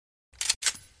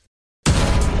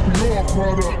all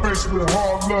product, faced with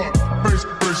hard luck. Faced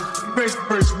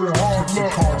with hard Pimps and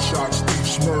luck. card shots,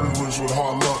 thieves, murderers with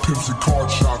hard luck. Pimps and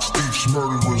card shots, thieves,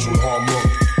 murderers with hard luck.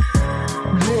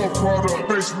 We all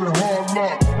product, faced with hard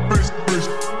luck. Faced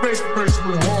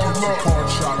with hard Pimps and luck. card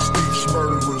shots, thieves,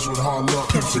 murderers with hard luck.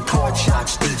 Pimps and card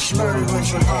shots, thieves,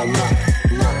 murderers with hard luck.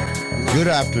 Good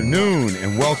afternoon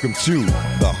and welcome to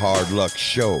the Hard Luck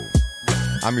Show.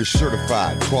 I'm your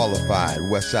certified, qualified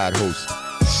Westside host,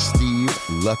 Steve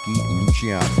Lucky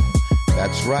Luciano.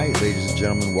 That's right, ladies and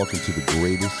gentlemen, welcome to the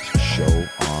greatest show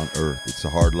on earth. It's the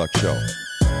Hard Luck Show.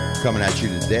 Coming at you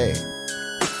today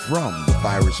from the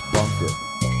virus bunker.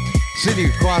 Sitting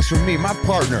across from me, my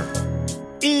partner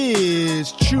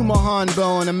is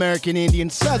Chumahan, an American Indian,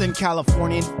 Southern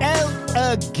Californian,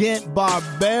 elegant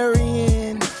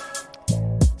barbarian.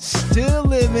 Still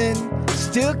living,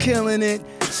 still killing it,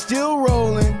 still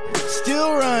rolling,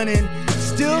 still running,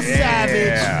 still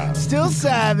savage, still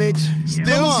savage,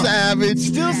 Still savage.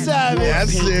 still savage.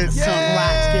 That's it.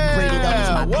 Sunrise getting braided up as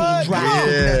my What? pin dry.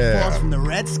 Yeah. Falls from the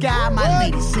red sky. My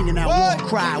lady singing that war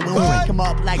cry. We'll break them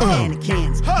up like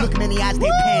mannequins. Look them in the eyes, they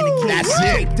panicking. That's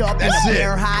it. Draped up That's in a it.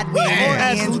 bear hide. We As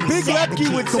hands, we Big Lucky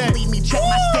would say. Don't believe me, check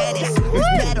my status. This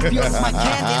battlefield is my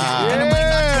canvas. And it might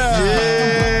not take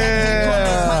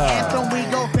my anthem, we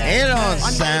go fast. And on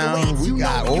sound, we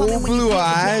got old Blue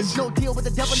Eyes.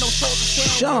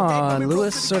 Sean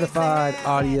Lewis, certified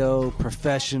audio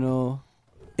professional,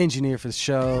 engineer for the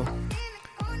show,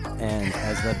 and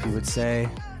as Lucky would say,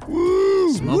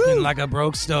 smoking like a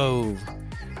broke stove.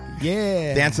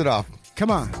 Yeah. Dance it off.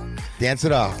 Come on. Dance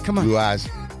it off. Come on. Blue Eyes.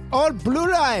 All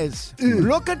blue eyes.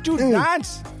 Look at you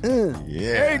dance. Yeah.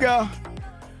 There you go.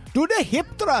 Do the hip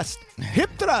thrust. Hip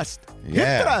thrust.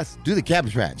 Yeah. Hip thrust. Do the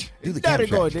cabbage patch. Do the There you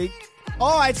cabbage go, patch. Dick. Oh,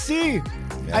 I see.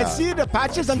 I Yeah. see the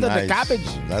patches under Nice. the cabbage.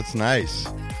 That's nice.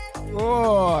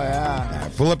 Oh, yeah. All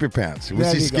right, pull up your pants. We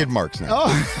There see you skid go. marks now.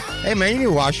 Oh, Hey, man, you need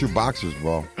to wash your boxers,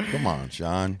 bro. Come on,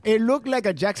 Sean. it looked like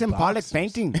a Jackson Pollock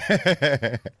painting.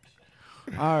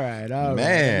 All right.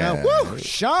 Man. Now, woo,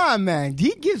 Sean, man,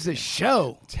 he gives a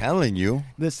show. Telling you.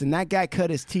 Listen, that guy cut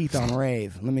his teeth on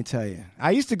rave. Let me tell you.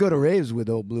 I used to go to raves with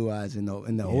old Blue Eyes in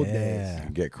the old days.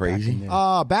 Get crazy.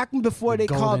 Back before they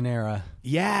Golden called. era.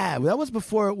 Yeah, that was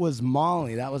before it was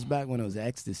Molly. That was back when it was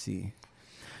ecstasy.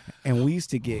 And we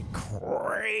used to get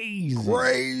crazy.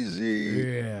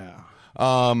 Crazy.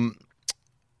 Yeah.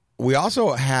 We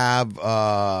also have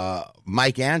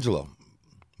Mike Angelo.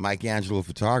 Mike Angelo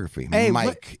Photography. Hey,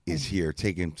 Mike is here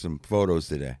taking some photos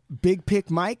today. Big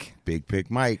Pick Mike. Big Pick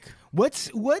Mike.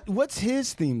 What's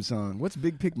his theme song? What's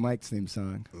Big Pick Mike's theme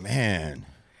song? Man.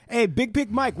 Hey, Big Pick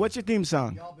Mike, what's your theme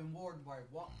song? Y'all been warned by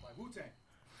Wu-Tang.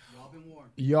 Y'all been warned.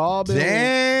 Y'all been.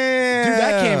 Damn. Dude,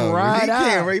 that came right he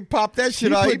out. He popped that shit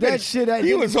He out. put that shit out.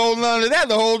 He was holding on to that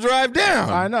the whole drive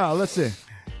down. I know. Let's see.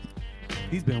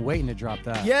 He's been waiting to drop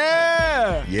that.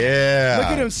 Yeah. Yeah. Look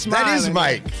at him smiling. That is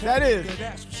Mike. That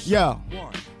is. Yo.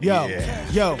 Yeah.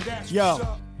 Yo.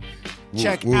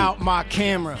 Check woo. out my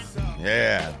camera.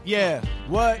 Yeah. Yeah.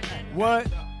 What?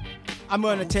 I'm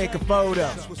gonna take a photo,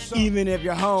 even if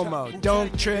you're homo.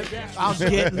 Don't trip. I'll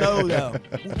get low though.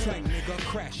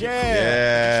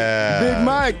 Yeah. Big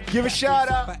Mike, give a shout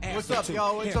out. What's up,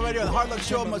 y'all? What's up right here? The Hard Luck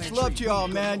Show. Much love to y'all,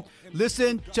 man.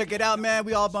 Listen, check it out, man.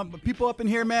 We all people up in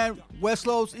here, man. West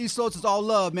Slopes, East Slopes, it's all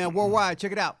love, man. Worldwide,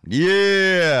 check it out.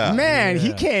 Yeah. Man,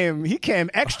 he came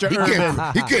extra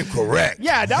urban. He came correct.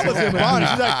 Yeah, that was him. He's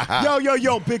like,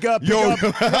 yo, big up, big up. Yo,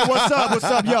 what's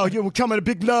up? Yo, we're coming to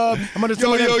big love. I'm gonna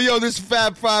Yo, this is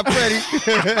Fab Five Freddy.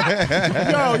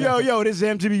 yo, this is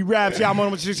MTV Raps. Yeah,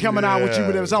 I'm just coming out with you.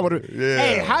 Whatever. Yeah.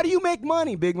 Hey, how do you make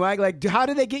money, Big Mike? Like, how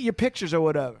do they get your pictures or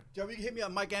whatever? Joe, you can hit me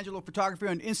on Mike Angelo Photography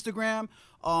on Instagram.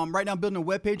 Right now, I'm building a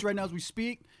webpage right now as we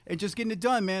speak and just getting it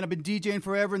done, man. I've been DJing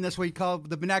forever, and that's what you call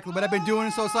the vernacular. But I've been doing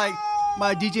it, so it's like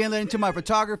my DJing led into my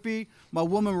photography. My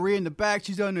woman Maria in the back,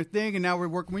 she's done her thing, and now we're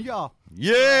working with y'all.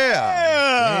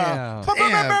 Yeah.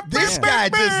 Damn, this guy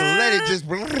just let it just.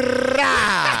 You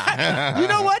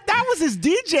know what? That was his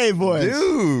DJ voice.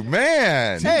 Dude,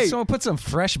 man. Hey. Someone put some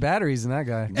fresh batteries in that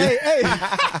guy. Hey.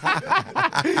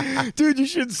 Dude, you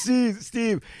should see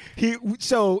Steve.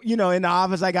 So, in the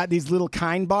office, I got these little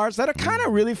Kind bars that are kind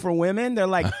of really for women. They're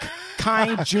like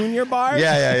Kind Junior bars.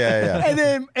 Yeah. And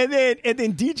then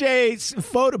DJ's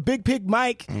photo, Big Pig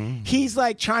Mike, he's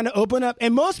like trying to open up.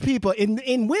 And most people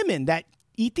in women that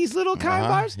eat these little Kind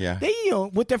bars, yeah. they,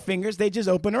 with their fingers, they just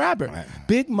open a wrapper. Right.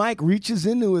 Big Mike reaches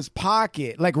into his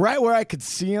pocket, like right where I could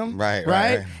see him.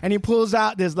 Right. And he pulls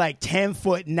out this like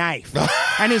 10-foot knife.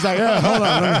 And he's like, hold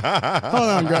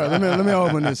on, girl. Let me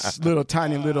open this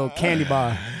tiny little candy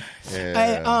bar.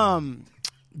 Yeah. Hey,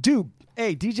 dude,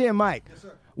 hey, DJ and Mike. Yes,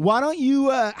 sir. Why don't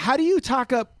you? How do you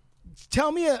talk up?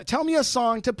 Tell me a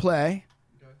song to play.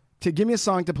 To give me a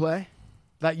song to play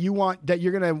that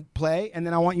you're gonna play, and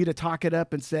then I want you to talk it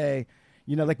up and say,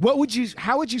 like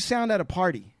how would you sound at a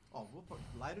party? Oh,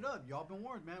 light it up. Y'all been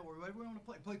warned, man. Whatever we want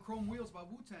to play Chrome Wheels by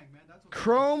Wu-Tang, man. That's what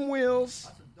Chrome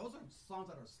Wheels. Those are songs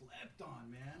that are slept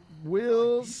on, man.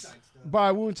 Wheels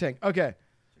by Wu-Tang. Okay.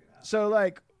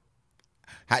 So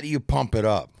How do you pump it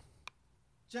up?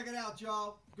 Check it out,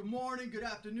 y'all. Good morning, good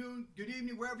afternoon, good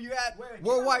evening, wherever you're at.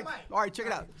 Worldwide. All right, check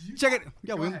it out. Check it.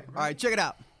 Yeah, all right, check it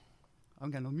out. I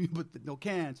don't got no mute, but no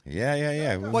cans.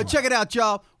 Yeah. Well, check it out,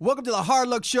 y'all. Welcome to the Hard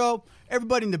Luck Show.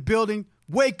 Everybody in the building,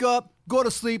 wake up, go to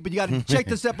sleep, but you got to check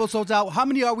this episodes out. How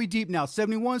many are we deep now?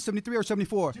 71, 73, or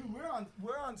 74? dude, we're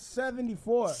on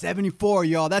 74. 74,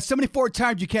 y'all. That's 74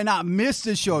 times. You cannot miss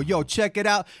this show. Yo, check it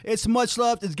out. It's much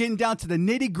loved. It's getting down to the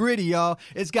nitty gritty, y'all.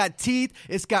 It's got teeth.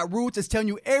 It's got roots. It's telling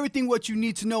you everything what you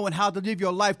need to know and how to live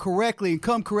your life correctly and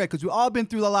come correct, because we've all been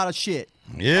through a lot of shit.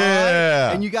 Yeah.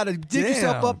 Right? And you got to dig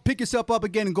yourself up, pick yourself up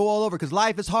again, and go all over, because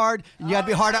life is hard, and you got to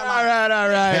be hard out loud. All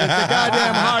right. It's the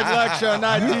goddamn Hard Luck Show,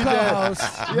 not DJ.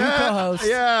 Co-host.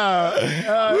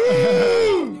 Yeah.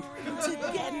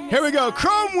 Here we go.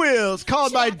 Chrome Wheels,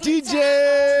 called by DJ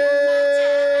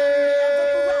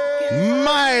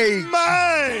Mike.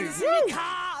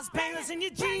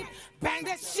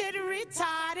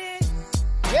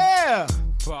 Yeah.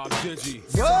 What?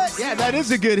 Yeah, that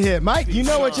is a good hit. Mike, you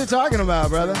know what you're talking about,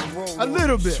 brother. A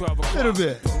little bit.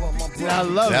 Yeah, I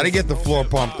love Gotta it. get the floor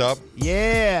pumped up.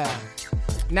 Yeah.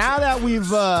 Now that we've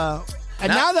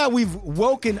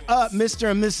woken up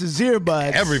Mr. and Mrs.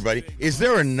 Earbuds. Everybody, is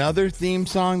there another theme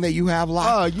song that you have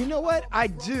live? Oh, you know what? I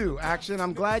do, actually, and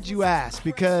I'm glad you asked,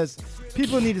 because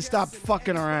people need to stop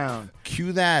fucking around.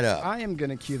 Cue that up. I am going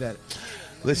to cue that.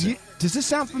 Listen. Does this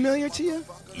sound familiar to you?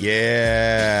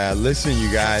 Yeah, listen,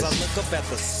 you guys.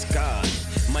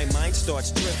 My mind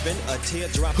starts dripping, a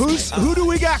teardrop. Who do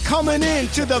we got coming in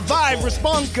to the Vibe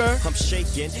Responker? I'm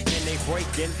shaking and they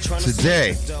breaking.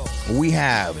 Today, we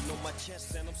have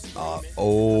an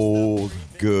old,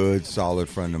 good, solid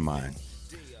friend of mine.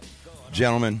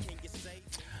 Gentlemen,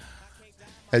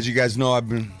 as you guys know, I've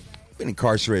been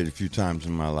incarcerated a few times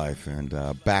in my life, and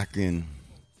back in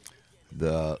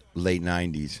the late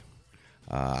 90s,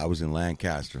 I was in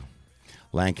Lancaster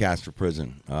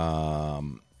prison,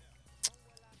 on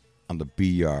the B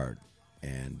yard,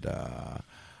 and I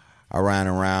ran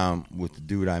around with the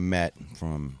dude I met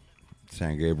from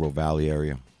San Gabriel Valley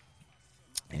area,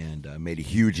 and made a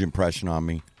huge impression on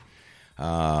me.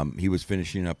 He was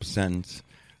finishing up a sentence.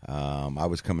 I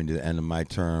was coming to the end of my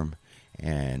term,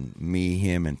 and me,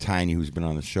 him, and Tiny, who's been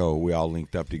on the show, we all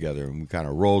linked up together, and we kind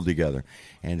of rolled together.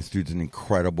 And this dude's an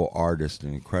incredible artist,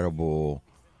 an incredible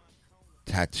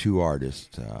tattoo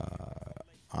artist,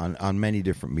 on many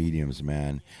different mediums,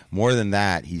 man. More than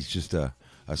that, he's just a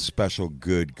special,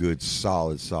 good,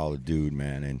 solid dude,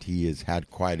 man. And he has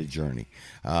had quite a journey.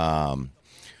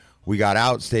 We got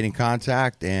out, stayed in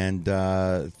contact, and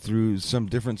through some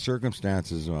different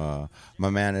circumstances, my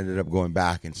man ended up going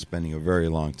back and spending a very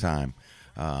long time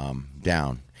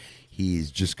down. He's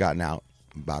just gotten out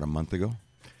about a month ago,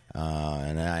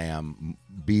 and I am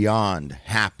beyond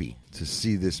happy to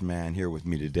see this man here with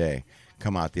me today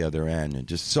come out the other end, and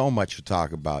just so much to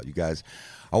talk about, you guys.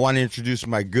 I want to introduce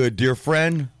my good dear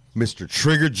friend, Mr.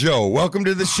 Trigger Joe. Welcome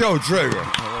to the show, Trigger.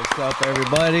 What's up,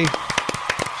 everybody?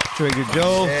 Trigger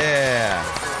Joe. Yeah.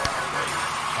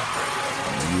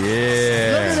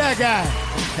 Look at that guy.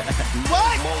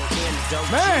 What?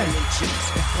 Man.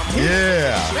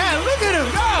 Yeah. Man, look at him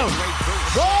go.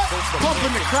 What?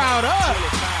 Pumping the crowd up.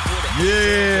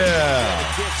 Yeah.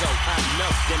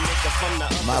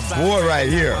 My boy right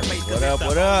here.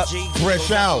 What up?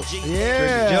 Fresh out.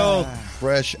 Yeah. Joe.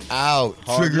 Fresh out.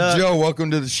 Hard Trigger luck. Joe,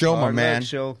 welcome to the show, my Hard man. Luck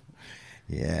Show.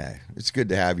 Yeah. It's good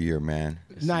to have you here, man.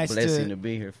 Nice Blessing to to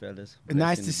be here, fellas.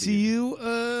 nice Blessing to be see here.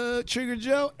 you, Trigger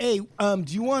Joe. Hey, do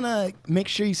you want to make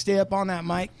sure you stay up on that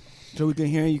mic so we can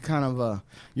hear you? Kind of,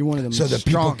 you're one of them So that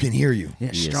strong, people can hear you.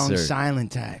 yeah, Yes, strong sir.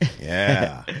 silent type.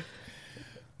 Yeah.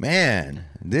 Man,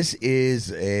 this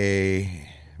has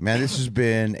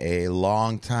been a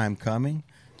long time coming,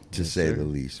 to say sir. the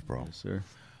least, bro. Yes, sir.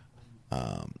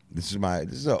 This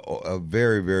is a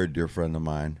very, very dear friend of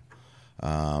mine.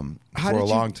 For a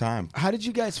long time. How did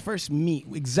you guys first meet?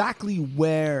 Exactly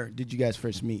where did you guys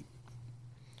first meet?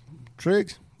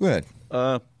 Triggs, go ahead.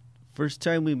 First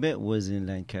time we met was in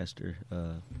Lancaster.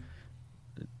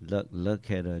 Luck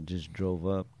had just drove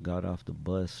up, got off the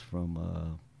bus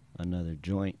from another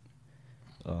joint.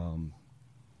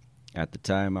 At the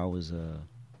time, I was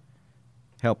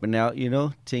helping out,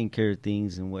 taking care of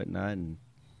things and whatnot. And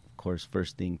of course,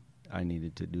 first thing I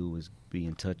needed to do was be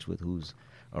in touch with who's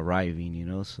arriving, you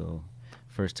know. So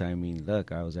first time meeting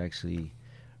Luck, I was actually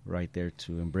right there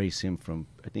to embrace him from,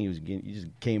 I think he just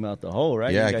came out the hole,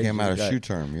 right? Yeah, I came out of shoe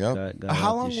term, yep. got How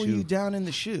out long the were shoe. you down in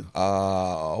the shoe?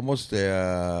 Almost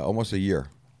a year.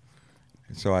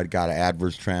 So I got an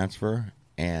adverse transfer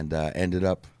and ended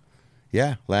up,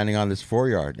 landing on this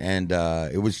 4-yard. And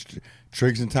it was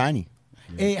Triggs and Tiny.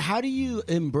 Hey, how do you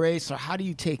embrace or how do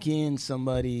you take in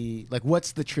somebody? Like,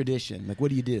 what's the tradition? Like, what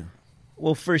do you do?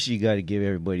 Well, first you got to give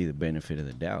everybody the benefit of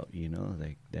the doubt, you know,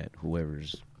 like that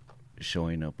whoever's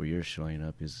showing up or you're showing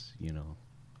up is, you know,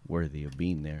 worthy of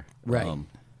being there. Right.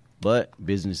 But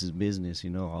business is business, you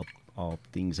know. All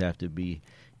things have to be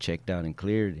checked out and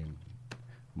cleared, and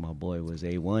my boy was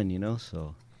A1, you know,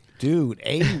 so. Dude,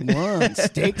 A1,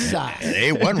 steak size.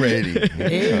 A1 ready.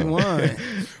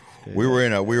 A1. We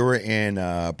were in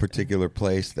a particular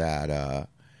place that,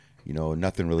 you know,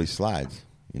 nothing really slides,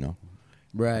 you know.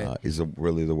 Right. Is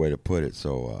really the way to put it.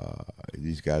 So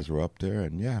these guys were up there,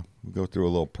 and we go through a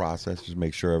little process, just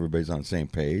make sure everybody's on the same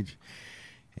page.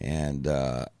 And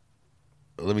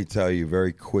let me tell you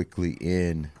very quickly,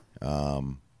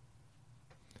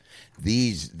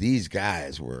 these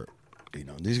guys were, you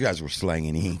know, these guys were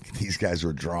slanging ink. These guys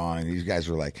were drawing. These guys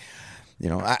were like, you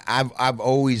know, I've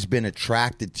always been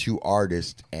attracted to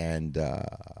artists, and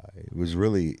it was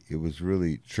really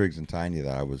Triggs and Tiny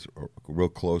that I was real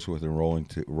close with and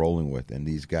rolling with. And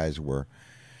these guys were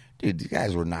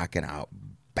knocking out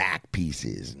back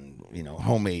pieces and, you know,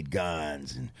 homemade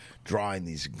guns and drawing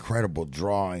these incredible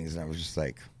drawings. And I was just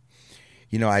like,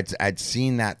 you know, I'd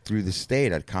seen that through the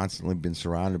state. I'd constantly been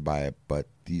surrounded by it, but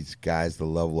these guys, the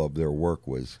level of their work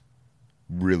was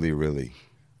really, really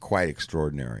quite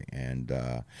extraordinary. And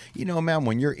you know, man,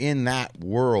 when you're in that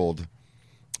world,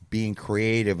 being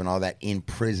creative and all that in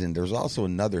prison, there's also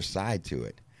another side to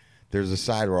it. There's a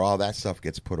side where all that stuff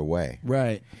gets put away,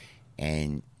 Right.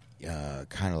 and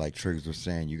kind of like Triggs was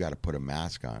saying, you got to put a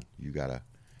mask on. You got to,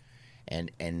 and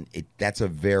that's a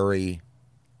very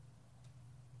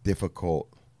difficult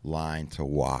line to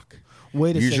walk.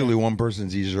 Wait a Usually second. one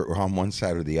person's either on one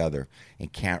side or the other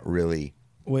and can't really.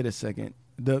 Wait a second.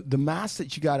 The mask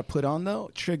that you got to put on,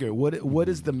 though, Trigger, what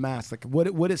is the mask? Like,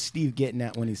 what is Steve getting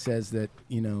at when he says that,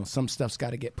 you know, some stuff's got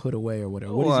to get put away or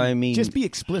whatever? What Well, is he- I mean, just be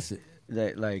explicit.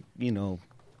 That, like, you know,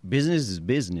 business is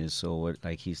business. So,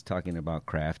 like, he's talking about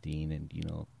crafting and, you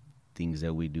know, things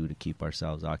that we do to keep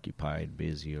ourselves occupied,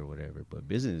 busy or whatever. But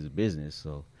business is business.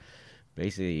 So,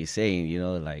 basically, he's saying, you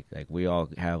know, like we all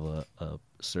have a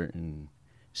certain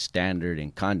standard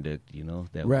and conduct, you know,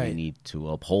 that we Right. need to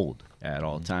uphold at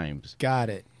all times. Got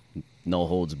it. No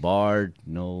holds barred,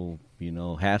 no, you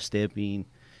know, half stepping.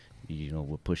 You know,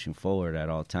 we're pushing forward at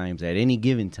all times, at any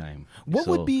given time. What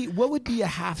So- would be a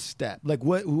half step? Like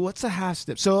what's a half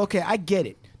step? So okay, I get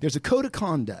it. There's a code of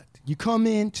conduct. You come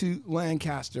into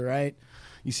Lancaster, right?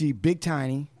 You see Big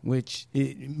Tiny, which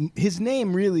his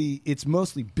name really, it's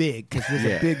mostly Big because there's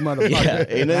a big motherfucker. Yeah,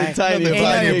 ain't nothing right? tiny Ain't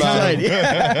about nothing Big tiny.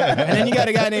 Tiny. And then you got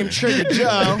a guy named Trigger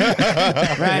Joe,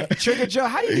 right? Trigger Joe.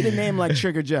 How do you get a name like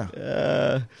Trigger Joe?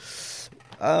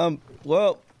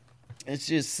 Well, let's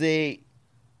just say,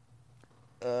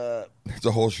 It's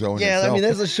a whole show in yeah, itself. I mean,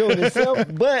 that's a show in itself.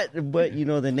 But you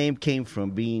know, the name came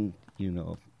from being, you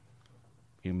know,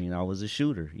 I mean, I was a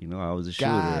shooter. You know, I was a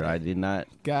Got shooter. it. I did not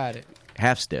Got it.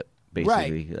 half step,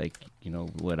 basically, like, you know,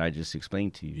 what I just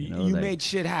explained to you. You know, You like, made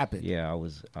shit happen. Yeah, I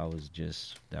was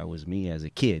just, that was me as a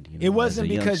kid. You know, It wasn't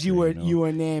as a because youngster, you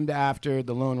were named after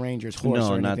the Lone Ranger's horse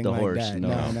No, or not anything the like horse, that.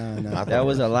 no. No. That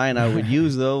was a line I would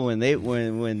use though when you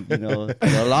know,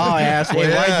 the law asked, "Hey, Well,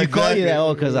 yeah, why'd you call you exactly. that?"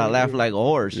 Oh, because I laugh like a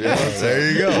horse. Yeah,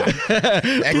 there you go.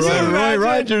 Excellent. Roy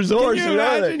Rogers' horse. Can you you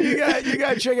know, imagine? like- You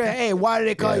got Trigger. Hey, why do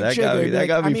they call you that Trigger?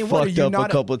 got me, I mean, what, are fucked you up not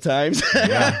a couple times.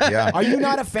 Yeah. Are you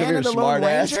not a fan Come of the here, Lone smart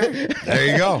ass. Ranger? There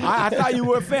you go. I thought you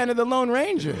were a fan of the Lone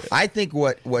Ranger. I think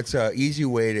what's an easy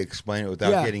way to explain it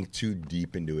without Yeah. getting too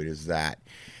deep into it is that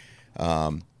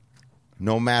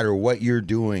no matter what you're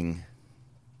doing,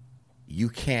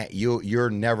 you're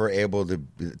never able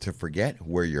to forget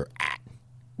where you're at.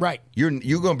 Right. You're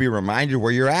going to be reminded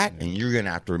where you're at, and you're going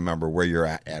to have to remember where you're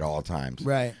at all times.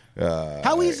 Right.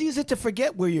 How easy is it to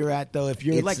forget where you're at though? If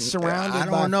you're like surrounded, I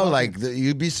by don't know. fucking- Like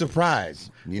you'd be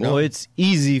surprised. You know, Well, it's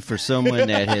easy for someone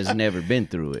that has never been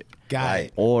through it. Got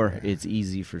it. Or it's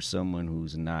easy for someone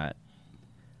who's not,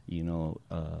 you know,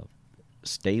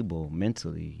 stable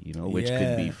mentally, you know, which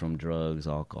could be Yeah. from drugs,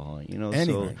 alcohol, you know.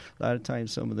 Anything. So a lot of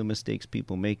times some of the mistakes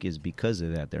people make is because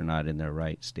of that. They're not in their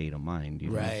right state of mind, you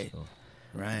know. Right. So,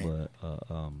 Right.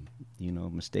 but, you know,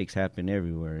 mistakes happen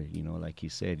everywhere. You know, like you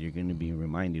said, you're going to be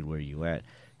reminded where you at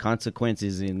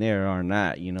consequences in there are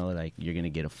not, like you're gonna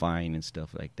get a fine and stuff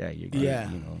like that. You're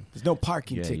gonna, there's no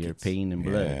parking tickets. You're paying in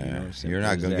blood. You're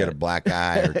not gonna get a black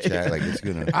eye or check. Like it's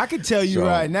gonna. I can tell you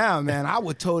right now, man. I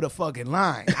would toe the fucking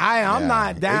line. I'm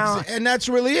not down, and that's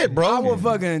really it, bro. I would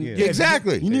fucking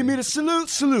exactly. You need me to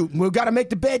salute. We got to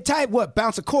make the bed tight. What?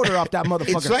 Bounce a quarter off that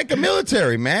motherfucker. It's like a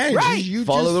military, man. Right. You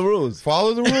follow the rules.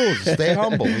 Follow the rules. Stay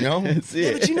humble. That's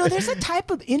it. But there's a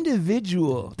type of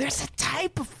individual. There's a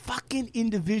type of fucking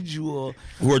individual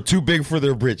who are too big for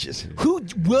their britches.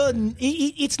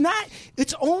 It's not.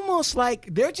 It's almost like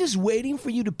they're just waiting for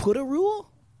you to put a rule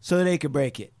so they could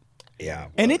break it. Yeah.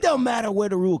 And it don't matter where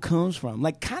the rule comes from.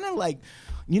 Like kind of like,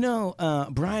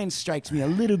 Brian strikes me a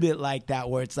little bit like that,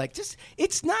 where it's like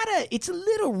it's a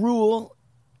little rule,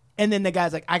 and then the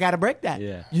guy's like, I gotta break that.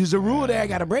 Yeah. Use a rule there. I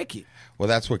gotta break it. Well,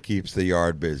 that's what keeps the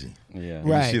yard busy. Yeah.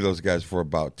 You see those guys for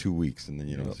about 2 weeks, and then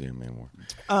you don't see them anymore.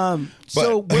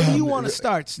 So where do you want to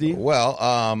start, Steve? Well,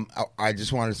 I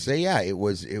just wanted to say,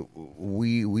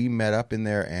 we met up in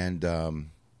there, and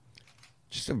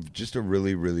just a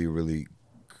really, really, really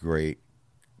great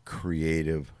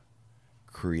creative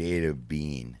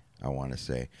being, I want to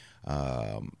say.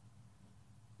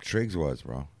 Triggs was,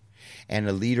 bro, and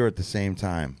a leader at the same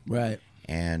time, right?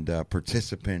 And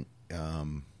participant.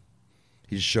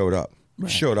 He just showed up. Right.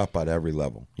 Showed up at every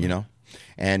level,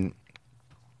 and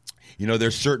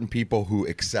there's certain people who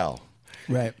excel,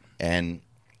 right? And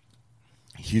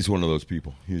he's one of those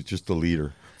people. He's just a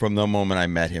leader from the moment I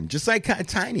met him, just like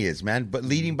Tiny is, man. But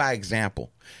leading by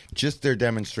example, just their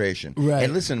demonstration. Right.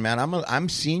 And listen, man, I'm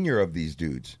senior of these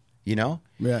dudes, Yeah.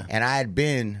 And I had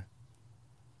been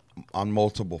on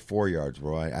multiple 4 yards,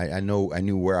 bro. I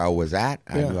knew where I was at.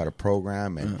 I knew how to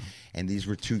program, and these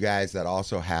were two guys that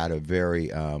also had a very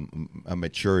a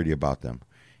maturity about them,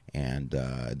 and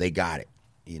they got it,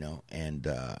 And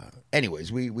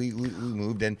anyways, we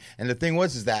moved in, and the thing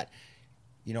was that,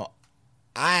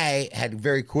 I had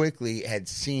very quickly had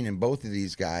seen in both of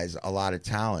these guys a lot of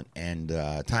talent, and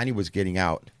Tiny was getting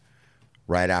out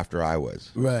right after I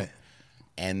was, right.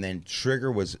 And then Trigger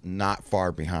was not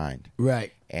far behind.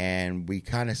 Right. And we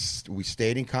we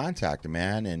stayed in contact,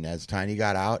 man. And as Tiny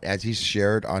got out, as he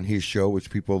shared on his show, which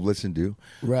people have listened to,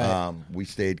 right. We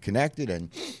stayed connected,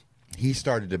 and he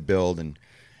started to build and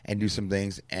do some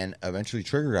things. And eventually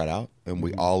Trigger got out, and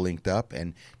we all linked up.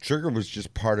 And Trigger was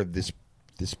just part of this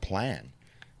plan.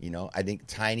 I think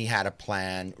Tiny had a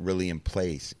plan really in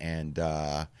place. And,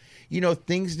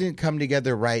 things didn't come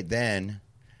together right then.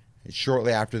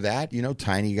 Shortly after that,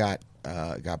 Tiny got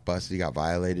busted, he got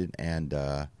violated, and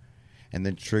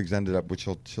then Triggs ended up, which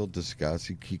he'll discuss.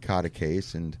 He caught a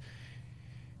case, and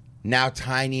now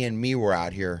Tiny and me were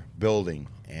out here building,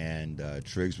 and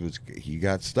Triggs he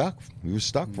got stuck. He was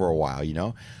stuck for a while,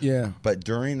 Yeah. But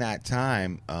during that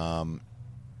time,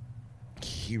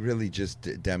 he really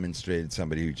just demonstrated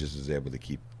somebody who just was able to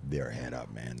keep their head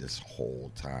up, man, this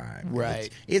whole time. Right.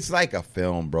 It's like a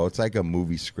film, bro. It's like a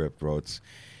movie script, bro. It's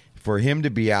for him to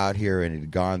be out here and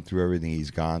had gone through everything he's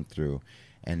gone through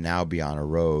and now be on a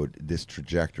road, this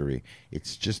trajectory,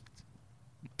 it's just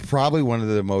probably one of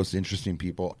the most interesting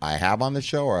people I have on the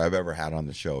show or I've ever had on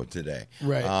the show today.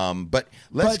 Right. But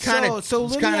let's kind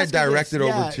of direct it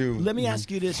over to... Let me ask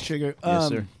you this, Trigger. Yes,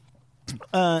 sir.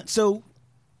 So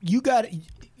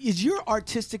is your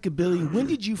artistic ability, when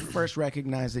did you first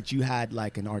recognize that you had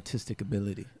like an artistic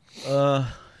ability?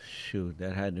 Shoot,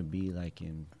 that had to be like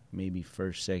in maybe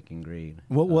first, second grade.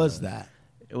 What was that?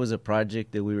 It was a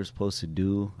project that we were supposed to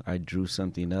do. I drew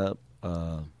something up.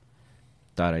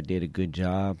 Thought I did a good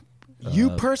job. You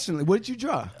personally, what did you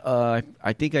draw?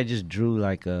 I think I just drew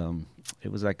like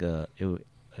it was like it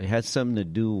had something to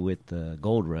do with the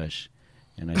gold rush,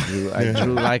 and I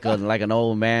drew like an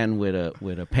old man with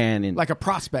a pan in, like a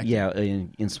prospect. Yeah,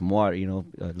 in some water.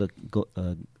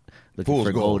 Looking Fool's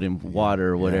for gold in water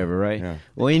or whatever, right? Yeah.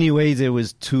 Well, anyways, it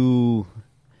was too.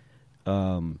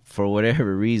 For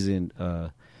whatever reason,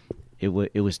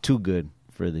 it was too good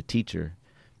for the teacher.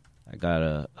 I got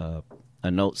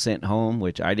a note sent home,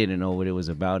 which I didn't know what it was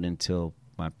about until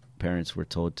my parents were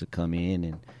told to come in,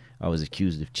 and I was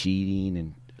accused of cheating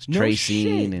and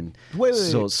tracing. And wait.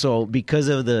 So because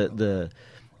of the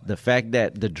fact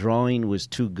that the drawing was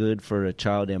too good for a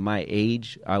child at my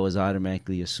age, I was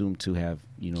automatically assumed to have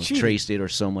traced it, or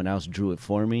someone else drew it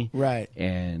for me. Right.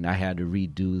 And I had to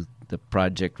redo the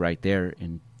project right there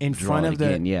and in draw front it of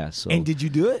again. the. Yeah. So. And did you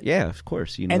do it? Yeah, of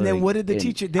course. And then what did the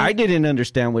teacher do? I didn't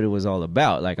understand what it was all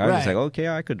about. Like I was Right. just like, okay,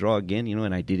 I could draw again,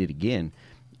 and I did it again.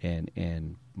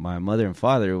 And my mother and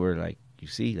father were like, you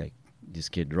see, like this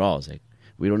kid draws. Like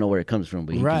we don't know where it comes from,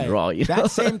 but he can draw. That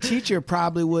same teacher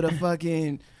probably would have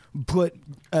fucking put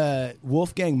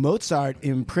Wolfgang Mozart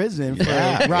in prison for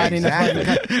Yeah, writing exactly. a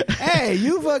fucking hey,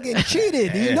 you fucking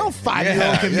cheated. You know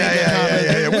 5-year-old can make a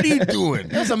yeah. What are you doing?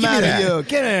 What's the Give me matter that. with you?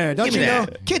 Get in there. Don't Give you me know?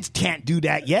 that. Kids can't do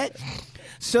that yet.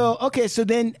 So, okay, so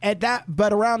then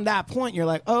but around that point, you're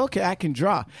like, oh, okay, I can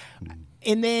draw.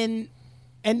 And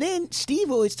then Steve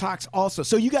always talks also.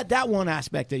 So you got that one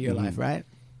aspect of your life, right?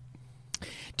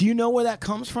 Do you know where that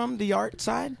comes from, the art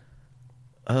side?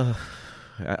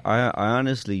 I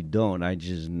honestly don't. I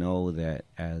just know that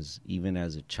even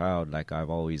as a child, like I've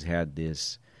always had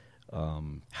this,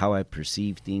 how I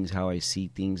perceive things, how I see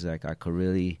things. Like I could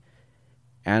really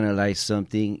analyze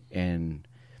something and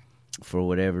for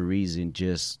whatever reason,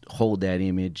 just hold that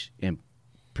image and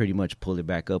pretty much pull it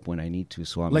back up when I need to.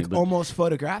 So I'm Like able, almost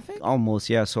photographic? almost,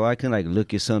 yeah. So I can like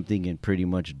look at something and pretty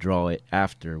much draw it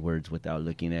afterwards without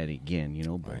looking at it again, you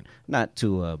know, but not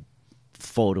to a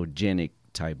photogenic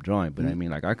type drawing. But I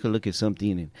mean, like I could look at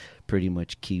something and pretty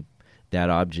much keep that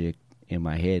object in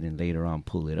my head and later on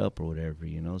pull it up or whatever,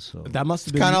 you know. So That must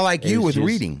have been Kind of like you It's with just-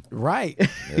 reading. right.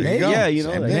 There you go. Yeah, you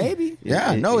know, Same like- thing. Maybe.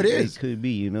 Yeah, no, it is. It could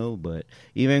be, you know, but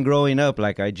even growing up,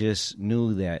 like I just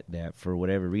knew that for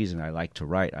whatever reason, I like to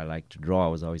write, I like to draw. I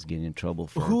was always getting in trouble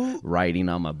for writing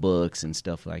on my books and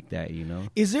stuff like that, you know.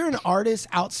 Is there an artist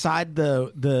outside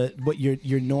the what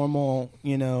your normal,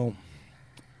 you know,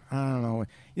 I don't know.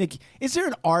 Like, is there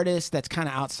an artist that's kind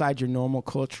of outside your normal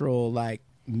cultural like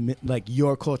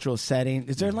your cultural setting?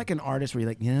 Is there like an artist where you're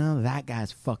like, you know, that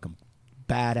guy's fucking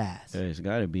badass? It's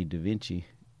got to be Da Vinci.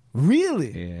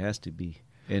 Really? Yeah, it has to be.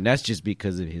 And that's just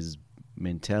because of his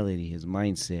mentality, his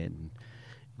mindset. And,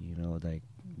 you know, like,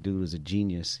 dude was a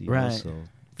genius. You Right. know, so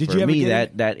Did for you ever me,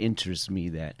 get that interests me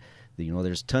that, you know,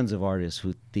 there's tons of artists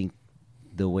who think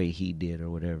the way he did or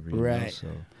whatever. You know? Right. So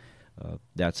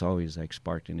that's always, like,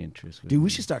 sparked an interest with Dude, me. we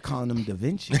should start calling him Da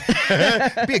Vinci.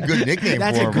 Be a good nickname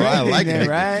That's for a him, bro. great I like nickname, it.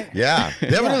 right? Yeah.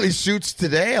 Definitely suits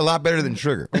today a lot better than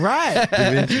Sugar. Right. Da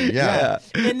Vinci, yeah.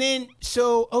 And then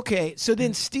so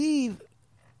then Steve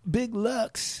Big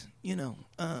Lux, you know,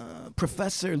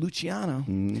 Professor Luciano,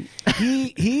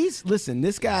 he's listen,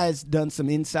 this guy's done some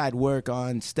inside work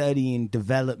on studying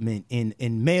development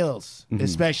in males,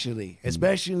 especially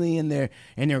in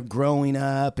their growing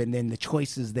up and then the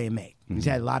choices they make. He's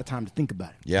had a lot of time to think about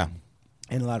it. Yeah.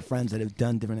 And a lot of friends that have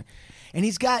done different, and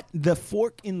he's got the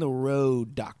fork in the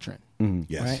road doctrine,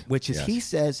 Yes. right? Which is Yes. he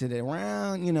says that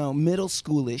around middle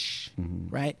schoolish,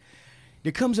 right?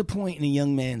 There comes a point in a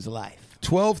young man's life,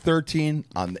 12, 13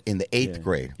 in the 8th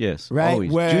grade. Yes, Right,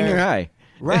 always. where- Junior high.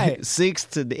 Right.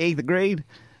 6th to the 8th grade,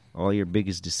 all your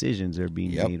biggest decisions are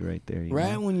being Yep. made right there. You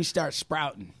right know? when you start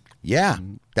sprouting. Yeah.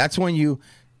 That's when you,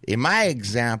 in my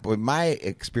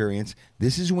experience,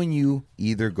 this is when you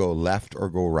either go left or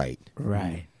go right.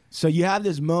 Right. So you have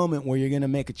this moment where you're going to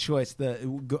make a choice.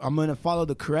 I'm going to follow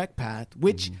the correct path,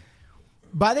 which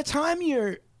by the time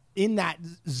you're in that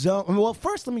zone, well,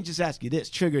 first let me just ask you this,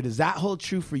 Trigger, does that hold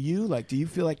true for you? Like, do you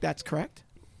feel like that's correct?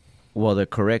 Well, the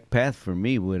correct path for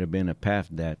me would have been a path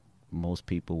that most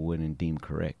people wouldn't deem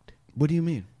correct. What do you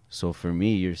mean? So for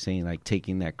me, you're saying like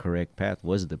taking that correct path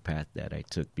was the path that I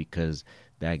took because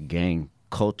that gang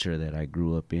culture that I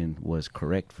grew up in was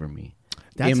correct for me.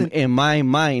 In my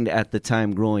mind at the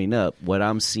time growing up, what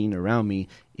I'm seeing around me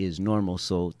is normal.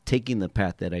 So taking the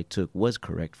path that I took was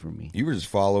correct for me. You were just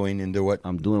following into what?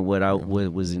 I'm doing what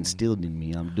was instilled in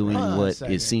me. I'm doing what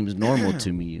second. it seems normal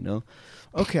to me, you know?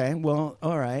 Okay, well,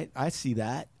 all right. I see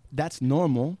that. That's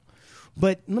normal.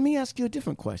 But let me ask you a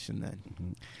different question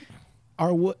then.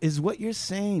 Is what you're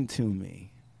saying to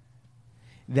me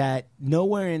that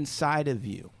nowhere inside of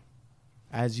you,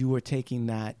 as you were taking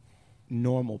that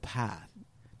normal path,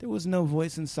 there was no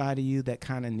voice inside of you that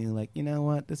kind of knew, like, you know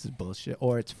what, this is bullshit,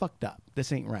 or it's fucked up.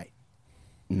 This ain't right.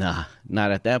 Nah,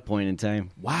 not at that point in time.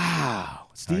 Wow.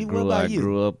 Steve, what about you? I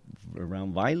grew up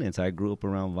around violence. I grew up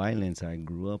around,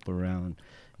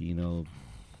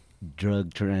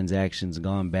 drug transactions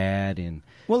gone bad. And,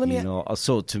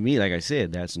 so to me, like I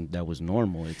said, that was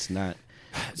normal. It's not.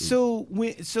 So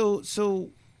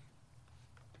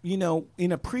in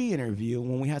a pre-interview,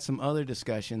 when we had some other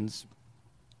discussions,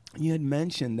 you had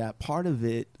mentioned that part of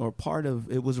it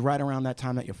was right around that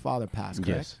time that your father passed,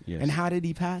 correct? Yes. And how did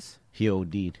he pass? He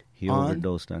OD'd. He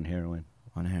overdosed on heroin.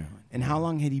 On heroin. And how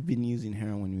long had he been using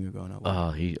heroin when you were growing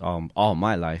up? He all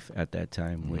my life at that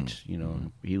time, which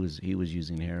he was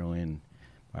using heroin.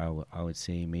 I would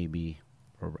say maybe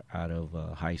out of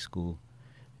high school.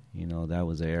 That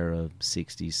was the era of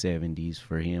 60s, 70s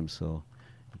for him. So,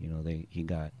 he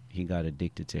got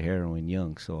addicted to heroin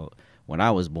young. So when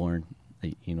I was born,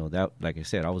 that, like I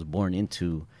said, I was born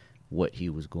into what he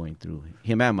was going through.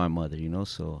 Him and my mother.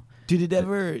 So Did it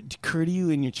ever occur to you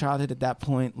in your childhood at that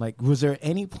point? Like, was there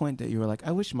any point that you were like,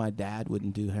 I wish my dad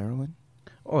wouldn't do heroin?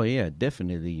 Oh yeah,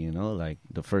 definitely. Like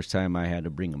the first time I had to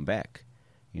bring him back.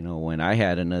 When I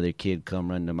had another kid come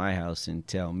run to my house and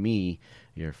tell me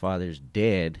your father's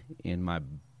dead in my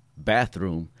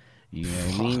bathroom, you know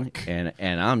what I mean?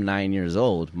 And I'm 9 years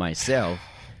old myself,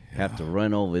 have to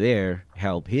run over there,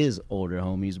 help his older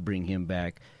homies bring him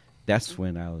back. That's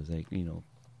when I was like,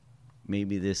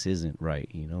 maybe this isn't right.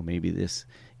 Maybe this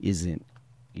isn't,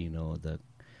 the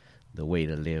way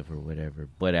to live or whatever.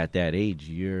 But at that age,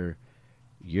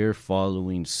 you're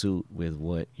following suit with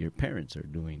what your parents are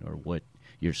doing or what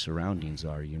your surroundings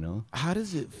are, How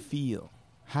does it feel?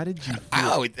 How did you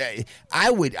feel? I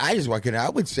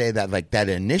would say that like that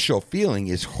initial feeling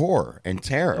is horror and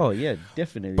terror. Oh yeah,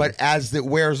 definitely. But as it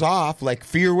wears off, like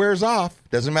fear wears off,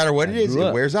 doesn't matter what it is,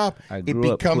 it wears off. It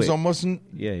becomes almost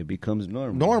it becomes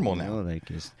normal. Normal now. Like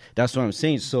that's what I'm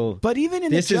saying. So, but even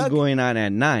in this is going on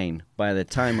at 9. By the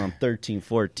time I'm 13,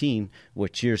 14,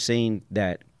 what you're saying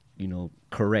that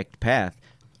correct path.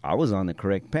 I was on the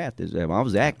correct path. I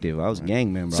was active. I was a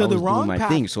gang member. So I was the wrong doing my path,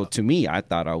 thing. So to me, I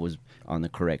thought I was on the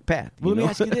correct path. Well, let me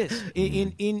ask you this: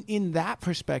 in that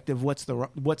perspective, what's the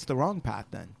wrong path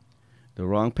then? The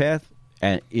wrong path,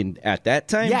 at that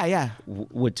time,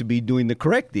 would to be doing the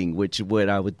correct thing, which what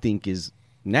I would think is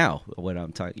now what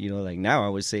I'm talking. Like now I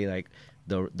would say like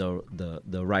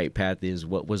the right path is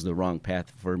what was the wrong path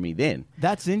for me then.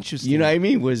 That's interesting. You know what I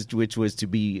mean? Which was to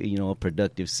be a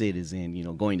productive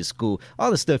citizen, going to school, all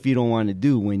the stuff you don't want to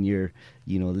do when you're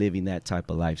living that type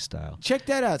of lifestyle. Check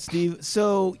that out, Steve.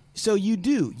 So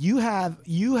you have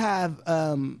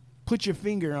put your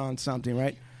finger on something,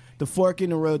 right? The fork in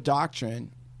the road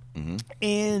doctrine,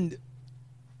 and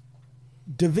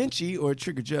Da Vinci or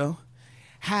Trigger Joe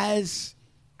has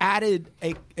added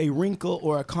a wrinkle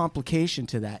or a complication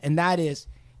to that, and that is,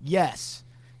 yes,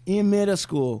 in middle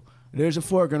school there's a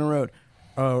fork in the road,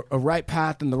 a right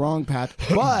path and the wrong path,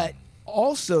 but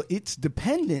also it's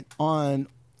dependent on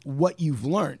what you've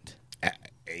learned.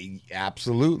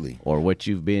 Absolutely. Or what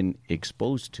you've been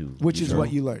exposed to. Which is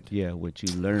what you learned. Yeah, what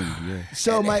you learned, yeah.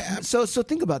 So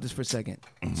think about this for a second.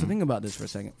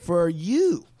 For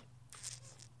you,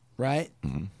 right,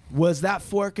 was that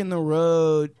fork in the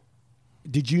road,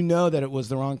 did you know that it was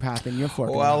the wrong path in your fork?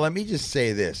 Well, let me just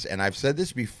say this, and I've said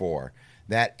this before,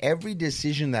 that every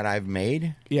decision that I've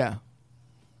made,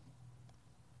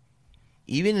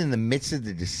 even in the midst of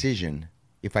the decision,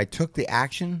 if I took the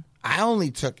action, I only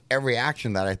took every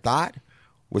action that I thought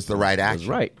was the right action. Was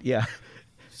right, yeah.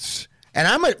 And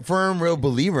I'm a firm, real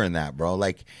believer in that, bro.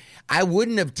 Like, I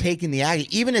wouldn't have taken the action,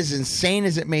 even as insane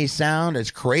as it may sound,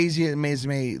 as crazy as it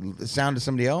may sound to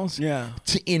somebody else. Yeah.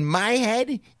 In my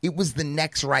head, it was the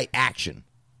next right action.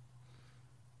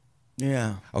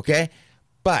 Yeah. Okay?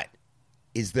 But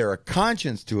is there a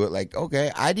conscience to it? Like,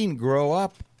 okay, I didn't grow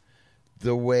up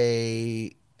the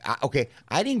way...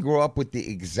 I didn't grow up with the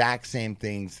exact same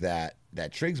things that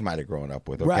Triggs might have grown up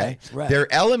with, okay? Right. There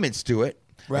are elements to it.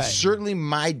 Right. Certainly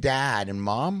my dad and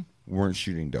mom weren't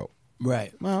shooting dope.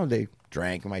 Right. Well, they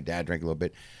drank, and my dad drank a little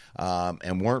bit,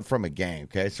 and weren't from a gang,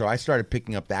 okay? So I started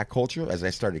picking up that culture as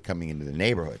I started coming into the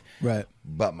neighborhood. Right.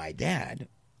 But my dad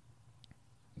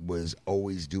was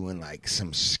always doing, like,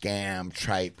 some scam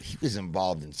type. He was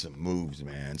involved in some moves,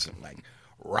 man, some, like,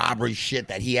 robbery shit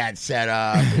that he had set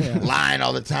up, lying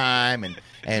all the time,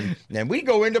 and then we'd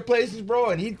go into places,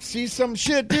 bro, and he'd see some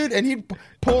shit, dude, and he'd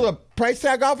pull a price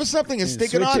tag off of something and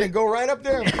stick it on and go right up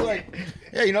there and be like,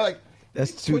 like,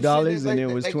 that's $2 and it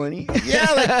was 20.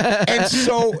 Yeah, and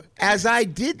so as I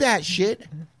did that shit,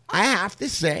 I have to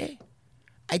say,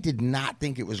 I did not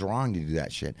think it was wrong to do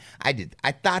that shit.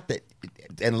 I thought that,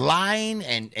 and lying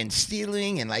and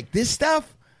stealing and like this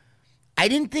stuff, I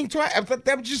didn't think twice. I thought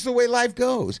that was just the way life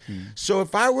goes. So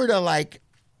if I were to like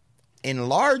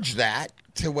enlarge that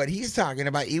to what he's talking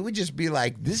about, it would just be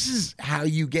like, this is how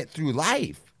you get through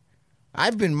life.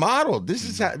 I've been modeled.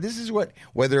 This is what,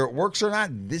 whether it works or not,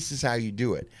 this is how you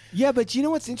do it. Yeah, but you know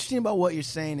what's interesting about what you're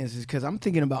saying is because I'm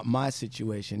thinking about my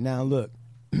situation. Now, look.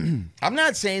 I'm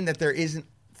not saying that there isn't,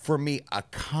 for me, a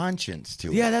conscience to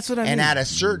it. Yeah, that's what I mean. And at a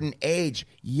certain age,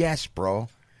 yes, bro.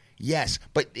 Yes.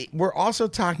 But we're also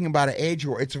talking about an age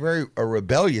where it's a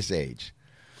rebellious age.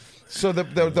 So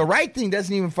the right thing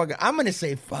doesn't even I'm going to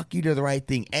say fuck you to the right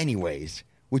thing anyways,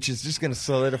 which is just going to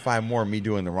solidify more me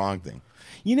doing the wrong thing.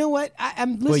 You know what?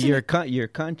 I'm listening. But your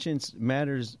conscience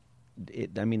matters.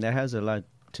 That has a lot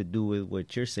to do with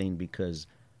what you're saying because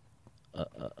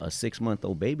a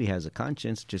 6-month-old baby has a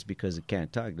conscience. Just because it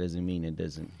can't talk doesn't mean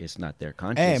it's not their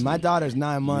conscience. Hey, my daughter's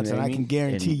 9 months, You know and what I can mean?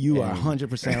 guarantee And- you are and-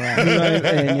 100% You right. know what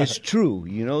I mean? And it's true,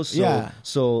 So Yeah.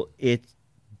 so it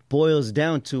boils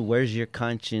down to where's your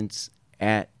conscience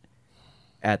at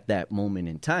that moment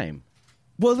in time.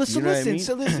 Well, listen, You know what I listen.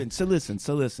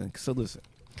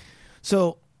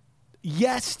 So,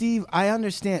 yes, Steve, I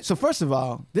understand. So, first of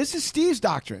all, this is Steve's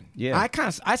doctrine. Yeah.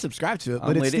 I subscribe to it, but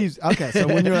I'm it's with it. Steve's. Okay, so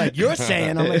when you're like, you're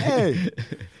saying, I'm like, hey,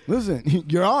 listen,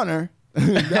 Your Honor,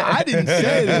 I didn't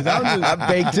say this. I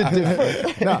beg to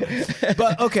differ. No.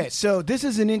 But okay, so this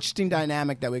is an interesting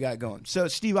dynamic that we got going. So,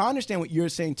 Steve, I understand what you're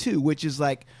saying too, which is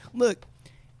like, look,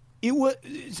 it was,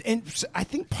 and I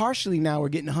think partially now we're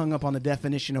getting hung up on the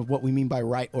definition of what we mean by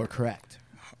right or correct.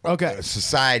 Okay,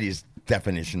 Society's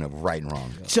definition of right and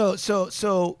wrong.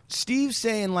 so Steve's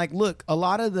saying like, look, a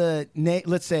lot of the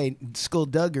let's say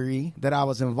skullduggery that I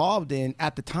was involved in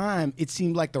at the time, it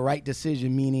seemed like the right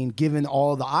decision. Meaning, given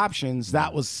all the options,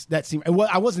 that seemed.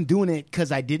 I wasn't doing it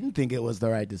because I didn't think it was the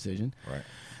right decision. Right.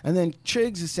 And then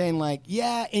Triggs is saying like,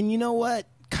 yeah, and you know what?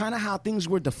 Kind of how things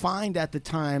were defined at the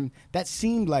time, that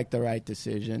seemed like the right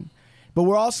decision. But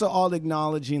we're also all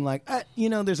acknowledging like,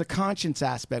 there's a conscience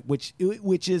aspect, which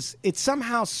is, it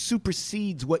somehow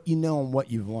supersedes what you know and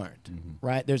what you've learned,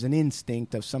 right? There's an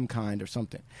instinct of some kind or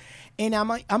something. And I'm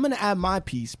going to add my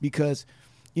piece because,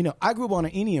 I grew up on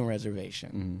an Indian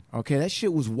reservation. Okay, that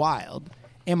shit was wild.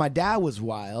 And my dad was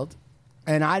wild.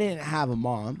 And I didn't have a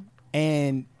mom.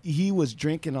 And he was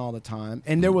drinking all the time.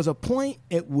 And there was a point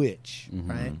at which,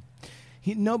 right?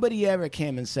 Nobody ever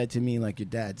came and said to me like, your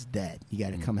dad's dead. You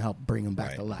got to come help bring him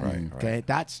back to life. Okay,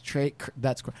 that's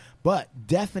but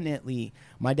definitely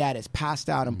my dad has passed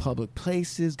out in public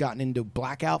places, gotten into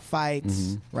blackout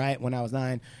fights. Right when I was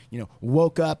 9,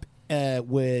 woke up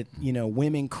with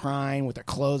women crying with their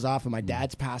clothes off, and my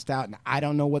dad's passed out, and I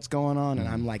don't know what's going on, and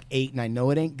I'm like 8, and I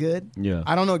know it ain't good. Yeah,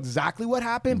 I don't know exactly what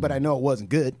happened, but I know it wasn't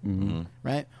good.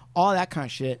 Right, all that kind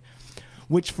of shit.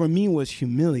 Which for me was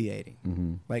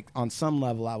humiliating. Like on some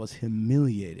level, I was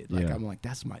humiliated. Like I'm like,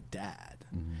 that's my dad.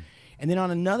 And then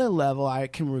on another level, I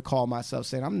can recall myself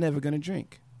saying, I'm never going to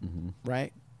drink,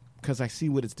 right? Because I see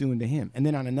what it's doing to him. And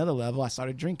then on another level, I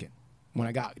started drinking. When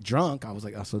I got drunk, I was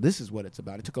like, oh, so this is what it's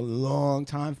about. It took a long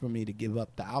time for me to give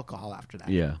up the alcohol after that.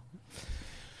 Yeah.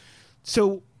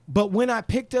 So, but when I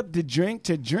picked up the drink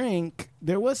to drink,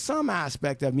 there was some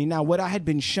aspect of me. Now, what I had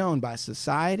been shown by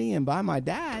society and by my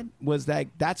dad was that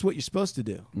that's what you're supposed to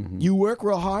do. You work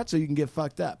real hard so you can get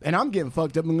fucked up. And I'm getting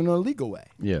fucked up in an illegal way.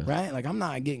 Yeah. Right? Like, I'm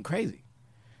not getting crazy.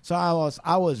 So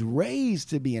I was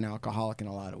raised to be an alcoholic in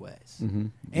a lot of ways.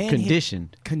 And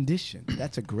Conditioned. Conditioned.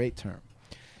 That's a great term.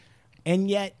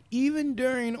 And yet, even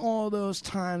during all those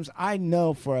times, I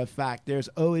know for a fact there's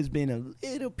always been a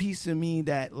little piece of me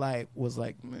that was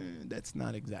like, that's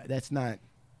not exact. That's not.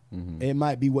 It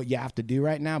might be what you have to do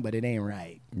right now, but it ain't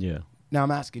right. Yeah. Now I'm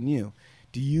asking you,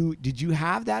 did you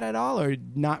have that at all, or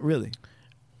not really?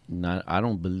 Not. I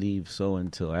don't believe so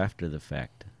until after the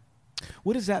fact.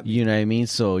 What does that mean? You know what I mean?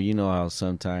 So you know how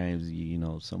sometimes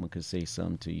someone could say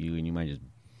something to you and you might just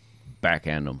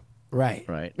backhand them.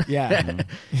 Right. Yeah.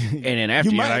 And then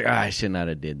after you're like, I should not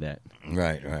have did that.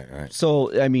 Right.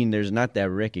 So I mean, there's not that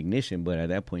recognition, but at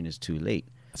that point it's too late.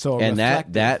 So and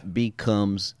that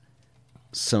becomes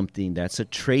something that's a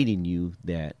trait in you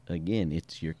that, again,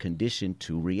 it's your condition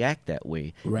to react that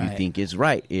way. Right. You think it's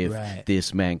right if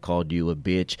this man called you a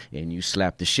bitch and you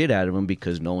slap the shit out of him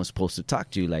because no one's supposed to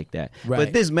talk to you like that. Right.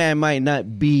 But this man might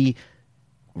not be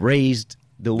raised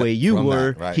the way you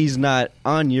were. Right. He's not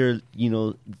on your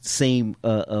same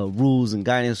rules and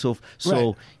guidance,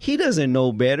 so he doesn't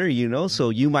know better,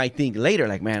 so you might think later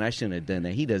like, man, I shouldn't have done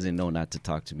that. He doesn't know not to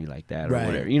talk to me like that or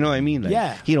whatever, you know what I mean?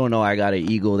 Like, he don't know I got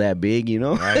an ego that big,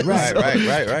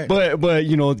 Right. But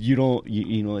you don't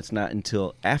it's not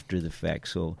until after the fact.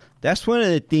 So that's one of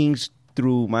the things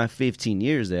through my 15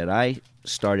 years that I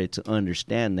started to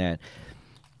understand that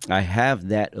I have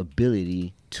that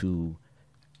ability to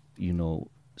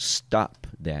stop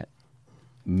that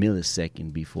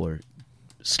millisecond before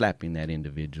slapping that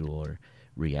individual or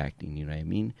reacting. You know what I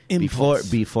mean? Impulse.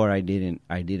 Before I didn't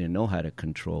know how to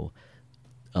control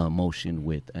emotion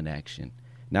with an action.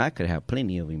 Now I could have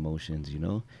plenty of emotions,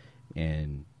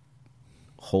 and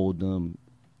hold them,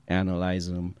 analyze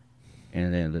them,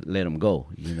 and then let them go.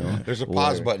 There's a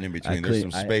pause button in between. There's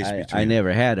some space between. I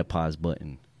never had a pause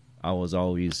button. I was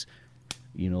always,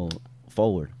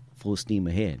 forward. Full steam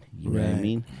ahead, you know what I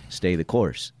mean? Stay the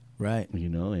course, right?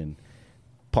 And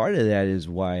part of that is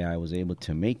why I was able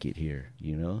to make it here,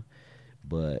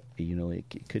 But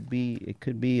it could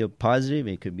be a positive,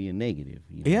 it could be a negative.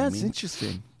 It's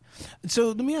interesting. So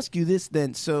let me ask you this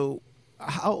then. So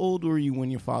how old were you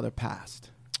when your father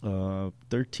passed?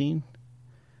 13.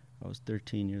 I was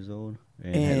 13 years old.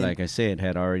 And like I said,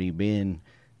 had already been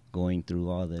going through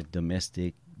all the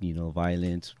domestic,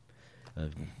 violence,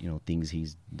 things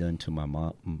he's done to my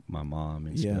mom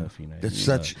and stuff. It's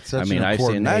such I mean, an I've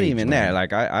important seen not age, even man.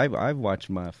 that. Like I've watched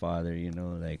my father,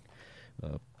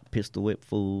 pistol whip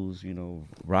fools,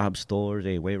 rob stores.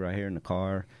 Hey, wait right here in the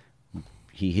car.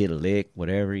 He hit a lick,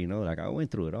 whatever. Like I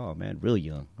went through it all, man. Real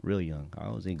young. I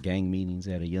was in gang meetings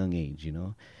at a young age.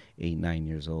 8, 9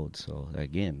 years old. So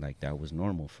again, like that was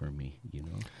normal for me.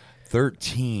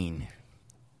 13.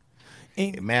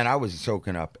 Man, I was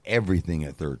soaking up everything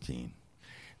at 13.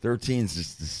 13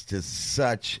 is just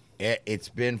such. It's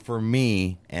been for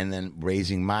me, and then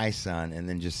raising my son, and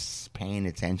then just paying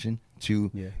attention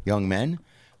to young men.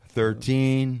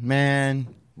 13, man,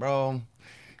 bro.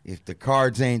 If the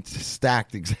cards ain't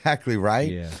stacked exactly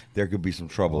right, there could be some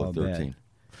trouble at 13.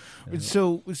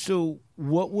 So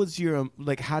what was your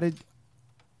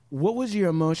what was your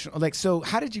emotional so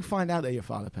how did you find out that your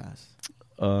father passed?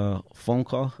 A phone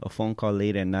call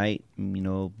late at night,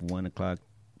 1 o'clock,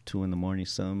 2 in the morning,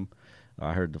 something.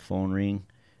 I heard the phone ring.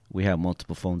 We had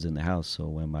multiple phones in the house, so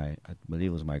when I believe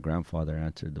it was my grandfather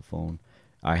answered the phone,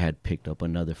 I had picked up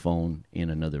another phone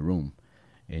in another room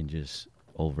and just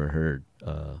overheard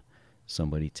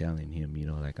somebody telling him,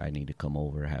 I need to come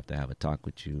over, I have to have a talk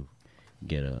with you,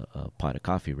 get a pot of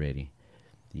coffee ready,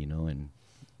 and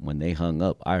when they hung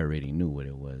up, I already knew what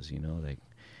it was,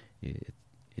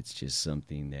 it's just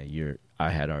something that I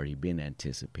had already been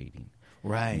anticipating.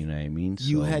 Right. You know what I mean?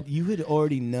 You had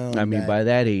already known. I mean, by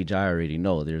that age, I already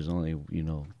know there's only,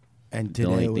 and the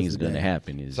only thing that's going to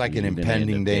happen is it's like an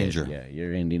impending danger. Yeah,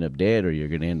 you're ending up dead, or you're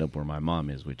going to end up where my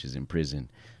mom is, which is in prison.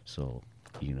 So,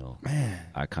 man,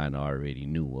 I kind of already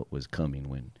knew what was coming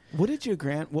when. What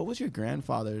was your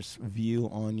grandfather's view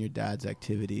on your dad's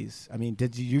activities? I mean,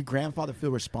 did your grandfather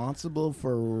feel responsible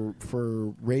for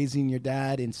raising your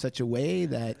dad in such a way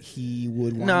that he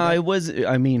would want? No, it was.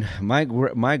 I mean, my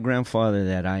grandfather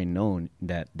that I know,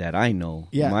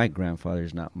 my grandfather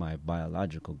is not my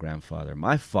biological grandfather.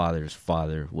 My father's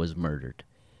father was murdered.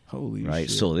 Holy right.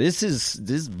 shit. So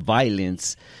this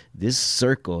violence, this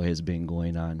circle has been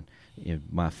going on in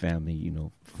my family,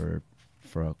 for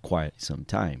quite some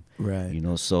time. Right.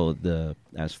 So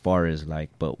as far as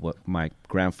but what my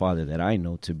grandfather that I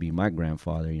know to be my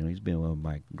grandfather, he's been with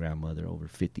my grandmother over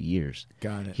 50 years.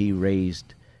 Got it. He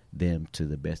raised them to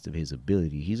the best of his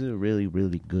ability. He's a really,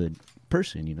 really good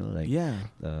person,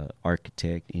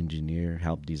 architect, engineer,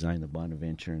 helped design the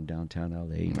Bonaventure in downtown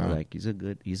LA. He's a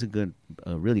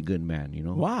really good man,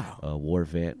 Wow. War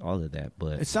vet, all of that.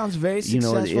 But it sounds very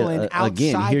successful and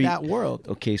outside that world.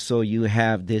 Okay, so you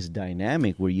have this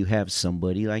dynamic where you have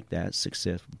somebody like that,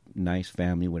 successful, nice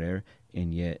family, whatever,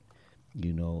 and yet,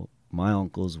 my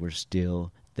uncles were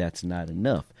still, that's not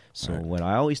enough. So what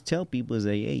I always tell people is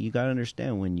that, hey, you got to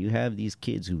understand, when you have these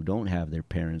kids who don't have their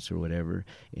parents or whatever,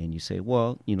 and you say,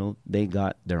 well, they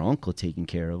got their uncle taking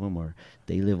care of them, or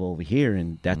they live over here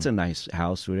and that's a nice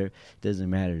house or whatever. It doesn't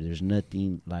matter. There's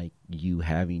nothing like you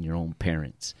having your own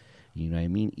parents. You know what I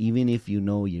mean? Even if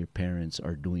your parents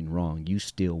are doing wrong, you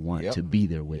still want to be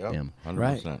there with them. 100%.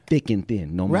 Right. Thick and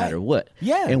thin, no matter what.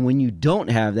 Yeah. And when you don't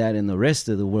have that and the rest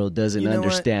of the world doesn't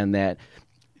understand that,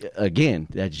 again,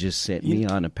 that just set me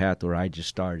on a path where I just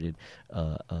started,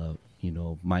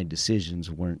 my decisions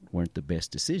weren't the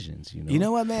best decisions. You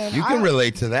know what, man? You can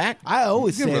relate to that. I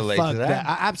always say fuck that.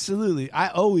 Absolutely. I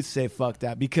always say fuck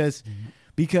that because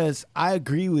I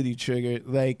agree with you, Trigger.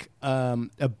 Like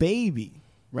a baby,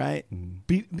 right?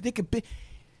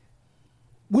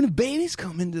 When babies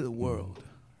come into the world,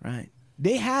 right?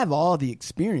 They have all the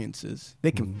experiences. They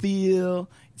can feel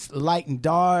it's light and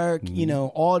dark,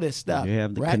 all this stuff. They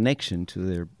have the connection to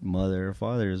their mother or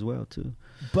father as well, too.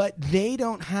 But they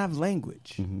don't have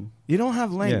language. You don't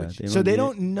have language. So they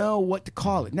don't know what to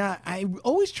call it. Now, I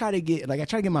always try to get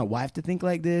my wife to think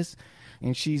like this.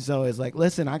 And she's always like,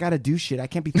 listen, I got to do shit. I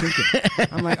can't be thinking.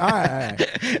 I'm like, all right.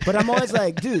 But I'm always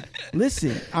like, dude,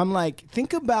 listen. I'm like,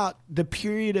 think about the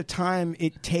period of time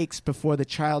it takes before the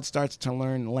child starts to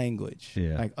learn language.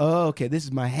 Yeah. Like, oh, okay, this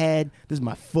is my head. This is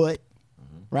my foot.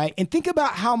 Right? And think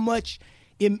about how much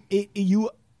you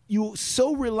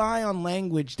so rely on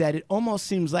language that it almost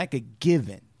seems like a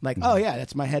given. Like, oh, yeah,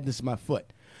 that's my head. This is my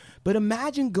foot. But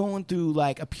imagine going through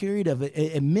like a period of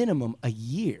a minimum a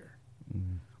year.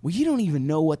 Well, you don't even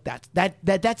know what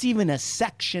that's even a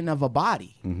section of a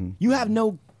body. You have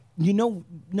no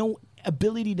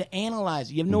ability to analyze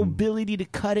it. You have no ability to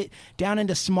cut it down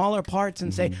into smaller parts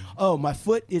and say, oh, my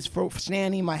foot is for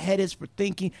standing, my head is for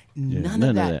thinking. None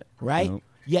of that, right? Nope.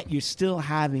 Yet you're still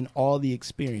having all the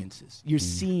experiences. You're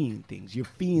seeing things. You're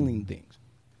feeling things.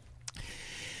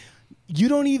 You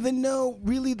don't even know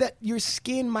really that your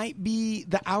skin might be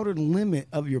the outer limit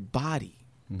of your body.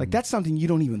 Like that's something you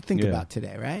don't even think about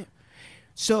today, right?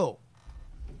 So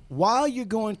while you're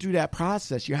going through that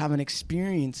process, you're having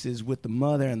experiences with the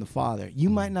mother and the father. You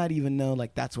might not even know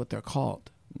like that's what they're called.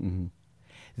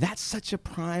 That's such a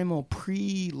primal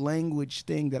pre-language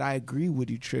thing that I agree with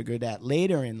you, Trigger, that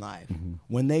later in life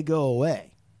when they go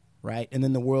away, right? And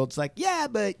then the world's like, yeah,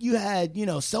 but you had,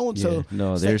 so-and-so.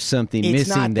 No, It's there's like, something it's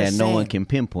not missing the that no one same. can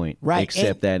pinpoint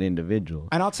except that individual.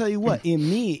 And I'll tell you what, in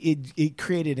me, it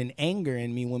created an anger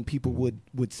in me when people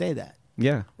would say that.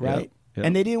 Yeah. Right? Yep.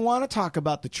 And they didn't want to talk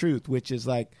about the truth, which is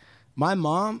like my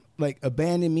mom like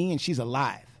abandoned me and she's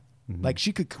alive. Like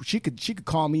she could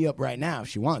call me up right now if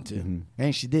she wanted to,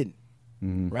 and she didn't.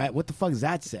 Right? What the fuck does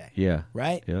that say? Yeah.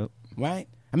 Right? Yep. Right?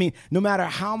 I mean, no matter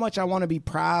how much I want to be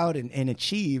proud and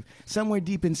achieve, somewhere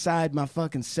deep inside my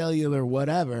fucking cellular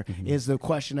whatever is the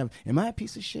question of, am I a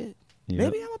piece of shit? Yep.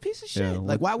 Maybe I'm a piece of shit. Yeah.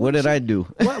 Like, why? What did I do?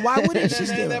 Why wouldn't she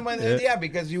still? Yeah,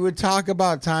 because you would talk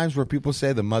about times where people say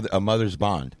a mother's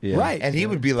bond. Yeah. Right. And he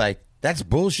would be like, that's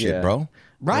bullshit, Yeah. bro.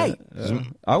 Right.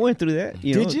 I went through that.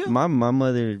 Did you? My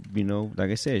mother,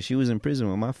 like I said, she was in prison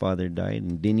when my father died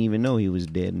and didn't even know he was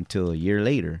dead until a year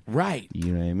later. Right.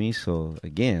 You know what I mean? So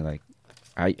again, like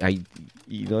I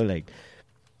like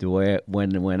the way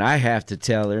when I have to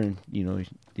tell her,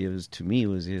 it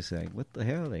was just like, what the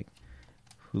hell, like.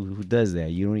 Who does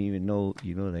that? You don't even know,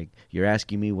 like, you're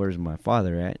asking me where's my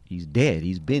father at? He's dead.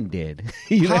 He's been dead.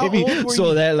 You know How what I mean? old were So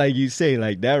you? that, like you say,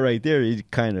 like that right there,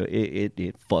 it kind of,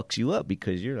 it fucks you up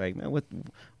because you're like, man,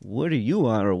 what are you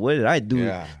on? Or what did I do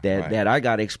that I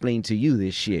got to explain to you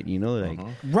this shit, like.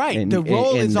 Right. The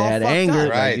role is all that fucked anger, up.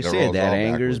 Right, like you the said, role's that all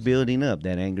anger's backwards. building up.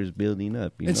 That anger's building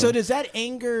up. And so does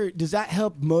that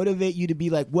help motivate you to be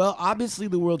like, well, obviously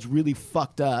the world's really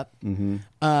fucked up.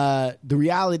 The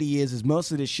reality is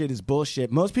most of this shit is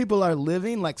bullshit. Most people are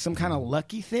living like some kind of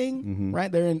lucky thing,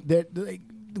 right? They're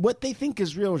what they think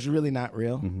is real is really not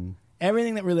real.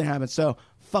 Everything that really happens. So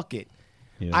fuck it.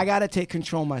 Yeah. I got to take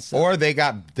control myself. Or they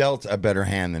got dealt a better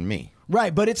hand than me.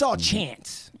 Right, but it's all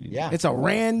chance. Yeah. It's a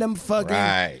random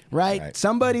fucking Right.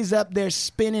 Somebody's up there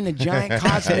spinning a giant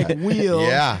cosmic wheel.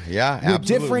 Yeah, With absolutely.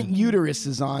 different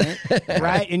uteruses on it,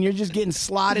 right? And you're just getting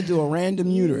slotted to a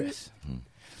random uterus.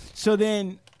 So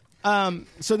then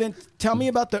tell me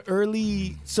about the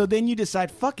early. So then you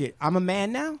decide, fuck it, I'm a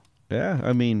man now. Yeah,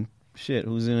 I mean, shit,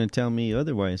 who's gonna tell me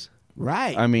otherwise?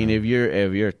 Right. I mean, if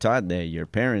you're taught that your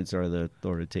parents are the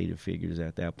authoritative figures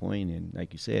at that point, and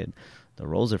like you said, the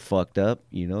roles are fucked up.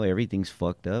 Everything's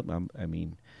fucked up. I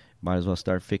mean, might as well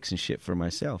start fixing shit for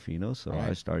myself. So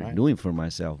I started doing for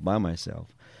myself by myself.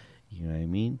 You know what I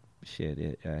mean?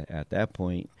 Shit. At that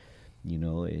point,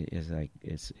 it's like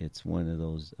it's one of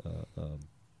those.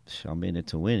 I'm in it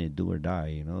to win it, do or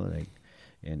die. Like,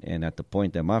 and at the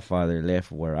point that my father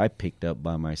left, where I picked up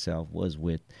by myself was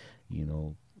with,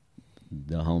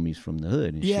 the homies from the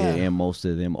hood and shit, and most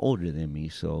of them older than me.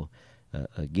 So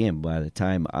again, by the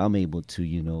time I'm able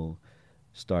to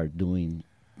start doing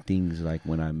things like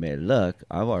when I met Luck,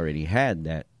 I've already had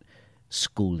that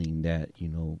schooling that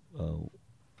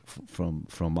from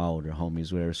my older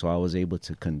homies, whatever. So I was able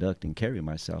to conduct and carry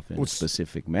myself in a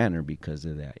specific manner because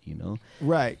of that.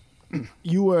 Right.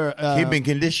 You were. He'd been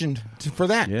conditioned for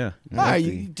that. Yeah.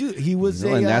 Dude, he was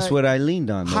and that's what I leaned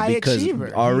on, though, high because achiever.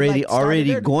 He, already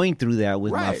started going through that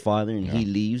with my Right. father, and he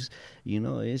leaves.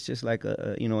 It's just like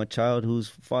a child whose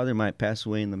father might pass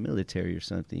away in the military or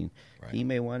something. Right. He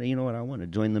may want to, I want to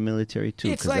join the military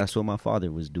too, because that's what my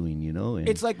father was doing. And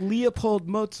it's like Leopold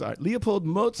Mozart. Leopold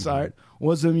Mozart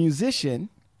was a musician,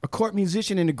 a court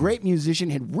musician, and a great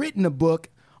musician. Had written a book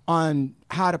on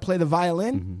how to play the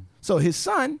violin. So his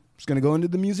son was going to go into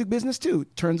the music business too.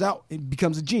 Turns out it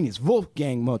becomes a genius,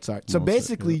 Wolfgang Mozart. So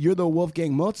basically, you're the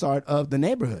Wolfgang Mozart of the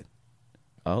neighborhood.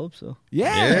 I hope so.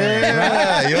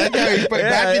 Yeah. You like how you put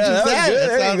packages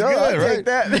that sounds good,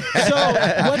 right?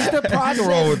 So what's the process? can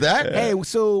roll with that. Hey,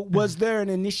 so was there an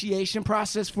initiation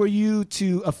process for you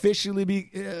to officially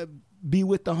be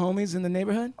with the homies in the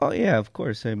neighborhood? Oh yeah, of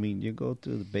course. I mean, you go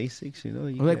through the basics, you know.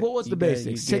 Like, what was the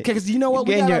basics? Because you know what,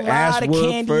 we getting got a your ass lot of whooped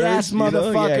candy ass first, you know?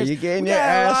 motherfuckers. Yeah, you're getting We your got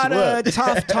ass a lot of whooped.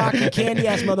 tough talking candy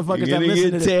ass motherfuckers You're that gonna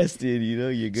listen to get this. tested, you know.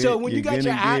 You're good. So when you got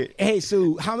your hey,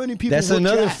 so how many people? That's whooped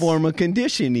your another ass? form of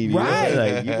conditioning, you Right. know?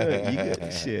 Like you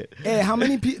got shit. Hey, how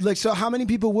many people? Like, so how many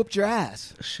people whooped your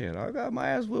ass? Shit, I got my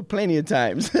ass whooped plenty of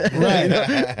times. Right. You know?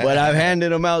 But I've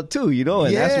handed them out too, you know,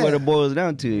 and that's Yeah. what it boils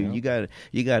down to. You got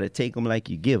to take them like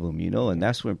you give them, you know, and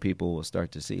that's when people will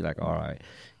start to see, like, all right,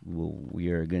 well,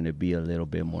 we're going to be a little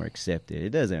bit more accepted. It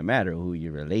doesn't matter who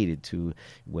you're related to,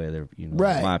 whether, you know,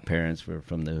 Right. my parents were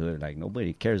from the hood. Like,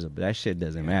 nobody cares about that shit.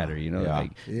 Doesn't matter, you know. Yeah.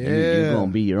 Like, Yeah. you're going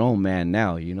to be your own man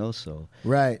now, you know. So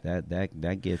Right.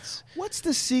 that gets. What's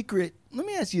the secret? Let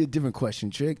me ask you a different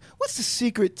question, Trick. What's the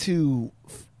secret to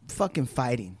fucking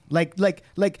fighting? Like,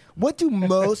 what do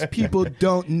most people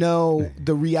don't know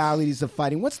the realities of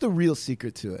fighting? What's the real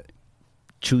secret to it?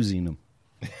 Choosing them.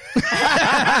 That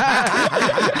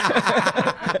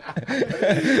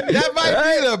might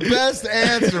be the best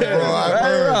answer, bro. I've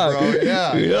heard, bro.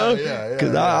 Yeah, yeah.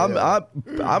 Because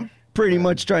I'm pretty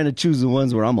much trying to choose the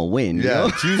ones where I'm gonna win. You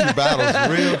know? Choose your battles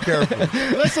real carefully.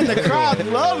 Listen, the crowd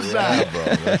loves that. Yeah, bro.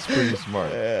 That's pretty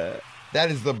smart. That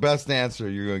is the best answer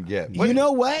you're gonna get. You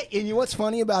know what? And you know what's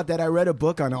funny about that? I read a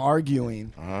book on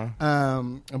arguing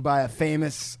by a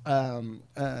famous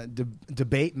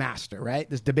debate master, right?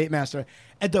 This debate master.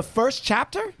 At the first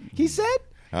chapter, he's like,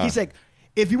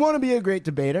 if you want to be a great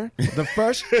debater, the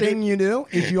first thing you do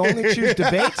is you only choose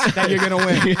debates that you're going to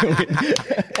win.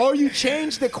 Or you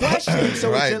change the question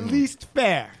so Right. it's at least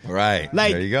fair. Right.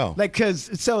 Like, there you go. Like,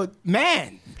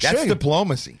 man. That's sure.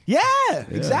 diplomacy. Yeah,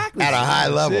 exactly. At a high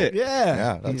level.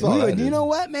 Yeah. That's all that You is. know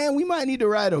what, man? We might need to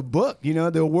write a book, you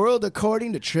know, The World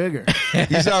According to Trigger.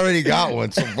 He's already got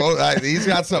one. So he's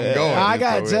got something going. I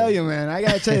got to tell you, man.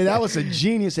 That was a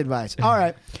genius advice. All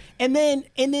right. And then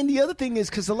the other thing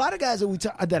is, because a lot of guys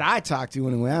that I talk to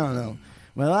anyway, I don't know.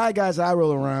 Well, a lot of guys I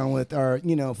roll around with are,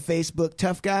 you know, Facebook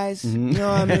tough guys. You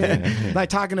know what I mean? Like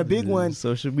talking to big ones.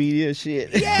 Social media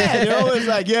shit. Yeah, they're always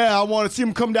like, yeah, I want to see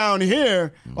him come down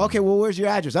here. Okay, well, where's your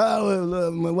address?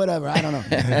 Oh, whatever. I don't know.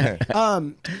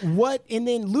 And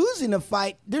then losing a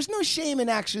fight, there's no shame in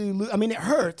actually I mean, it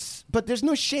hurts, but there's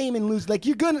no shame in losing. Like,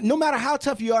 no matter how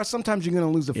tough you are, sometimes you're going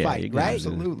to lose a fight, right?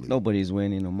 Absolutely. Nobody's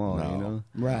winning them all, you know?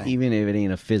 Right. Even if it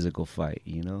ain't a physical fight,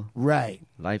 you know? Right.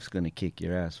 Life's going to kick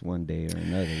your ass one day or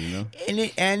another, you know?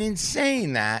 And in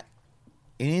saying that,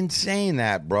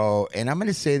 bro, and I'm going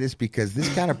to say this because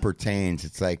this kind of pertains.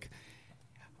 It's like,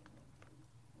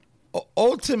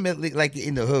 ultimately, like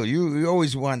in the hood, you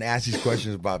always want to ask these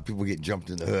questions about people getting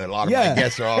jumped in the hood. A lot of my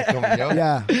guests are all coming, you know?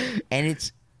 Yeah.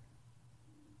 And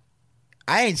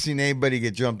I ain't seen anybody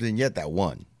get jumped in yet that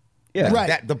won. Yeah.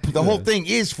 Right. The whole thing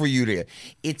is for you to,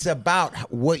 it's about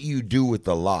what you do with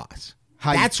the loss.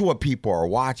 That's what people are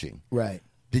watching. Right.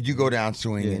 Did you go down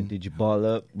swinging? Yeah, did you ball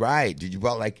up? Right. Did you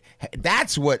ball like?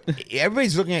 That's what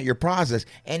everybody's looking at your process,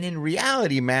 and in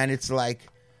reality, man, it's like.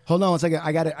 Hold on one second.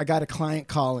 I got a client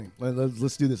calling.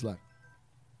 Let's do this live.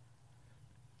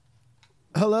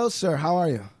 Hello, sir. How are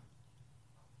you?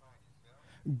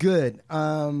 Good.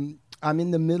 I'm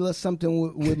in the middle of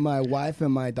something with my wife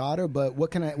and my daughter, but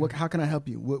how can I help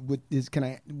you?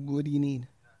 What do you need?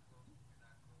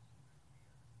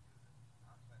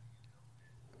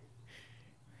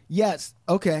 Yes.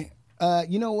 Okay.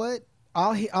 You know what?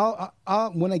 I'll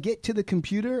when I get to the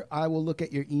computer, I will look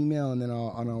at your email and then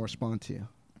I'll respond to you.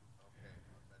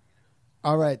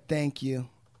 All right. Thank you.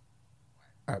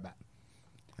 All right. Bye.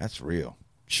 That's real.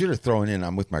 Should have thrown in.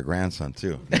 I'm with my grandson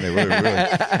too. They really.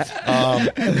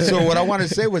 So what I wanted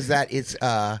to say was that it's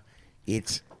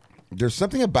there's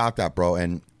something about that, bro.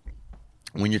 And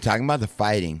when you're talking about the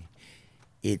fighting,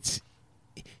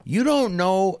 you don't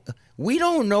know. We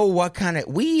don't know what kind of.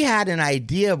 We had an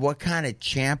idea of what kind of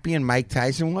champion Mike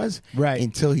Tyson was, right?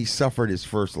 Until he suffered his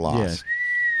first loss. Yeah.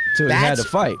 Until he had to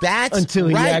fight. Until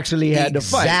he actually had to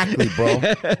fight. Exactly, bro.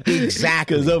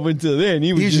 Exactly. Because up until then,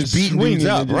 he was just beating swinging dudes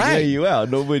up, and just right? lay you out.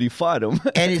 Nobody fought him.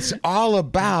 And it's all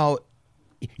about,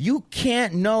 you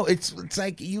can't know. It's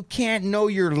like you can't know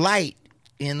your light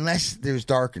unless there's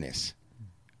darkness,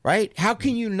 right? How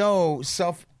can you know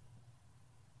self?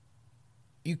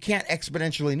 You can't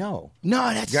exponentially know.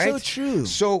 No, that's right? so true.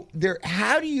 So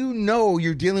how do you know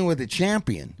you're dealing with a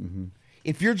champion? Mm-hmm.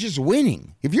 If you're just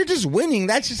winning,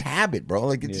 that's just habit, bro.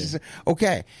 Like it's just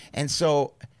okay. And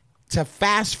so to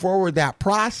fast forward that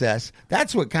process,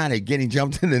 that's what kind of getting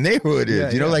jumped in the neighborhood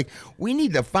is. Like we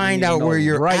need to find out where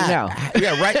you're right at. now.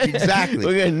 Yeah, right. Exactly.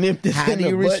 We're gonna nip this. How in do the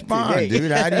you butt respond, today.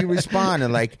 dude? How do you respond?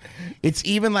 And like, it's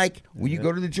even like when you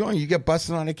go to the joint, you get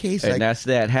busted on a case. And Like, that's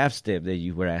that half step that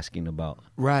you were asking about.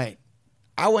 Right.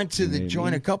 I went to the Maybe.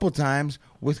 joint a couple times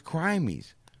with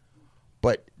crimies,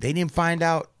 but they didn't find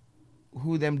out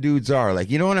who them dudes are. Like,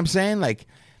 you know what I'm saying? Like,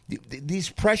 these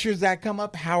pressures that come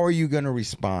up, how are you going to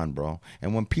respond, bro?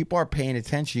 And when people are paying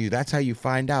attention to you, that's how you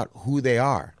find out who they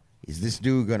are. Is this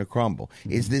dude going to crumble?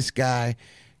 Is this guy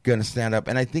going to stand up?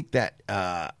 And I think that,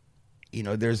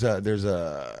 there's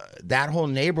that whole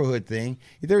neighborhood thing.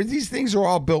 These things are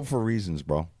all built for reasons,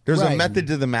 bro. There's a Right. method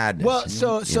to the madness. Well,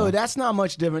 you know? that's not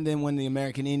much different than when the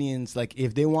American Indians, like,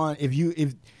 if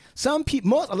some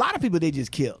people, a lot of people they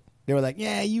just killed. They were like,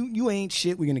 yeah, you ain't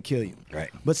shit. We're gonna kill you. Right.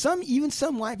 But some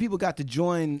white people got to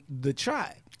join the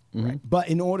tribe. Right. But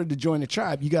in order to join the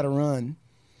tribe, you got to run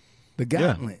the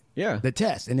gauntlet, Yeah. the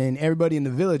test, and then everybody in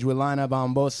the village would line up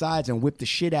on both sides and whip the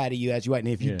shit out of you as you went.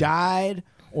 And if you died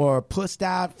or pussed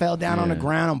out, fell down on the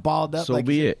ground and balled up, So like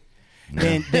be it.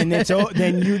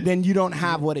 then you don't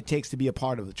have what it takes to be a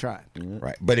part of the tribe.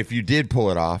 Right. But if you did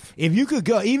pull it off, If you could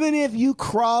go, even if you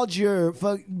crawled your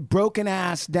broken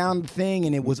ass down the thing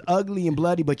and it was ugly and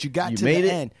bloody, but you got You to made the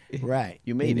it. end, right?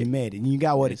 You made and it. You made it, and you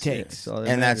got what it That's takes. all that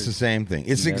and that's matters. the same thing.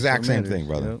 It's the That's exact what same matters. thing,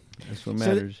 brother. Yep. That's what So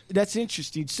matters. that's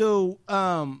interesting. So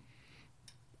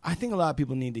I think a lot of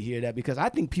people need to hear that because I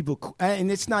think people,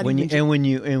 and it's not when even.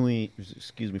 you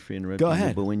excuse me for interrupting. Go ahead.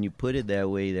 You, but when you put it that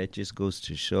way, that just goes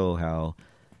to show how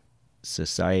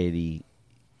society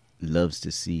loves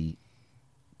to see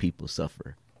people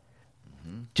suffer.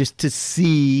 Just to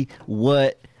see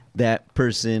what that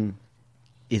person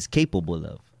is capable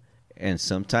of. And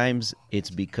sometimes it's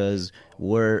because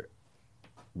we're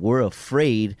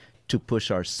afraid to push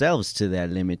ourselves to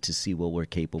that limit to see what we're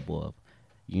capable of.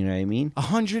 You know what I mean?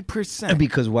 100%.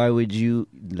 Because why would you,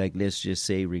 like, let's just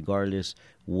say, regardless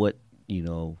what, we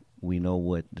know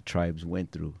what the tribes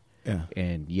went through. Yeah.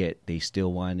 And yet they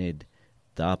still wanted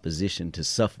the opposition to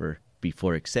suffer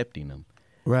before accepting them.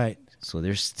 Right. So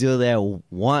there's still that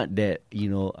want that,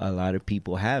 a lot of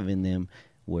people have in them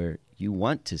where you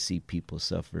want to see people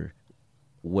suffer.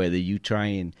 Whether you try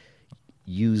and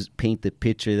paint the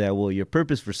picture that, well, your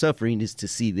purpose for suffering is to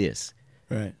see this.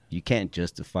 Right. You can't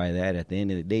justify that. At the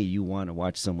end of the day, you want to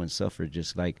watch someone suffer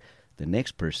just like the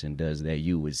next person does, that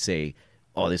you would say,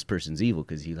 oh, this person's evil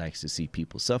because he likes to see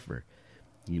people suffer.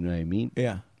 You know what I mean?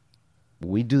 Yeah.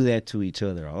 We do that to each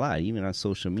other a lot, even on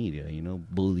social media,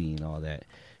 bullying, all that.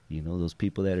 Those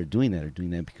people that are doing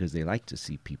that because they like to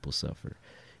see people suffer.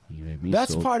 You know what I mean?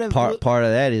 That's so part of part of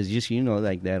that is just,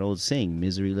 like that old saying,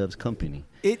 misery loves company.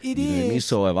 It You know what I mean? is.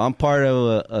 So if I'm part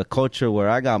of a culture where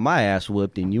I got my ass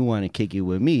whooped and you want to kick it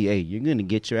with me, hey, you're going to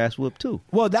get your ass whooped too.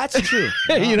 Well, that's true.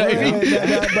 You know what I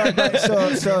mean? But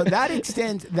so that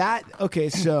extends that. Okay,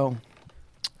 so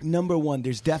number one,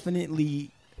 there's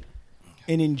definitely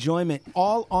an enjoyment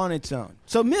all on its own.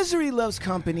 So misery loves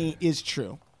company is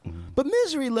true. But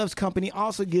misery loves company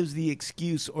also gives the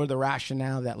excuse or the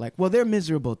rationale that, like, well, they're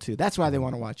miserable too. That's why they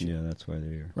want to watch you. Yeah, that's why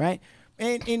they're here. Right?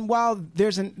 And while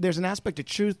there's an aspect of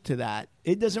truth to that,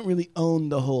 it doesn't really own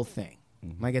the whole thing.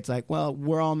 Like, it's like, well,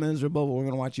 we're all miserable, but we're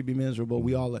going to watch you be miserable.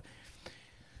 We all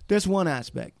there's one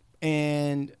aspect,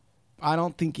 and I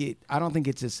don't think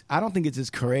it's as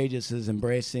courageous as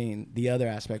embracing the other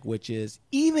aspect, which is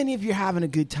even if you're having a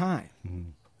good time,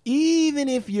 even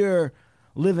if you're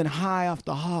living high off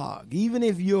the hog, even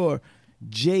if you're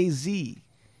Jay-Z,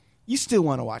 you still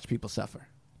want to watch people suffer.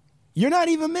 You're not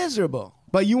even miserable,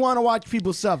 but you want to watch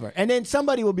people suffer. And then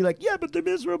somebody will be like, yeah, but they're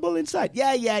miserable inside.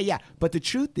 Yeah. But the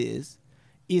truth is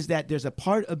that there's a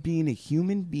part of being a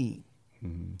human being.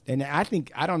 And I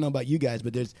don't know about you guys,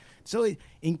 but dude,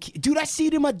 I see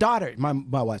it in my daughter. My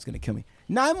wife's going to kill me.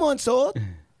 9 months old.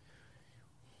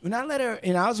 When I let her,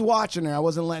 and I was watching her, I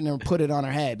wasn't letting her put it on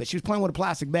her head, but she was playing with a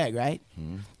plastic bag, right?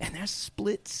 And there's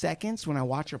split seconds when I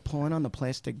watch her pulling on the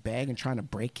plastic bag and trying to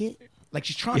break it. Like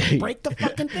she's trying to break the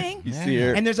fucking thing. You see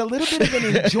her. And there's a little bit of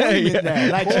an enjoyment there.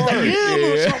 Like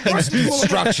she's like,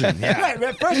 destruction. Yeah. Right.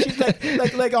 At first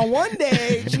she's like on one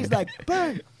day, she's like,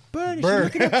 Bird. She's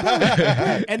looking at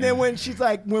Bird. And then when she's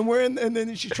like, and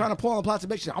then she's trying to pull on the plastic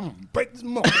bag, she's like, I'm gonna break this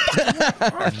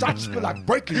motherfucker. I just feel like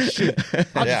breaking shit.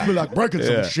 I just feel like breaking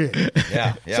some shit.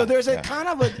 Yeah. So there's a kind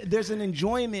of there's an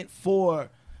enjoyment for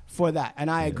that,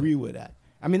 and I agree with that.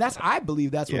 I mean, I believe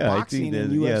that's what I boxing think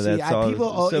and that- UFC. yeah, that's all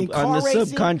people in car on the racing,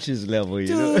 subconscious level. You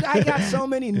dude. know? I got so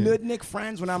many nudnik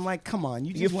friends when I'm like, come on,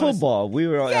 you Your just wanna football. We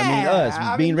were,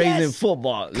 Yeah, being raised in yes.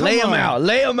 football. Come Lay them on. out.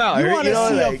 Lay them out. You want to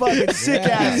see like- a fucking sick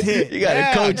ass hit? You got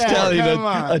a coach telling come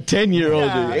on. a 10-year-old,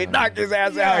 Yeah. hey, knock his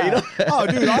ass out. You know? Oh,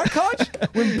 dude, our coach,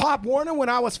 when Pop Warner, when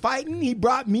I was fighting, he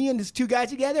brought me and these two guys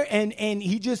together, and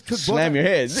he just took Slam your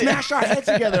heads. smashed our heads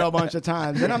together a bunch of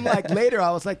times. And I'm like, later,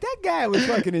 I was like, that guy was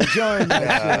fucking enjoying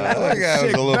that. That guy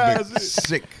was a little bit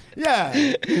sick. Yeah.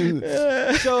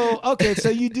 So okay, so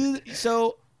you do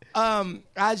so.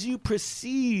 As you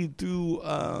proceed through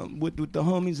with the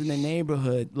homies in the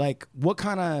neighborhood, like what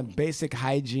kind of basic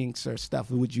hijinks or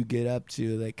stuff would you get up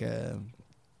to? Like,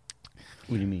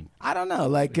 What do you mean? I don't know.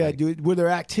 Like, were there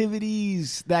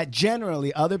activities that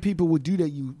generally other people would do that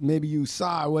you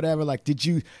saw or whatever? Like, did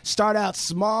you start out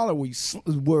small, or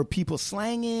were people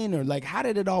slanging, or like how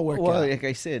did it all work Well, out? like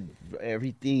I said,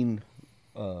 everything.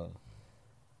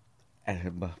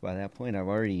 By that point, I've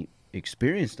already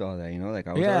experienced all that. You know, like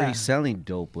I was already selling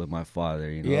dope with my father.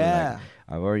 You know, Yeah. like,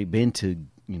 I've already been to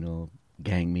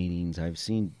gang meetings. I've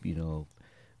seen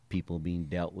people being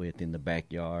dealt with in the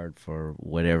backyard for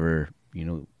whatever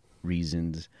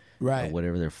reasons, Right. or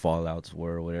whatever their fallouts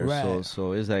were, or whatever. Right.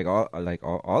 So it's like all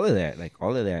of that, like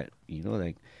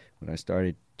when I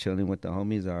started chilling with the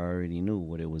homies, I already knew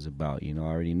what it was about. I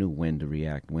already knew when to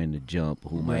react, when to jump,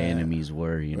 who my enemies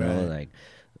were. Like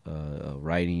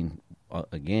writing.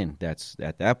 Again, that's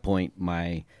at that point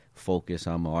my focus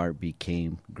on my art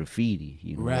became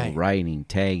graffiti. Writing,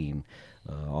 tagging,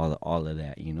 all of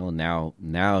that. Now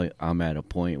I'm at a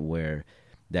point where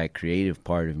that creative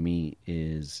part of me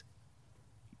is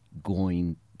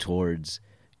going towards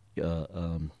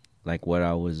like what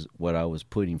I was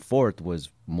putting forth was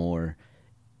more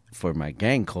for my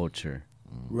gang culture,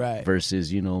 Right.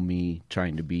 versus me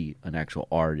trying to be an actual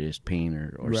artist,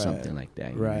 painter, or something like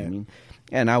that. You know what I mean?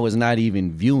 And I was not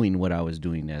even viewing what I was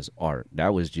doing as art.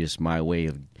 That was just my way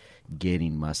of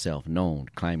getting myself known,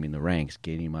 climbing the ranks,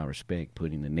 getting my respect,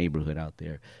 putting the neighborhood out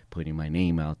there, putting my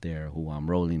name out there, who I'm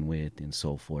rolling with, and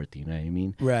so forth. You know what I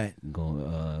mean? Right.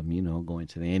 Going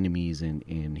to the enemies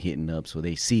and hitting up so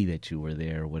they see that you were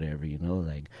there or whatever.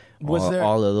 Like Was there-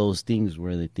 all of those things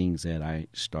were the things that I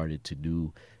started to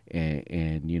do, and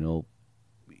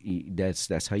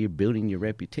that's how you're building your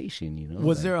reputation.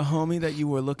 Was there a homie that you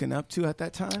were looking up to at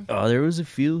that time? Oh, there was a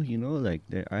few. Like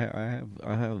I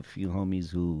have a few homies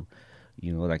who,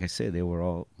 like I said, they were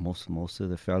all most of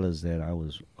the fellas that I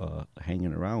was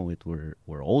hanging around with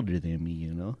were older than me.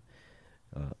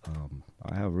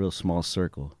 I have a real small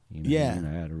circle. Yeah.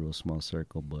 I had a real small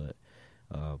circle, but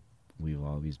we've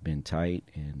always been tight,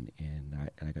 and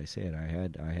like I said,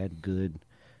 I had good.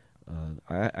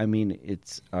 I mean,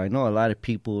 I know a lot of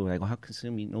people are like, well, how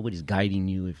come nobody's guiding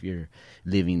you if you're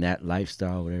living that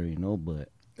lifestyle, whatever, but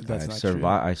That's not true.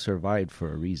 I survived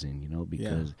for a reason,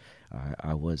 because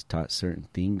I was taught certain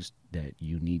things that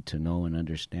you need to know and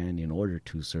understand in order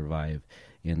to survive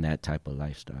in that type of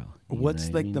lifestyle. What's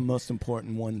what I like mean? the most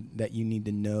important one that you need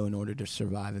to know in order to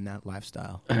survive in that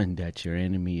lifestyle? And that your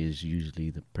enemy is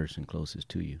usually the person closest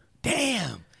to you.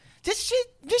 Damn. This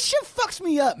shit fucks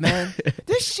me up, man.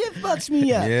 This shit fucks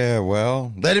me up. Yeah,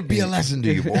 well, let it be a lesson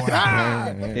to you, boy.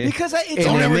 Because it's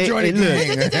Don't ever may, join a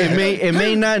it, gang. it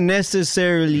may not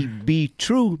necessarily be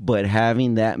true, but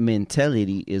having that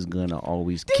mentality is gonna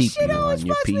always This keep shit you always on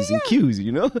your fucks P's me and up. Q's.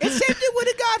 It's same thing with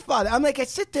The Godfather. I'm like, I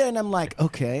sit there and I'm like,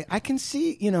 okay, I can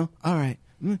see, all right.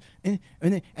 And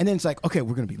then it's like, okay,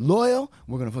 we're gonna be loyal.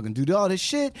 We're gonna fucking do all this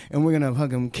shit, and we're gonna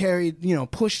fucking carry,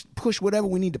 push whatever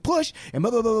we need to push, and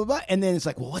blah blah blah blah blah. And then it's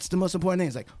like, well, what's the most important thing?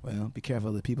 It's like, well, be careful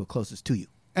of the people closest to you.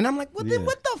 And I'm like, what the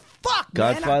fuck,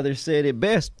 man? Godfather said it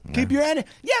best. Keep your enemy.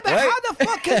 Yeah, but Right. how the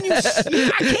fuck can you? I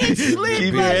can't sleep. Keep like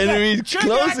your that. enemies Trigger,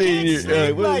 close. I can't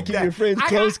sleep like keep that. your friends I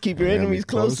close. got- Keep your enemies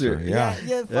closer. Yeah.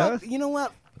 Yeah, fuck. You know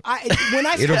what? When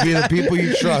I It'll be the people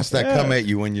you trust that come at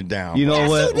you when you're down. You know Yeah,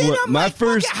 what? so then I'm my like, fuck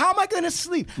first. it, how am I going to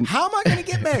sleep? How am I going to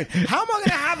get married? How am I going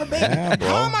to have a baby? Yeah, bro.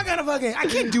 How am I going to fucking... I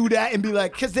can't do that and be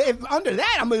like... Because if under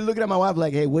that, I'm going to be looking at my wife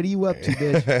like, hey, what are you up to,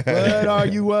 bitch? What are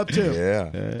you up to?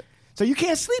 Yeah. So you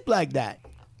can't sleep like that.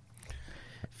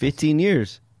 15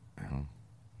 years.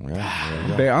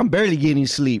 Yeah. I'm barely getting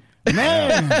sleep.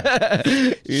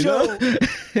 Man. You know?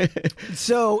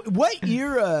 So what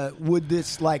era would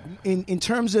this, like, in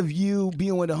terms of you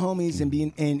being with the homies and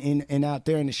being and out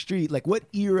there in the street, like what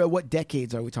era, what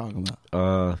decades are we talking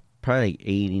about? Probably like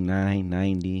 89,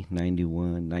 90,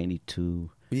 91, 92.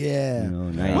 Yeah.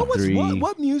 93.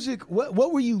 What music,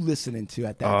 what were you listening to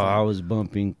at that I time? was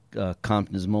bumping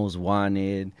Compton's Most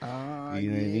Wanted. You know what I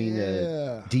mean?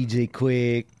 yeah. DJ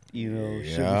Quick. Sugar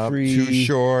Yep, Free, Too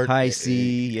Short, High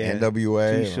C,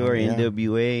 NWA, Too Short, yeah.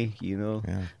 NWA.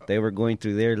 Yeah. They were going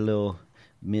through their little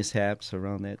mishaps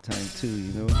around that time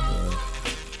too.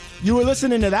 You were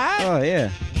listening to that? Oh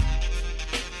yeah.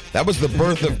 That was the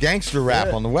birth of gangster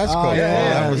rap on the West Coast.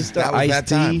 yeah. That was that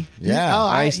Ice-T. time. Yeah. Oh,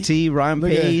 Ice-T, Ron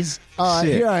look at- Pays. Shit.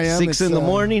 here I am. 6 in It's, the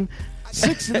morning.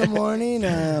 6 in the morning,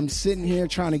 I'm sitting here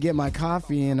trying to get my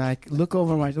coffee, and I look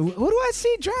over my. Who do I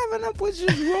see driving up? Was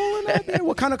just rolling up there?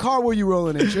 What kind of car were you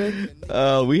rolling in, Chick?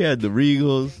 We had the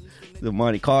Regals, the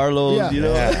Monte Carlos,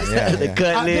 Yeah. the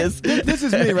Cutlass. This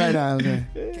is me right now.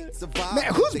 Man,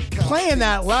 who's playing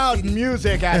that loud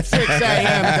music at 6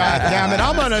 a.m.? God damn it!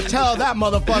 I'm gonna tell that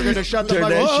motherfucker to shut the Turn fuck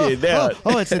that up. shit down.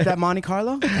 Oh, it's at that Monte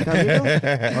Carlo? That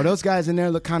Regal? Oh, those guys in there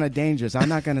look kind of dangerous. I'm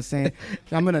not gonna say.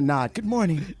 I'm gonna nod. Good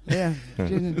morning. Yeah.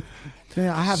 I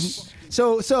haven't.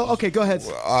 So okay. Go ahead.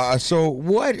 So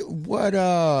what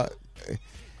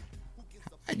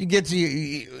you get to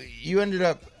you ended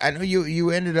up, I know you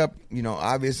ended up,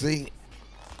 obviously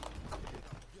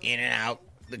in and out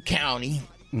the county.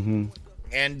 Mm-hmm.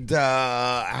 And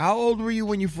how old were you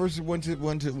when you first went to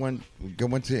and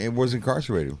was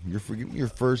incarcerated? Your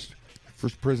first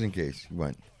prison case you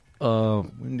went.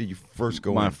 When did you first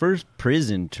go My in? first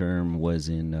prison term was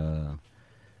in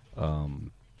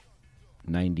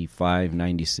 95,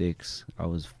 96. I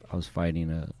was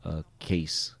fighting a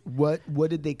case. What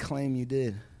did they claim you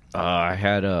did? I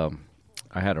had a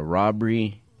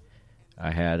robbery.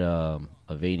 I had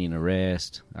evading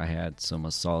arrest. I had some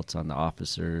assaults on the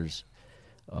officers.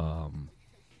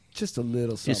 Just a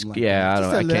little something. Like yeah,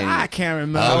 that. I can't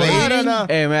remember. I don't know.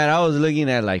 Hey man, I was looking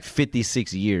at like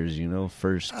 56 years.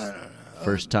 First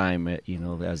time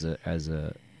as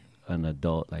an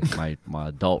adult, like my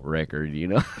adult record.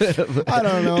 I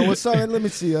don't know. What's something? Let me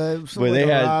see. But they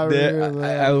had.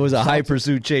 I was a high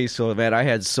pursuit chase, so man, I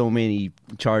had so many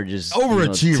charges.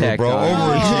 Overachiever, bro.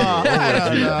 Overachiever. I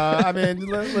don't know. I mean,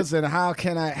 listen. How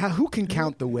can I? Who can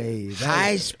count the waves?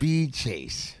 High speed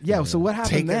chase. Yeah. So what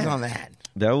happened Take there? us on that.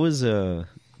 That was a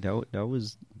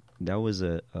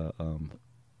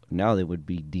now they would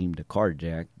be deemed a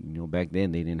carjack. Back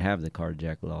then they didn't have the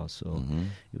carjack law, so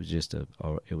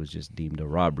it was just deemed a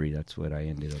robbery. That's what I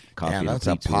ended up copying. Yeah, that's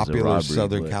a popular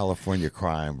Southern California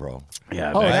crime, bro.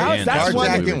 Yeah, that's what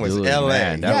carjacking was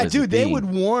L.A. Yeah, dude, they would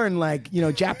warn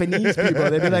Japanese people.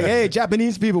 They'd be like, "Hey,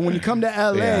 Japanese people, when you come to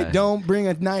L.A., don't bring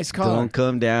a nice car. Don't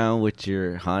come down with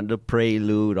your Honda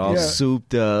Prelude all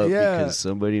souped up because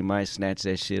somebody might snatch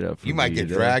that shit up. You might get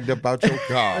dragged up out your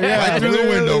car, right through the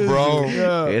window,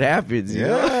 bro. It happens.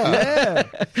 Yeah.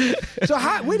 So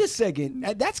wait a second.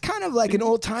 That's kind of like an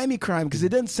old timey crime because it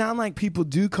doesn't sound like people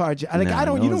do carjack. Like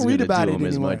you don't read about it as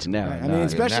anymore. much now. I mean,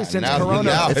 especially since now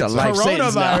Corona. it's a life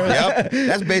sentence now. Coronavirus. Yep,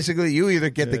 that's basically you either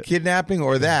get the kidnapping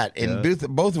or that, and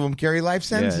both of them carry life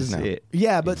sentences now.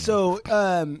 Yeah, but so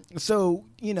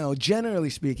generally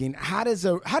speaking, how does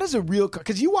a real car?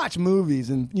 Because you watch movies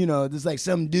and there's like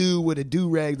some dude with a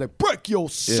do-rag like break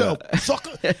yourself,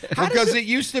 sucker. Because it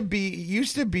used to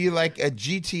be like a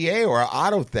GTA or an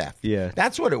auto theft. Yeah,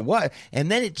 that's what it was, and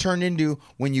then it turned into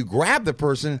when you grab the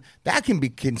person, that can be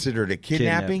considered a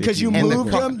kidnapping because you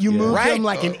moved them. You moved them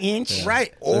like an inch,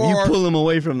 right? Or if you pull them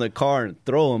away from the car and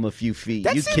throw them a few feet.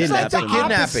 That you seems like the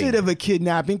opposite of a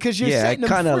kidnapping because you're setting them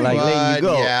free. kind of like letting you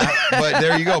go. Yeah, but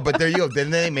there you go.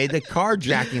 Then they made the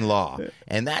carjacking law,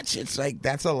 and that's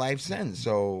a life sentence.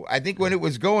 So I think when it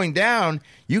was going down,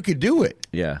 you could do it.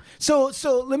 Yeah. So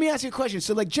let me ask you a question.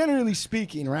 So generally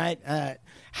speaking, right?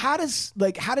 How does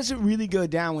it really go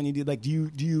down when you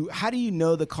do how do you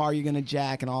know the car you're gonna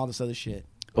jack and all this other shit?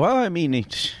 Well, I mean,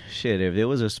 shit, if there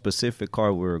was a specific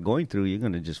car we were going through, you're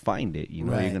going to just find it. You're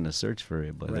going to search for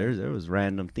it. But there was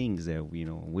random things that,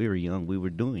 when we were young, we were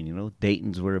doing.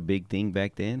 Dayton's were a big thing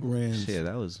back then. Rams. Shit,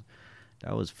 that was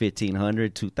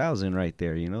 1,500, 2,000 right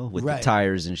there, with the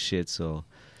tires and shit. So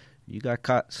you got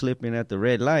caught slipping at the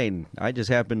red light, and I just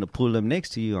happened to pull them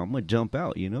next to you. I'm going to jump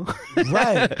out,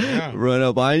 Right. Yeah. Run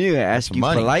up on you and ask you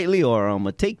money. politely, or I'm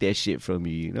going to take that shit from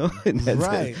you, And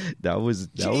Right. That was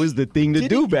the thing to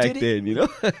do back then,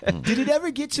 Did it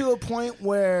ever get to a point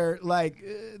where,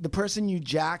 the person you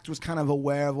jacked was kind of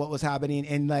aware of what was happening,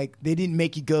 and, they didn't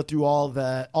make you go through all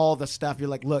the stuff? You're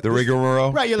like, look. The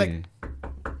rigmarole? Right, you're like...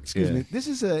 Excuse me. This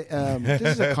is a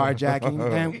carjacking,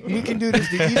 and we can do this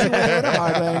the easy way or the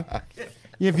hard way.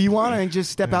 If you want to,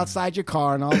 just step outside your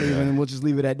car, and I'll leave, and we'll just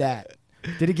leave it at that.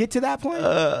 Did it get to that point?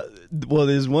 Well,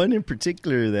 there's one in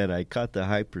particular that I caught the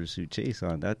high pursuit chase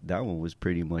on. That one was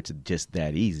pretty much just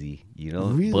that easy,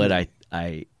 Really? But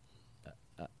I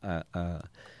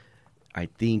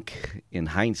think in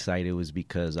hindsight it was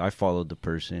because I followed the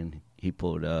person. He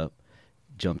pulled up.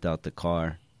 jumped out the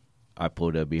car. I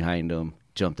pulled up behind him,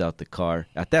 jumped out the car.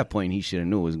 At that point, he should have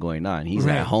knew what was going on. He's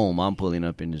at home. I'm pulling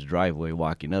up in his driveway,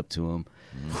 walking up to him.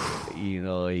 You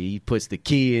know, he puts the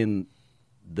key in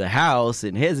the house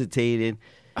and hesitated,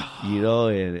 you know,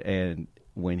 and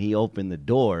when he opened the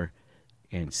door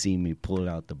and see me pull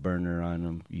out the burner on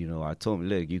him, you know, I told him,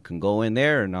 look, you can go in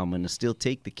there and I'm going to still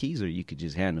take the keys, or you could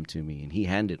just hand them to me. And he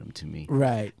handed them to me.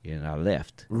 Right. And I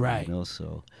left. Right. You know,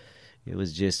 so it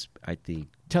was just, I think.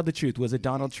 Tell the truth. Was it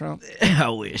Donald Trump? I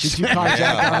wish. Did you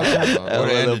carjack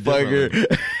Donald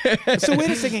Trump? So wait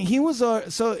a second. He was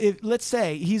so if let's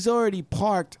say he's already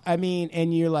parked. I mean,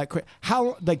 and you're like,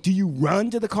 how? Like, do you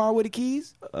run to the car with the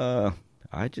keys?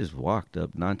 I just walked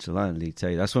up nonchalantly. Tell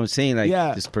you, that's what I'm saying. Like,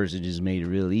 this person just made it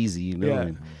real easy, you know. Yeah.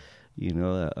 And, you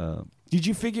know. Did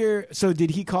you figure? So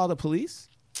did he call the police?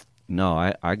 No,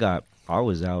 I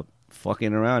was out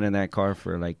fucking around in that car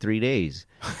for like 3 days.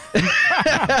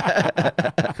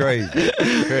 Crazy.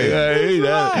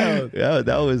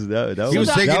 That was He was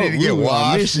taking it to get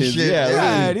washed and shit.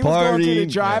 Yeah, he was going to the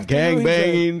partying, drive-thru. gang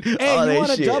banging, Hey, all you that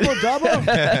want shit. a double?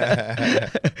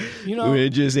 You know. It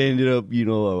just ended up, you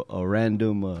know, a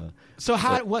random. So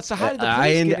how did the police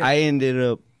get it? I ended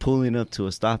up pulling up to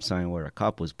a stop sign where a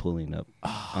cop was pulling up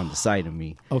on the side of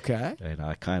me. Okay. And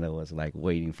I kind of was like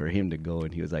waiting for him to go,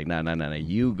 and he was like, "Nah,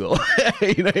 you go."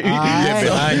 You know,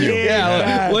 behind you.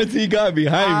 Yeah. Once he got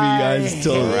behind me,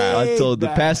 I told the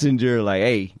passenger, like,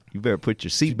 "Hey, you better put your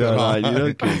seatbelt on," you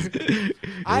know, 'cause Here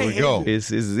we go.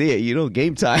 this is it, you know,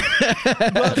 game time.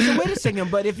 But, so wait a second.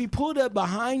 But if he pulled up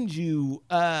behind you,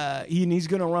 he's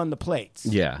going to run the plates.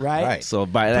 Yeah. Right. So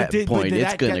by that point, did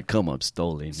it's that gonna get- come up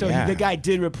stolen. So Yeah. the guy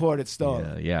did report it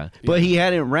stolen. Yeah. But he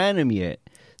hadn't ran him yet.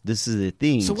 This is the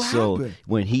thing. So what happened?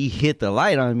 When he hit the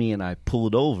light on me and I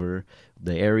pulled over,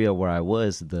 the area where I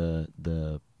was, the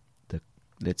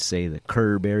let's say the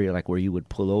curb area, like where you would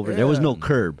pull over, there was no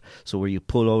curb. So where you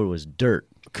pull over was dirt.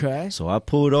 Okay. So I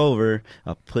pulled over,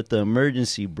 I put the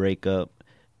emergency brake up,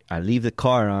 I leave the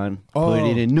car on, put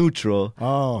it in neutral,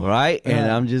 right?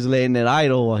 And I'm just letting it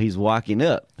idle while he's walking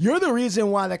up. You're the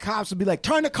reason why the cops would be like,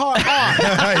 turn the car off.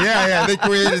 yeah, they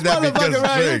created that because of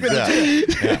motherfucker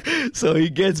drinks. Yeah. So he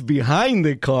gets behind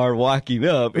the car walking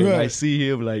up, and I see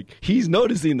him like he's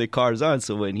noticing the car's on.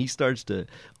 So when he starts to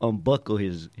unbuckle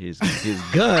his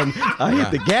gun, I hit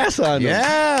the gas on him.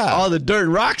 Yeah. All the dirt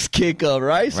and rocks kick up,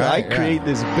 right? So I create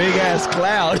this big ass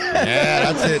cloud.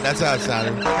 Yeah, that's it. That's how it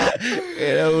sounded.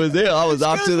 And that was it. I was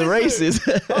off to the races.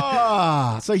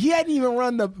 So he hadn't even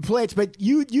run the plates, but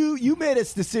you made a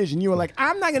decision. You were like,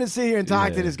 I'm not going to sit here and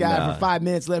talk to this guy for 5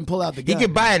 minutes, let him pull out the He gun.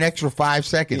 could buy an extra 5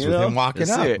 seconds with him walking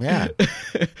That's up. it. Yeah.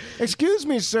 Excuse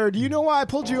me, sir. Do you know why I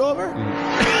pulled you over?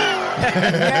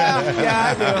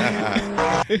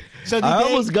 yeah, I do. So I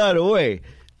almost got away.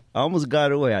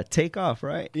 I take off,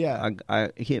 right? Yeah. I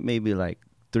hit maybe like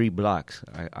 3 blocks.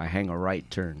 I hang a right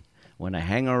turn. When I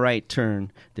hang a right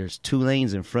turn, there's 2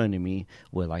 lanes in front of me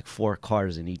with like 4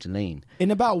 cars in each lane. In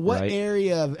about what Right.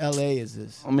 area of L.A. is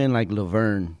this? I'm in like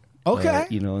Laverne. Okay.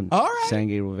 You know, All right. San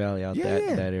Gabriel Valley out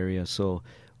Yeah. that area. So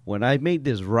when I made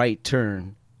this right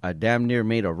turn, I damn near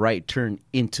made a right turn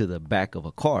into the back of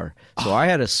a car. So I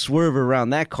had to swerve around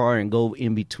that car and go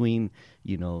in between,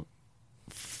 you know,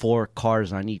 4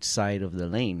 cars on each side of the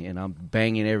lane, and I'm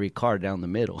banging every car down the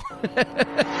middle.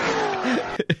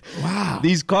 Wow.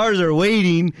 These cars are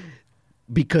waiting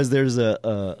because there's the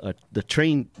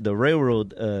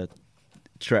railroad what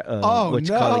you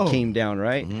call it came down,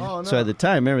 right? Mm-hmm. Oh, no. So at the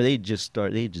time, remember they just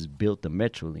built the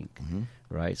Metrolink,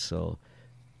 right? So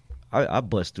I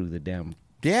bust through the damn.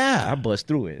 Yeah. I bust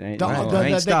through it. I ain't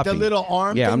The stopping. little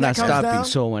arm Yeah, thing I'm that not comes stopping. down?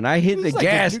 So when I hit the It's like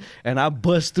gas a- and I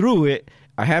bust through it,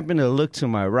 I happen to look to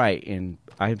my right, and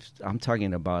I'm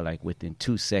talking about like within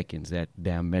 2 seconds, that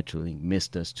damn Metrolink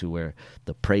missed us to where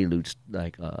the Prelude's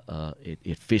like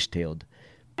it fishtailed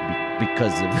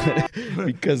because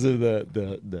of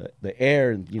the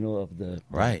air, you know, of the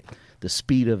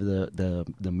speed of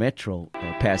the metro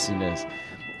passing us.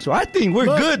 So I think we're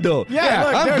good, though. Yeah,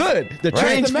 look, I'm there's- good. The right.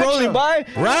 train's The Metro. rolling by.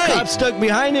 Right. Cops stuck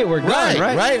behind it. We're gone, right?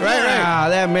 Right. Ah,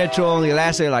 that Metro only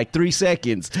lasted like 3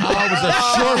 seconds.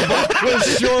 Oh, it was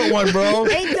a short one, bro.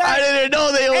 Ain't that, I didn't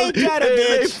know ain't that a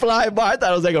they bitch? fly by. I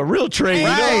thought it was like a real train.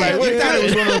 Right. You know, like, We thought it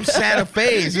was one of them Santa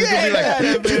Fe's. It was going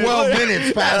to be like 12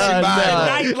 minutes passing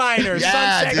by. Nightliner, Yeah,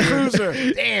 Sunset dude. Cruiser.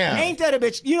 Damn. Ain't that a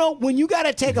bitch? You know, when you got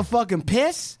to take a fucking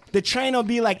piss, the train will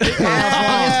be like 8 miles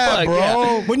Yeah, long. bro.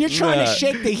 yeah. When you're trying to Yeah.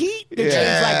 shake the heat, the train's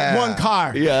Yeah. like one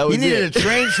car. Yeah, that was He needed it. a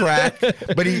train track,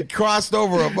 but he crossed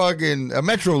over a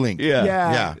Metrolink. Yeah.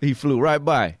 Yeah. Yeah. He flew right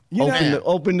by.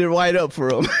 opened it wide up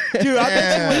for him. Dude, I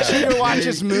bet you when Cheater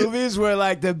watches movies where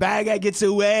like the bad guy gets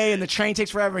away and the train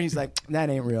takes forever, and he's like, "That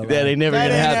ain't real. That ain't never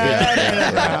gonna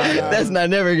happen. That's not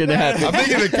never gonna happen." I'm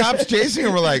thinking the cops chasing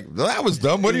him were like, well, that was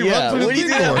dumb. What do you run through the thing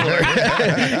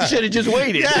for? Should have just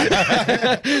waited.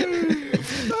 What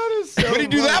do you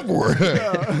do that for?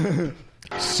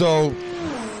 So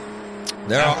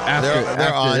they're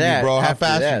on you, bro. How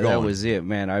fast you going? That was it,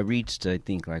 man. I reached, I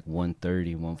think, like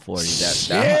 130, 140.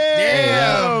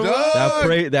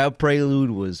 That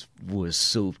prelude was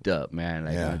souped up, man.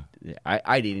 Like,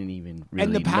 I didn't even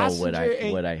really know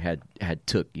what I had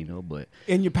took, you know. But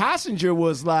and your passenger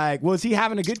was like, was he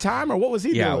having a good time or what was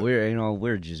he doing? Yeah,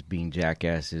 we're just being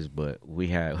jackasses, but we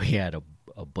had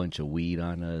a bunch of weed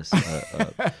on us.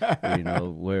 You know,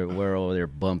 we're over there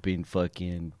bumping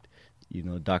fucking, you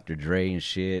know, Dr. Dre and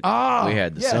shit. Oh, we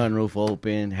had the sunroof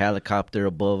open, helicopter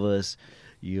above us.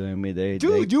 You know what I mean?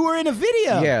 You were in a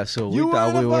video. Yeah, so we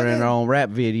thought we were in our own rap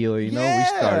video, you know? We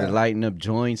started lighting up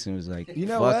joints and was like, you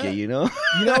know fuck what? it, you know?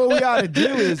 You know what we ought to do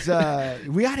is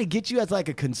we ought to get you as like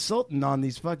a consultant on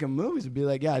these fucking movies and be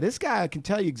like, yeah, this guy can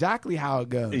tell you exactly how it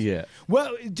goes. Yeah.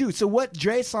 Well, dude, so what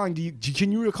Dre song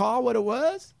can you recall what it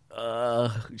was?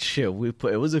 Shit,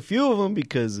 it was a few of them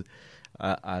because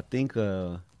I think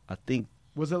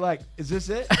was it like, is this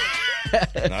it? No,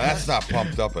 that's not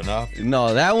pumped up enough.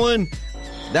 No, that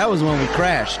was when we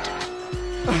crashed.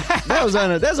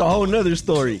 That's a whole nother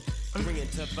story.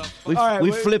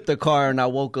 We flipped the car and I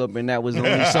woke up and that was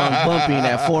the only song bumping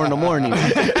at 4 a.m.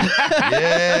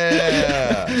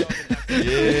 Yeah.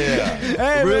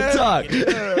 Hey, real man. talk.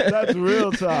 That's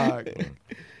real talk.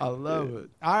 I love it.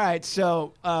 All right,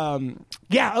 so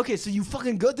okay, so you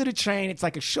fucking go to the train. It's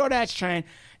like a short ass train.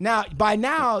 Now,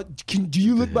 do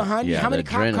you look behind you? How many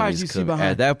cop cars do you see behind?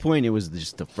 At that point, it was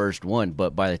just the first one.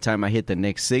 But by the time I hit the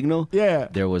next signal,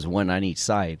 there was one on each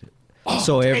side. Oh,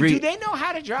 so and do they know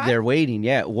how to drive? They're waiting.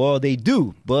 Yeah, well, they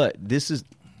do. But this is.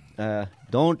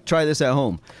 Don't try this at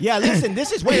home. Yeah, listen.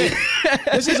 This is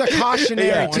a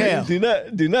cautionary tale.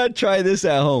 Do not try this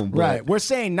at home. Right. We're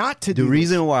saying not to do the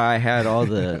reason why I had all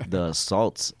the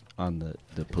assaults on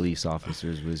the police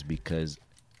officers was because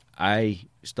I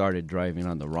started driving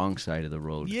on the wrong side of the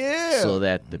road. Yeah. So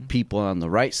that the people on the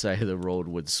right side of the road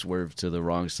would swerve to the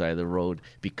wrong side of the road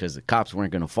because the cops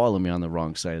weren't going to follow me on the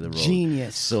wrong side of the road.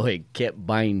 Genius. So it kept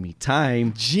buying me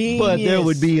time. Genius. But there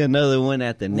would be another one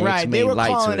at the next main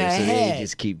light switch. So ahead. they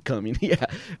just keep coming. Yeah.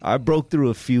 I broke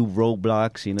through a few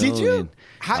roadblocks, you know. Did you?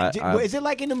 Is it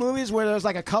like in the movies where there's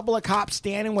like a couple of cops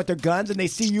standing with their guns and they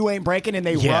see you ain't breaking and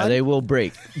they run? Yeah, they will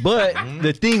break. But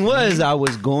the thing was, I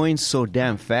was going so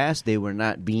damn fast, they were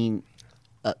not being...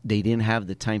 they didn't have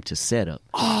the time to set up.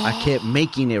 I kept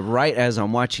making it right as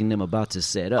I'm watching them about to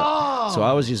set up. So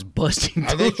I was just busting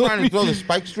through. Are they trying to throw the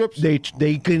spike strips? They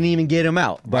couldn't even get them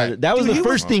out. But that was the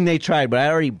first thing they tried. But I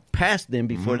already passed them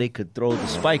before they could throw the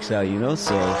spikes out, you know?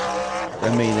 So... I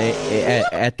mean,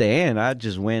 at the end, I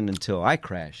just went until I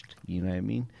crashed. You know what I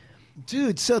mean?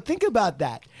 Dude, so think about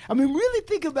that. I mean, really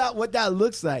think about what that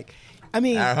looks like. I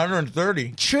mean... At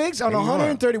 130. Triggs on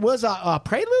 130 was a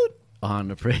Prelude? A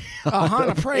Honda Prelude. A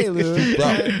Honda Prelude.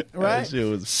 Right? That shit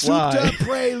was souped up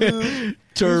Prelude.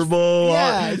 Turbo.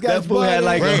 Yeah, that fool had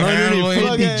like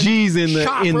 150 G's in the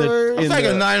it's like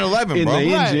a 911, bro.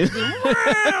 The engine.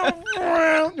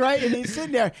 Right, and he's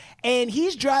sitting there, and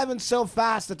he's driving so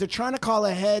fast that they're trying to call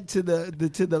ahead to the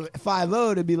 50 to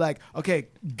be like, okay,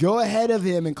 go ahead of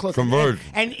him and close. Converge.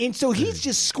 And so he's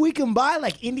just squeaking by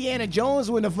like Indiana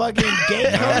Jones when the fucking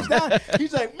gate comes down.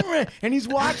 He's like, and he's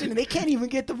watching, and they can't even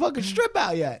get the fucking strip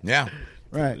out yet. Yeah.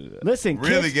 Right. Listen,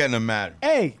 really kids, getting them mad.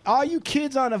 Hey, all you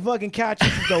kids on the fucking couch,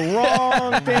 this is the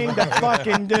wrong thing to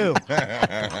fucking do.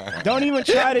 Don't even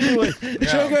try to do it.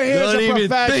 Trigger here's Don't a even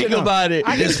professional. think about it.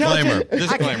 Disclaimer.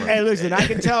 Hey, listen, I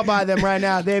can tell by them right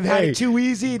now. They've had it too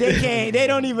easy. They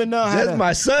don't even know how to.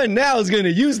 My son now is going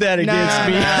to use that against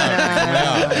me. No.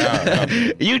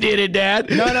 You did it, Dad.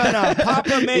 No.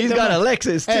 Papa made He's got a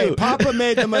Lexus, too. Hey, Papa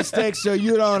made the mistake, so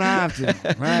you don't have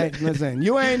to. Right? Listen,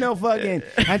 you ain't no fucking...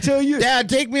 Until you... Dad,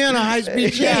 take me on a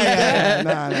high-speed chase.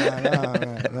 No.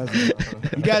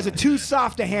 You guys are too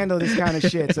soft to handle this kind of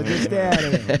shit, so just stay out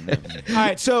of it. All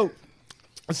right, so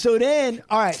then...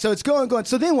 All right, so it's going.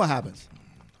 So then what happens?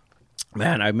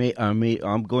 Man, I went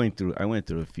through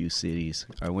a few cities.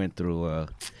 I went through...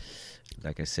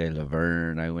 like I said,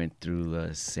 Laverne. I went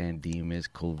through San Dimas,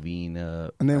 Covina.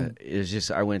 And then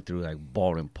I went through like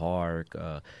Baldwin Park.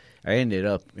 I ended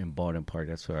up in Baldwin Park.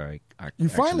 That's where I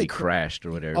finally crashed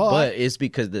or whatever. But it's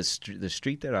because the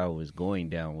street that I was going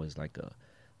down was like a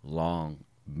long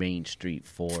main street,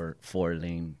 four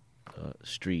lane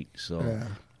street. So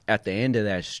at the end of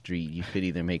that street, you could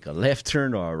either make a left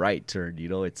turn or a right turn. You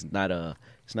know, it's not a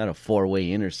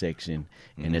four-way intersection,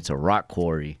 and it's a rock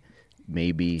quarry.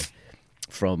 Maybe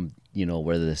from, you know,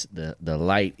 where the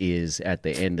light is at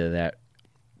the end of that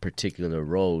particular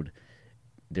road,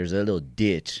 there's a little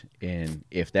ditch, and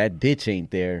if that ditch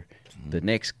ain't there, the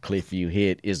next cliff you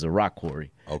hit is a rock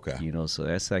quarry. Okay. You know, so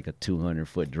that's like a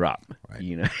 200-foot drop. Right.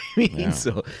 You know what I mean? Yeah.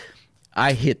 So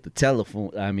I hit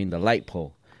the light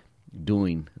pole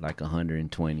doing like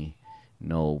 120,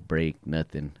 no brake,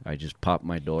 nothing. I just popped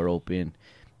my door open,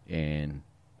 and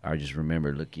I just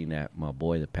remember looking at my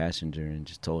boy, the passenger, and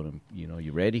just told him, you know,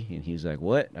 you ready? And he's like,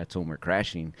 what? I told him we're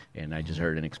crashing, and I just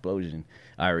heard an explosion.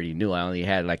 I already knew. I only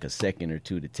had like a second or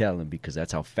two to tell him because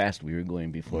that's how fast we were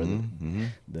going before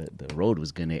the road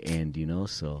was going to end, you know?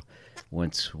 So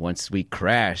once we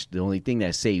crashed, the only thing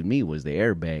that saved me was the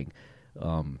airbag.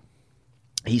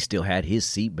 He still had his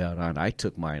seatbelt on. I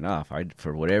took mine off.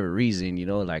 For whatever reason, you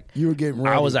know, like You were getting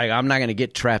ready. I was like, I'm not going to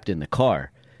get trapped in the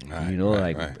car. Right, You know,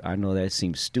 right, like right. I know that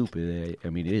seems stupid. I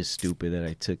mean, it is stupid that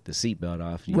I took the seatbelt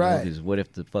off. You Right. Because what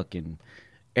if the fucking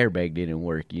airbag didn't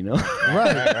work? You know.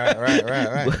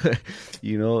 Right. But,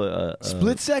 you know.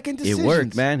 Split second It decisions.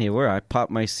 worked, man. It worked. I popped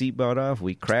my seatbelt off.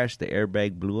 We crashed. The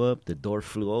airbag blew up. The door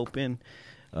flew open.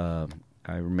 I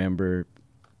remember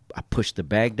I pushed the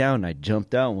bag down. I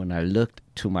jumped out. When I looked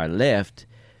to my left,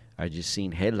 I just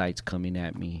seen headlights coming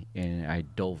at me, and I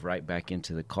dove right back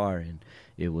into the car, and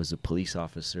it was a police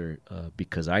officer.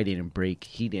 Because I didn't brake,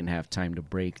 he didn't have time to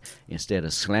brake. Instead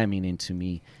of slamming into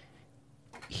me,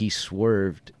 he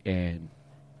swerved and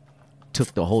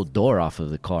took the whole door off of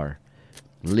the car,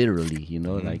 literally, you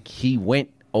know. Like, he went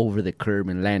over the curb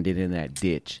and landed in that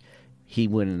ditch. He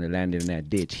wouldn't have landed in that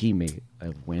ditch. He may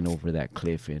have went over that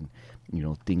cliff, and, you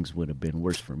know, things would have been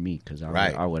worse for me because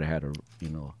I would have had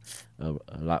a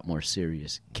lot more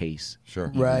serious case. Sure.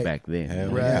 even Right. back then. Hell You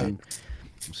know what yeah. I mean?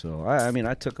 So I mean,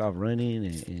 I took off running,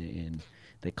 and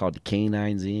they called the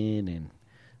canines in, and,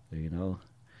 you know,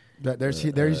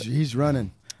 He's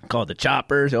running. called the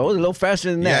choppers. Oh, it was a little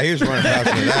faster than Yeah, that. he was running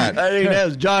faster than that. I think that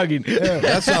was jogging.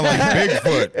 That sounds like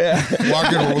Bigfoot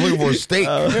walking looking for a steak.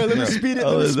 Here, let me speed it.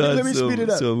 Let me speed it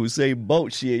up. So Usain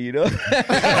Bolt shit, you know.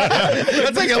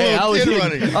 That's like a I little was kid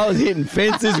running. hitting, I was hitting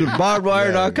fences with barbed wire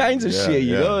and all kinds of shit,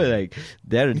 you know, like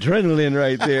that adrenaline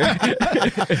right there.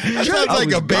 That sounds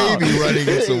like a baby running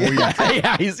in some weed.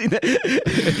 Yeah, you see that?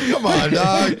 Come on,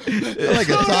 dog. You're like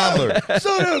a toddler.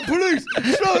 Slow down, police!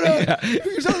 Slow down!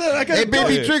 Slow down! I Hey, gotta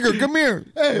baby go. Trigger, come here.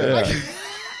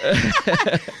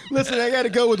 Listen, I got to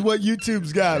go with what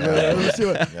YouTube's got, man. Let's see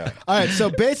what. All right, so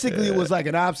basically it was like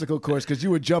an obstacle course because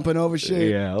you were jumping over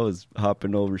shit. Yeah, I was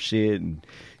hopping over shit, and,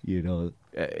 you know,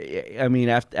 I mean,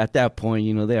 at that point,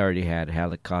 you know, they already had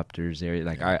helicopters there.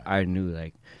 Like, I knew,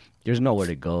 like, there's nowhere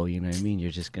to go, you know what I mean?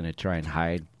 You're just going to try and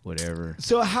hide whatever.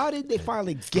 So how did they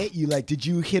finally get you? Like, did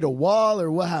you hit a wall or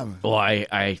what happened? Well,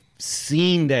 I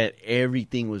seen that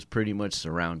everything was pretty much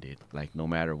surrounded. Like, no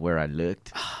matter where I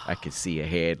looked, I could see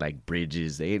ahead, like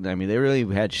bridges. They really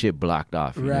had shit blocked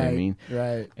off. You know what I mean?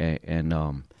 Right.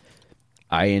 And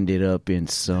I ended up in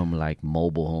some like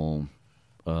mobile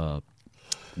home.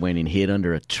 Went and hid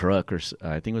under a truck, or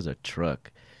I think it was a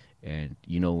truck. And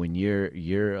you know, when you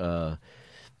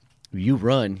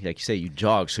run, like you say, you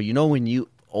jog. So you know when you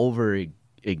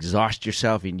exhaust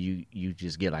yourself and you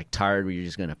just get like tired where you're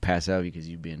just gonna pass out because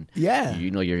you've been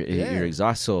you're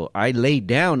exhausted. So I laid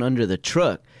down under the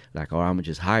truck, like, oh, I'm gonna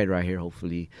just hide right here.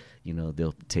 Hopefully, you know,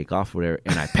 they'll take off, whatever.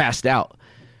 And I passed out.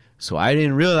 So I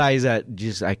didn't realize that.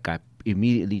 Just like I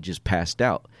immediately just passed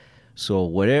out. So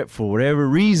for whatever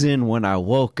reason, when I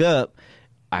woke up,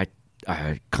 I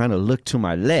kind of looked to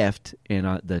my left, and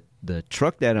the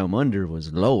truck that I'm under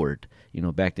was lowered. You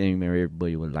know, back then, you remember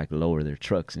everybody would like lower their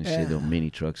trucks and shit, little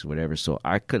mini trucks or whatever. So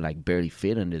I could like barely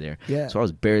fit under there. Yeah. So I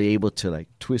was barely able to like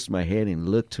twist my head and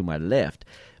look to my left,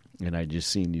 and I just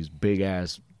seen these big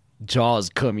ass jaws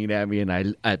coming at me, and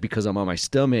I because I'm on my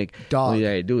stomach, all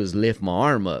I do is lift my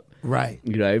arm up. Right.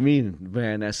 You know what I mean?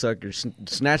 Man, that sucker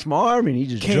snatched my arm, and he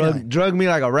just drug me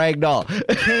like a rag doll.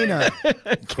 Canine.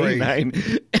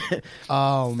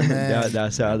 Oh man.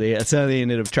 That's how they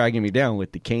ended up tracking me down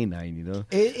with the canine. You know.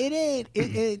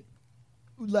 It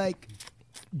like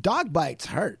dog bites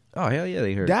hurt. Oh hell yeah,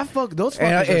 they hurt. Those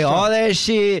fuckers Hey, are all strong. that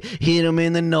shit, hit him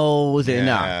in the nose, and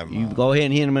Yeah, you go ahead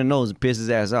and hit him in the nose and piss his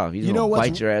ass off. He's gonna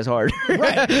bite your ass hard.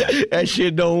 Right. That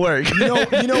shit don't work. You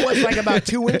know what's like about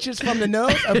 2 inches from the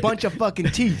nose? A bunch of fucking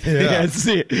teeth. Yeah. That's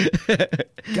it.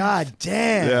 God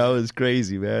damn. Yeah, it was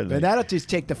crazy, man. But that'll just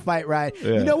take the fight right.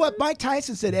 Yeah. You know what? Mike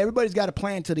Tyson said everybody's got a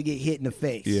plan until they get hit in the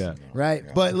face. Yeah. Right?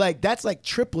 But like that's like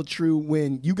triple true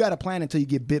when you got a plan until you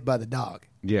get bit by the dog.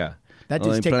 Yeah. That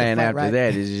Only just take the plan fight, after right?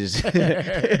 that is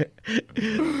just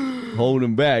hold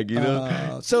him back, you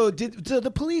know? So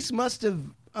the police must have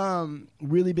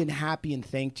really been happy and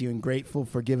thanked you and grateful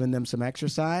for giving them some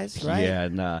exercise, right? Yeah,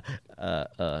 nah.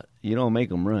 You don't make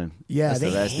them run. Yeah, That's they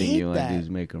the last thing hate you want to that. do is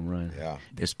make them run. Yeah.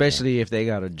 Especially if they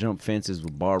got to jump fences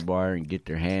with barbed wire and get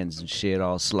their hands and shit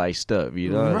all sliced up,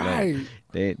 you know? Right.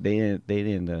 Like, they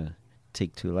didn't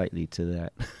take too lightly to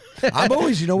that. I'm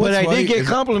always, you know what's But I funny did get is-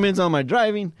 compliments on my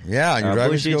driving. Yeah, your driving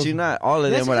bullshit skills. you not. All of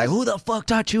them That's were like, because- "Who the fuck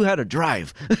taught you how to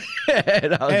drive?"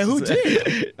 and who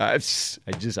did? I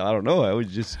don't know. I was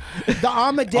just The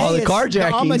Amadeus, All the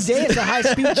carjackings. Amadeus, the high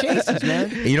speed chases, man.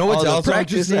 You know what's All the also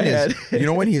practice interesting I is, had. you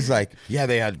know when he's like, yeah,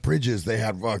 they had bridges, they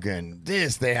had fucking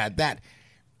this, they had that.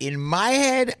 In my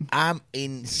head, I'm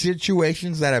in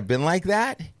situations that have been like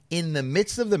that. In the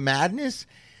midst of the madness,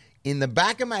 in the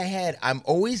back of my head, I'm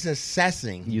always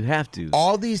assessing you have to.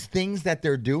 all these things that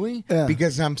they're doing Yeah.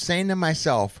 because I'm saying to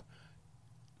myself,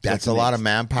 that's a lot of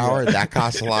manpower. That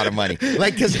costs a lot of money.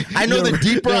 Like, because I know the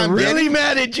deeper They're I'm really getting,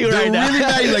 mad at you they're right now. really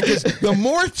mad. Like, 'cause the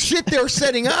more shit they're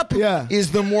setting up Yeah.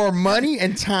 is the more money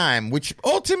and time, which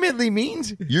ultimately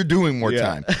means you're doing more Yeah.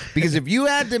 time. Because if you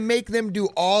had to make them do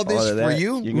all this All of for that,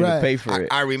 you, you're gonna Right. pay for it.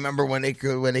 I remember when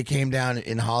they came down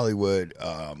in Hollywood,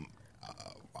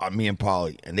 me and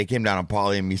Polly, and they came down on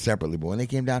Polly and me separately. But when they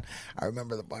came down, I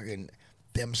remember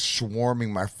them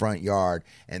swarming my front yard,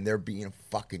 and there being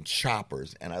fucking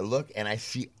choppers. And I look and I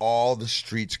see all the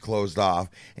streets closed off,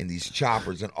 and these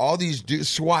choppers and all these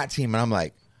SWAT team, and I'm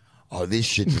like, oh, this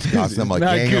shit just cost them a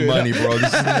Not gang good. of money, bro.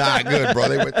 This is not good, bro.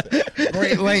 They went to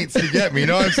great lengths to get me. You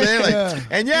know what I'm saying? Like, Yeah.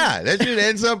 and yeah, that shit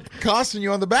ends up costing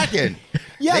you on the back end.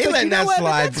 Yeah, they but letting you know that what?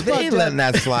 slide. That's They fucked ain't up. letting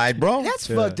that slide, bro. That's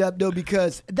fucked up though,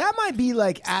 because that might be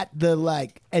like at the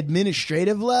like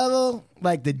administrative level,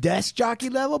 like the desk jockey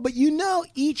level, but you know,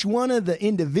 each one of the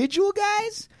individual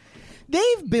guys,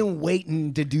 they've been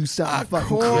waiting to do something fucking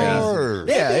course.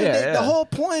 crazy. Yeah. The whole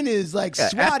point is like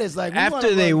SWAT is like we after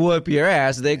wanna they run- whoop your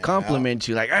ass, they compliment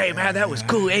you like, "Hey man, that was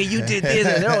cool. Hey, you did this,"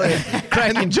 and they're always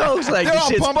cracking jokes like They're this all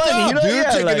shit's pumped funny, up, you know? dude, Yeah,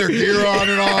 taking like- their gear on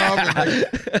and off. And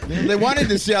like, they wanted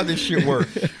to see how this shit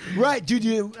worked. Right,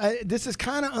 dude. This is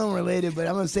kind of unrelated, but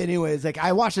I'm gonna say it anyways. Like,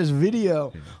 I watched this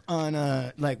video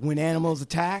on like when animals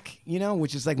attack, you know,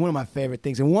 which is like one of my favorite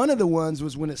things. And one of the ones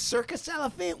was when a circus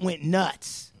elephant went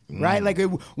nuts. Right, like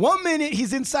 1 minute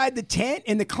he's inside the tent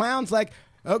and the clown's like,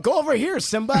 "Go over here,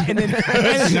 Simba," and then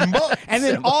and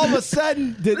then all of a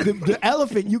sudden the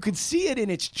elephant, you could see it in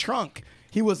its trunk.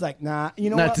 He was like, "Nah, you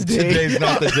know Not what? today." Today's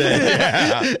not the day.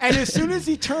 Yeah. And as soon as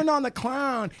he turned on the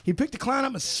clown, he picked the clown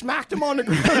up and smacked him on the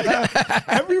ground.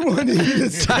 Everyone in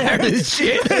the Tired as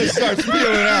shit. They start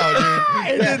spilling out,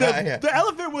 dude. And then the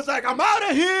elephant was like, "I'm out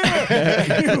of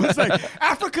here." He was like,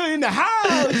 "Africa in the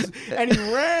house," and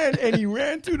he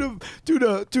ran to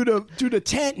the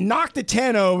tent, knocked the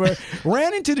tent over,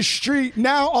 ran into the street.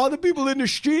 Now all the people in the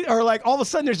street are like, all of a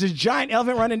sudden there's this giant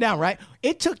elephant running down. Right?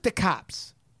 It took the cops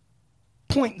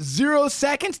 0.0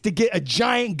 seconds to get a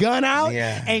giant gun out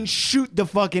Yeah. and shoot the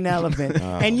fucking elephant.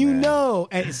 And you know,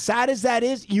 as sad as that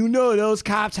is, you know those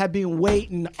cops have been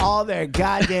waiting all their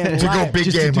goddamn To go life big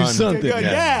Just to game do hunting. something.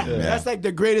 Yeah. That's like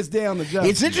the greatest day on the job.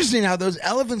 It's interesting how those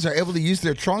elephants are able to use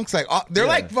their trunks. Like they're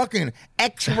like fucking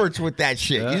experts with that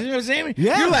shit. You know what I'm saying?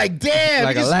 Yeah. You're like, damn,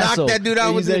 Like you a just lasso. knocked that dude out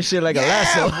They with use that shit like a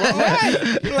lasso. Bro,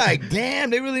 right? You're like, damn,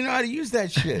 they really know how to use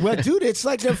that shit. Well, dude, it's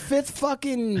like their fifth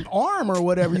fucking arm or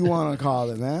whatever you want to call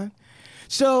it, man.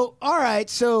 So, all right.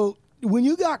 So, when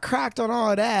you got cracked on all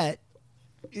of that,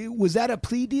 was that a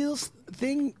plea deal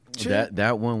thing? Chip?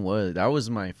 That was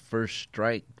my first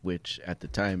strike, which at the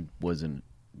time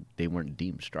they weren't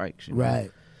deemed strikes. You know?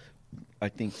 Right. I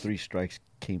think 3 strikes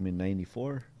came in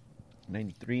 94,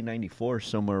 93, 94,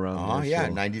 somewhere around Oh there. yeah,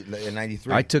 so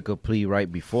 93. I took a plea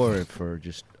right before it for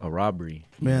just a robbery,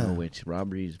 you Yeah. know, which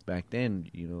robberies back then,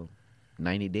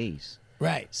 90 days,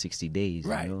 Right. 60 days,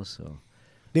 Right. so.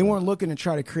 They weren't looking to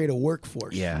try to create a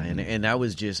workforce. Yeah, and that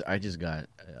was I just got,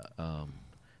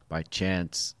 by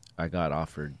chance, I got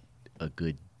offered a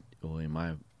good, in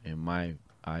my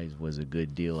eyes, was a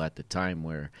good deal at the time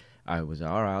where I was,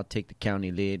 all right, I'll take the county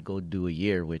lid, go do a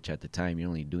year, which at the time you're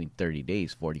only doing 30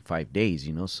 days, 45 days,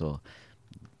 so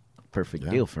perfect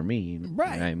deal for me. You know what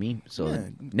I mean? So Yeah.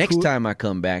 next Cool. time I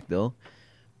come back, though,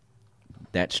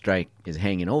 that strike is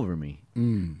hanging over me.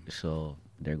 So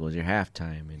there goes your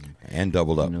halftime, and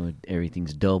doubled up.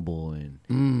 Everything's double, and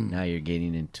now you're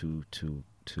getting into to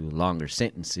longer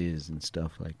sentences and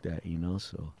stuff like that,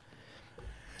 so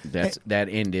that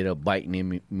ended up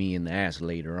biting me in the ass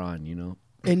later on,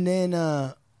 And then,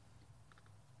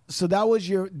 So that was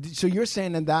your. So you're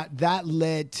saying that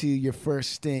led to your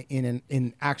first stint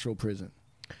in actual prison.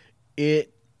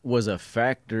 It was a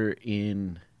factor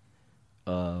in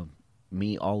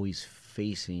me always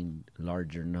facing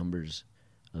larger numbers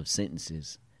of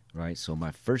sentences, right? So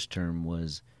my first term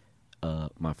was,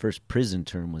 my first prison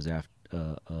term was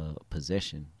after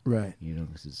possession. Right. You know,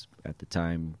 this is at the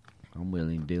time I'm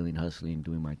willing, dealing, hustling,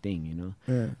 doing my thing, you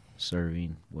know,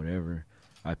 serving, whatever.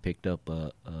 I picked up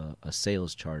a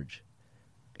sales charge.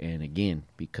 And again,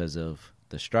 because of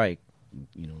the strike,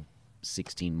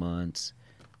 16 months,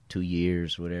 2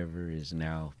 years, whatever, is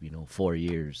now, 4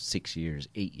 years, 6 years,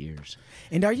 8 years.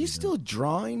 And are you still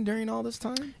drawing during all this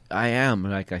time? I am.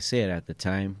 Like I said, at the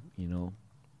time, I'm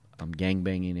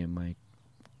gangbanging in my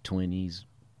 20s,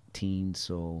 teens,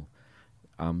 so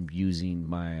I'm using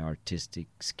my artistic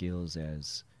skills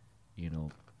as,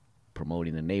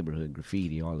 promoting the neighborhood,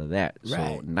 graffiti, all of that.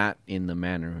 Right. So not in the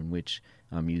manner in which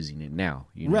I'm using it now.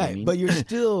 You know right, what I mean? But you're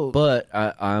still... But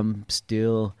I'm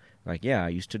still... Like, yeah, I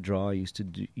used to draw. I used to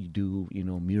do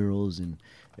murals and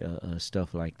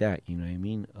stuff like that. You know what I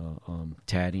mean?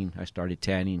 Tatting. I started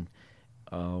tatting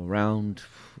around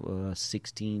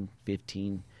 16,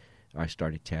 15. I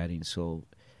started tatting. So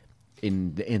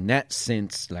in that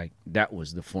sense, like, that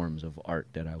was the forms of art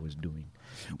that I was doing.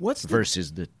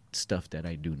 Versus the stuff that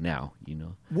I do now,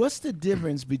 What's the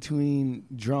difference between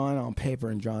drawing on paper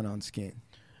and drawing on skin?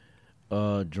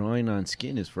 Drawing on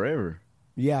skin is forever.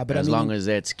 Yeah, but as long as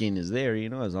that skin is there,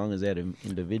 as long as that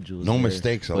individual is no there.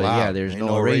 mistakes But allowed. yeah, there's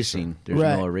no erasing. There's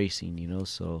right. no erasing,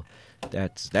 so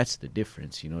that's the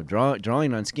difference.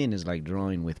 Drawing on skin is like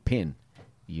drawing with pen.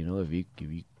 If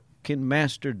you can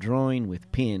master drawing with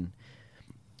pen,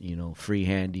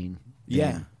 freehanding,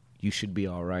 you should be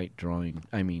all right drawing.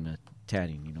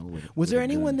 Tatting. Was there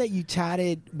anyone that you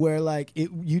tatted where like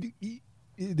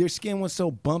their skin was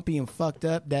so bumpy and fucked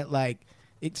up that like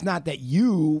it's not that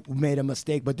you made a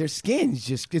mistake, but their skin's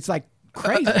it's like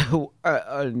crazy.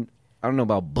 I don't know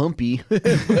about bumpy,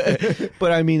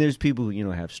 but I mean, there's people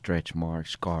who have stretch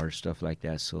marks, scars, stuff like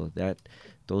that. So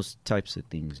those types of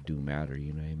things do matter.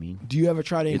 You know what I mean? Do you ever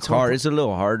try to? It's hard. It's a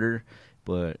little harder.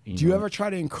 But do you ever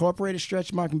try to incorporate a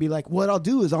stretch mark and be like, what I'll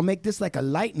do is I'll make this like a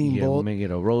lightning bolt? We'll make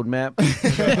it a road map.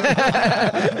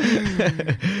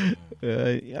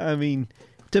 I mean,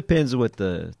 depends what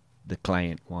the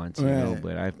client wants,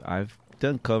 but I've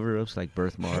done cover-ups like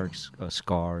birthmarks,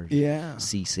 scars,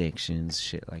 C-sections,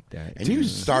 shit like that. And you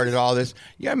started all this.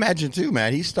 Yeah, imagine too,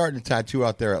 man. He started a tattoo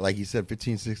out there at, like he said,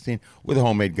 15, 16, with a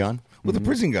homemade gun, with a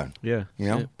prison gun. Yeah,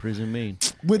 prison made.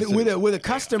 With a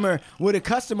customer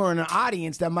and an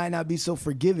audience that might not be so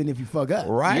forgiving if you fuck up.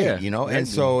 Right, and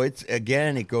so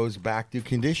it goes back to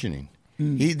conditioning.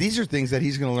 These are things that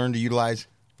he's going to learn to utilize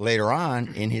later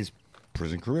on in his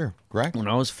prison career, correct? When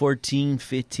I was 14,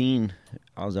 15,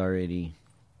 I was already,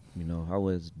 I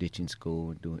was ditching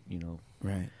school and doing,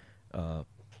 Right. My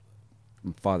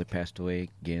father passed away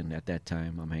again at that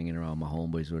time. I'm hanging around my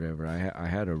homeboys, whatever. I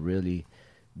had a really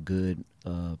good,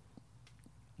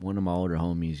 one of my older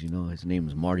homies, his name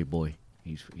was Marty Boy.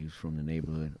 He's from the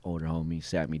neighborhood, older homie,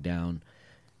 sat me down.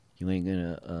 If you ain't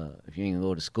gonna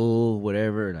go to school,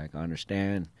 whatever, like, I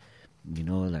understand,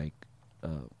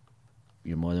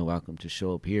 you're more than welcome to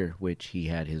show up here, which he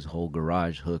had his whole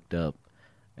garage hooked up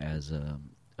as a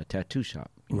tattoo shop.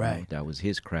 Right. That was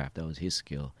his craft. That was his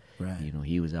skill. Right.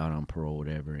 He was out on parole,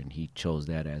 whatever, and he chose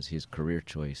that as his career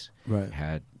choice. Right.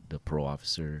 Had the parole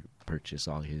officer purchase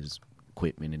all his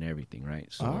equipment and everything, right?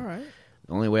 So all right.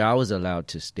 The only way I was allowed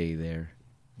to stay there,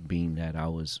 being that I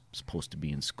was supposed to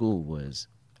be in school, was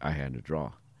I had to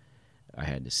draw. I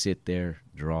had to sit there,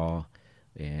 draw,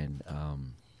 and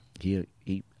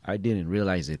I didn't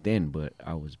realize it then, but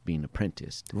I was being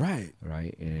apprenticed. Right.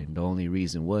 Right. And the only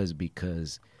reason was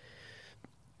because,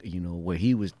 what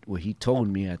he told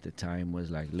me at the time was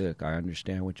like, look, I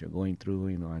understand what you're going through.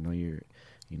 I know your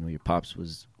pops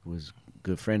was a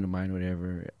good friend of mine,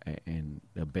 whatever. And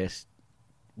the best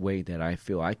way that I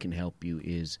feel I can help you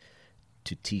is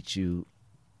to teach you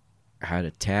how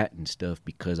to tat and stuff,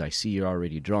 because I see you're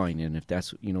already drawing. And if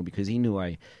that's, because he knew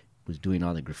I was doing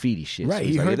all the graffiti shit. Right. So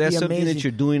he's like, that's something that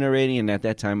you're doing already. And at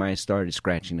that time, I started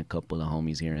scratching a couple of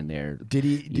homies here and there. Did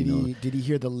he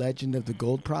hear the legend of the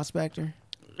gold prospector?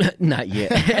 Not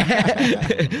yet.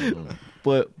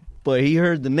 but he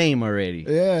heard the name already.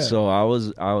 Yeah.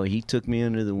 So he took me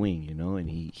under the wing, and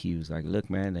he was like, look,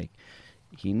 man, like,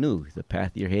 he knew the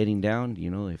path you're heading down.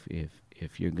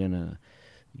 If you're gonna,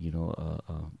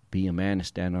 be a man and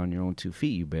stand on your own 2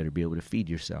 feet, you better be able to feed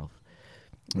yourself.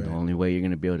 Right. The only way you're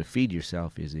going to be able to feed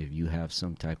yourself is if you have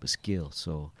some type of skill.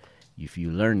 So, if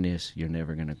you learn this, you're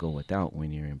never gonna go without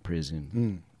when you're in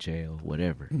prison, jail,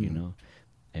 whatever, you know.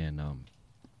 And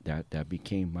that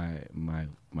became my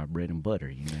bread and butter.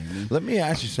 You know what I mean? Let me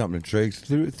ask you something, Triggs.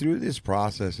 Through this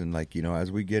process, and like, you know,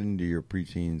 as we get into your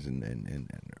preteens and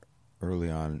early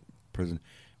on in prison,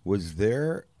 was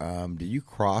there? Did you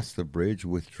cross the bridge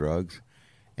with drugs?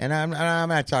 And I'm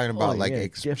not talking about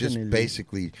just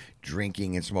basically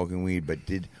drinking and smoking weed, but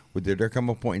did there come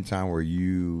a point in time where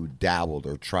you dabbled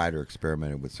or tried or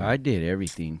experimented with something? I did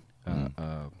everything.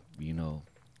 You know,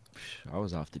 I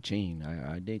was off the chain.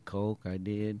 I did coke. I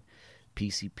did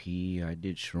PCP. I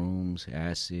did shrooms,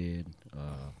 acid.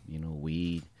 You know,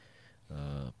 weed,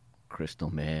 crystal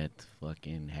meth,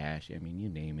 fucking hash. I mean, you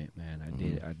name it, man.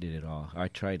 I did it all. I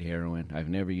tried heroin. I've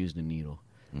never used a needle.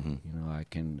 You know, I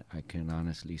can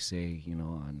honestly say, you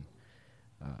know,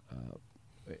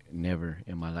 never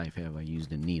in my life have I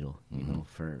used a needle, you know,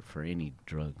 for any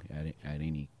drug at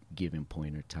any given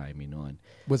point or time, you know. And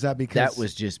was that because that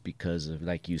was just because of,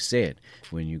 like you said,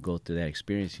 when you go through that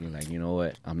experience, you're like, you know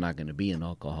what, I'm not going to be an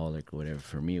alcoholic or whatever.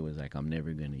 For me, it was like, I'm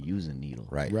never going to use a needle.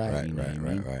 Right.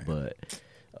 But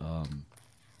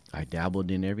I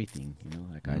dabbled in everything, you know,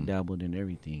 like I dabbled in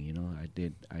everything, you know. I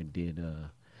did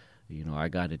you know, I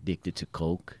got addicted to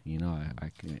coke. You know,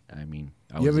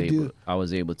 I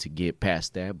was able to get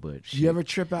past that. But shit, you ever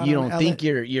trip out? You don't think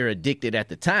you're addicted at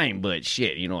the time, but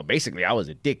shit, you know, basically I was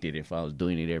addicted if I was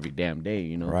doing it every damn day.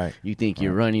 You know, right? You think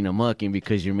you're running amok, and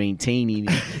because you're maintaining,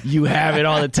 you have it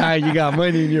all the time. You got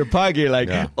money in your pocket, like,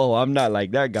 oh, I'm not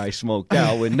like that guy smoked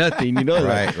out with nothing. You know,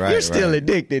 you're still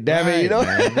addicted. Damn it, you know.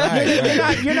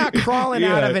 You're not crawling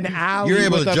out of an alley. You're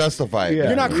able to justify it.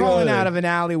 You're not crawling out of an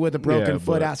alley with a broken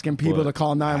foot, asking people to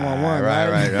call 911.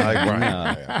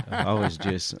 Right. I was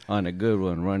just on a good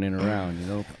one, running around, you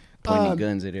know, pointing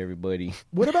guns at everybody.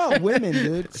 What about women,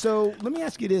 dude? So let me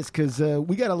ask you this, because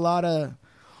we got a lot of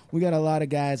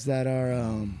guys that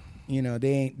are, you know,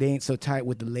 they ain't so tight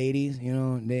with the ladies, you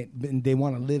know. They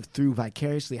want to live through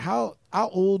vicariously. How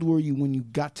old were you when you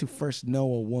got to first know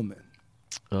a woman?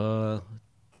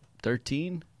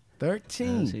 13.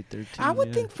 13. I'd say 13. I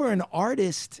would think for an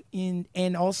artist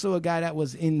and also a guy that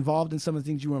was involved in some of the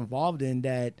things you were involved in,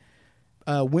 that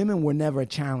women were never a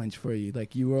challenge for you.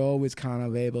 Like, you were always kind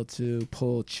of able to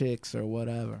pull chicks or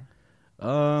whatever.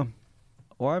 Well,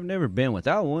 I've never been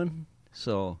without one,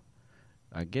 so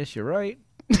I guess you're right.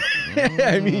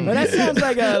 I mean, but that sounds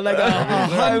like a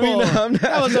humble. I mean,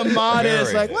 that was a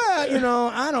modest, like, well, you know,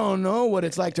 I don't know what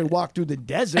it's like to walk through the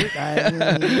desert.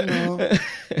 You know.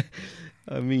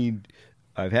 I mean,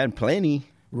 I've had plenty.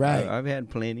 Right. I've had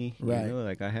plenty. Right. You know,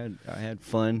 like I had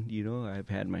fun, you know, I've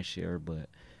had my share, but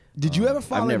did you ever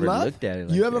fall in love? I've never looked at it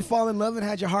like you ever that. fall in love and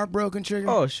had your heart broken, Trigger?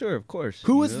 Oh, sure, of course.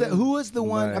 Who was the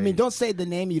one? I mean, don't say the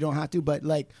name, you don't have to, but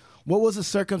like, what was the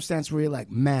circumstance where you're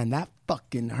like, man, that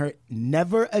fucking hurt?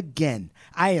 Never again.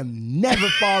 I am never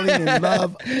falling in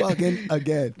love fucking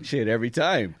again. Shit, every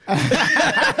time.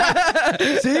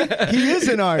 See, he is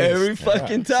an artist. Every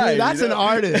fucking time. See, that's an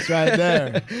artist right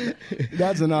there.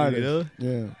 That's an artist. You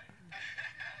Yeah. know?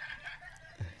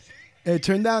 Hey,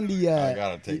 turn down the. I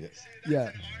gotta take it.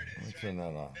 Yeah. Let me turn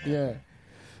that off. Yeah.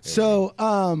 So,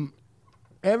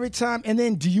 every time, and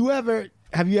then,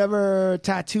 have you ever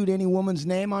tattooed any woman's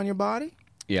name on your body?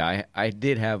 Yeah, I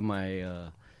did have my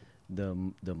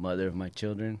the mother of my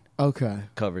children. Okay.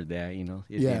 Covered that, you know.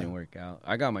 It didn't work out.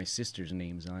 I got my sister's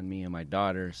names on me and my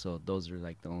daughter, so those are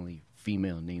like the only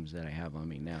female names that I have on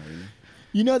me now, you know.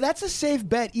 You know, that's a safe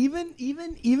bet. Even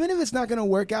if it's not going to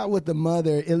work out with the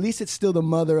mother, at least it's still the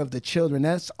mother of the children.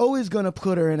 That's always going to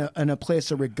put her in a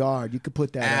place of regard. You could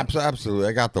put that. Absolutely.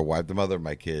 I got the wife, the mother of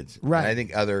my kids. Right. And I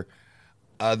think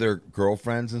other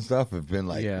girlfriends and stuff have been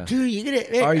like, dude, you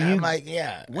gonna? I'm like,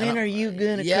 yeah. When are you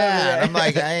gonna cover that? that? I'm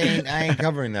like, I ain't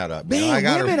covering that up. Man, I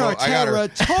got women are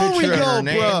territorial,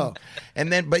 bro.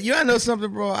 And then, but you wanna know something,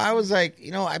 bro? I was like,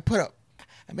 you know, I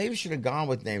maybe should have gone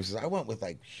with names, because I went with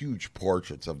like huge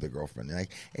portraits of the girlfriend, and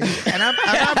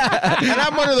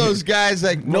I'm one of those guys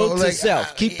like, note to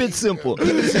self, keep it simple. Keep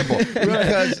it simple.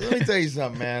 Because let me tell you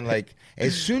something, man. Like,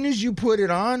 as soon as you put it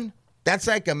on, that's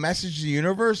like a message to the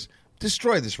universe.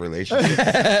 Destroy this relationship.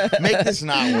 Make this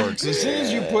not work. So as soon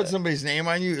as you put somebody's name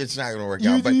on you, it's not going to work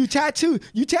out. But you tattoo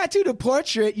the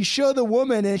portrait. You show the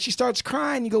woman, and she starts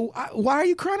crying. You go, "Why are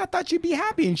you crying? I thought you'd be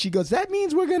happy." And she goes, "That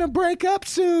means we're going to break up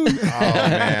soon." Oh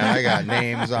man, I got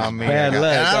names on me. Bad luck,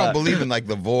 and I don't believe in like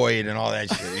the void and all that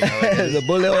shit. You know, like, the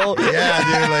bullet hole. Yeah,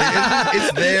 dude. Like,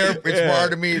 it's there. It's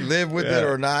part of me. Live with it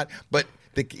or not. But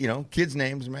the kids'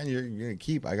 names, man, you're gonna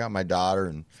keep. I got my daughter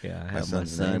and I my have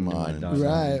son's my son name and my on.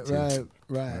 daughter.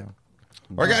 Right.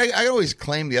 Or I always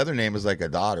claim the other name as like a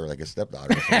daughter, like a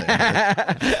stepdaughter. Or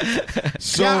something.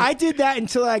 So Yeah, I did that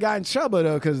until I got in trouble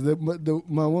though, because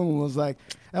my woman was like,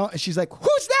 she's like,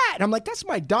 "Who's that?" And I'm like, "That's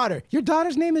my daughter." Your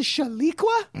daughter's name is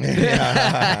Shaliqua?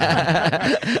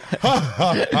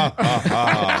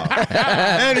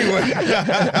 Anyway,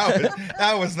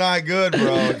 that was not good,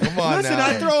 bro. Come on, Listen, now.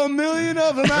 I throw 1 million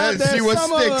of them out there. See what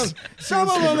some sticks. Some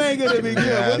of them ain't gonna be good.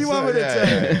 Yeah, What do you want me to tell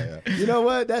you? yeah. You know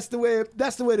what? That's the way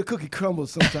the cookie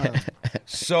crumbles sometimes.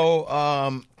 So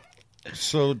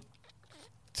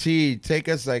T, take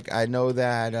us. Like, I know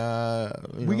that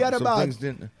We got some about things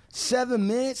didn't. 7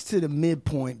 minutes to the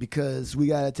midpoint because we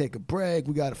got to take a break.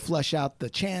 We got to flush out the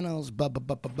channels.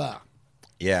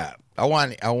 Yeah, I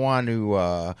want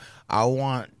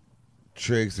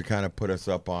Triggs to kind of put us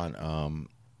up on,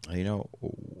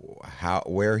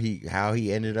 how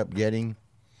he ended up getting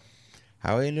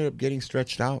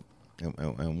stretched out,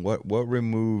 and what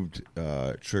removed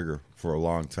Trigger for a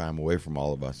long time away from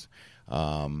all of us.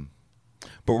 But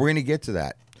we're gonna get to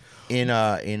that. We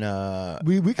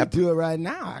could do it right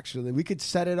now. Actually, we could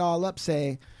set it all up.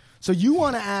 Say, so you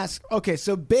want to ask? Okay,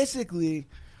 so basically,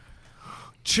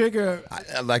 Trigger.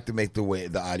 I'd like to make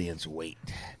the audience wait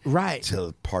Right.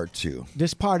 till part 2.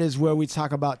 This part is where we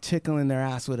talk about tickling their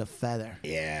ass with a feather.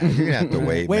 Yeah, you're gonna have to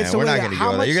wait, Wait, man. so We're wait, not gonna how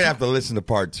go there. much You're gonna ti- have to listen to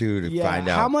part 2 to find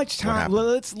out How much what time? happened. Well,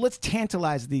 let's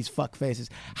tantalize these fuck faces.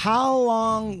 How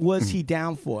long was he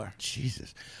down for?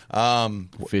 Jesus,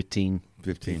 15.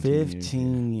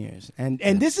 15 years. And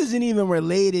this isn't even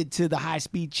related to the high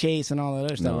speed chase and all that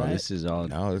other stuff, No, right? this is all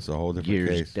No, this is a whole different years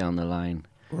case. down the line.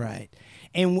 Right.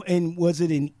 And was it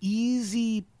an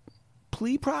easy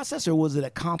plea process or was it a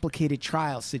complicated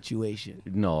trial situation?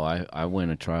 No, I went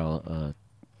to trial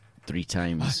 3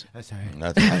 times. That's all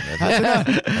right. That's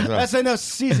enough. That's enough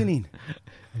seasoning.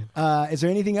 Is there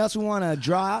anything else we want to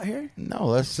draw out here? No,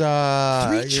 let's 3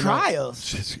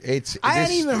 trials. I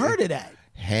hadn't even heard of that.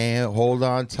 Hold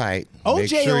on tight. Make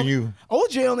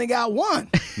OJ only got 1.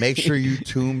 make sure you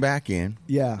tune back in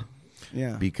Yeah.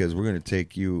 because we're going to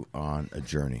take you on a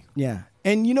journey. Yeah.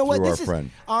 And you know what? Through This our is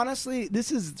friend. honestly,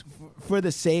 this is for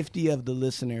the safety of the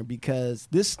listener because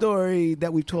this story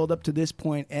that we've told up to this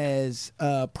point has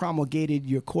promulgated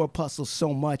your corpuscles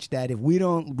so much that if we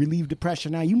don't relieve the pressure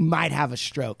now, you might have a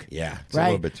stroke. Yeah, it's right? a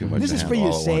little bit too much. This to is for handle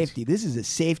your all at once. safety. This is a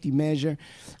safety measure.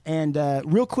 And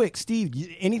real quick, Steve,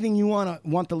 anything you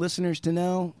want the listeners to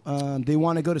know? They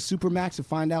want to go to Supermax to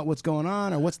find out what's going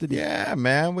on, or what's the deal? Yeah,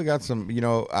 man, we got some.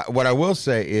 What I will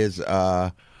say is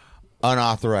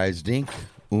unauthorized ink,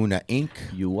 Una Inc.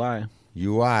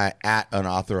 UI at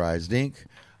unauthorized ink.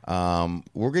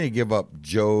 We're going to give up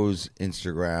Joe's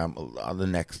Instagram on the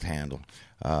next handle.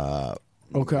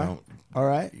 Okay. All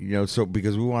right. So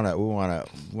because we want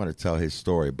to tell his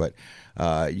story, but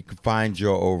you can find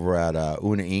Joe over at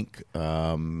Una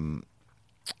Inc.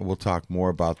 We'll talk more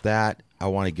about that. I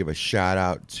want to give a shout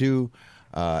out to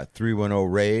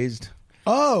 310 Raised.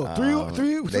 Oh,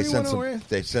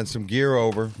 They sent some gear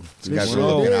over. You guys are sure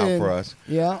looking out did. for us.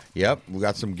 Yeah. Yep, we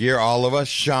got some gear. All of us,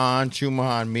 Sean,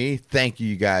 Chumahan, me. Thank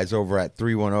you guys over at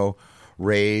 310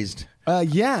 Raised.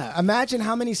 Yeah. Imagine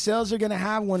how many sales they're going to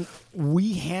have when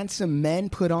we handsome men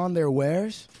put on their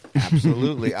wares.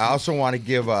 Absolutely. I also want to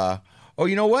give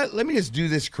you know what? Let me just do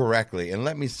this correctly, and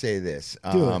let me say this.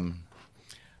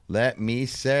 Let me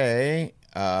say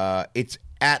it's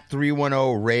at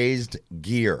 310 Raised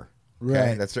Gear. Okay?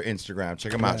 Right. That's their Instagram.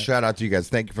 Check them out. Shout out to you guys.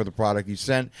 Thank you for the product you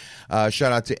sent.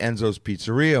 Shout out to Enzo's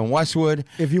Pizzeria in Westwood.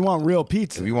 If you want real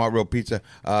pizza. If you want real pizza,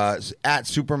 at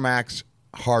Supermax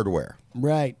Hardware.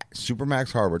 Right.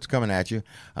 Supermax Hardware. It's coming at you.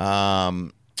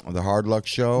 The Hard Luck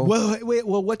Show. Well,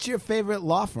 what's your favorite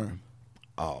law firm?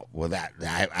 Oh, well,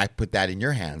 I put that in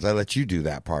your hands. I let you do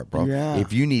that part, bro. Yeah.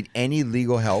 If you need any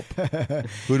legal help,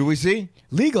 who do we see?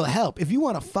 Legal help. If you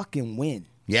want to fucking win.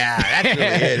 Yeah, that's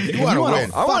really it. If you want to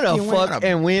win. I want to Fucking win. fuck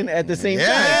and win at the same time.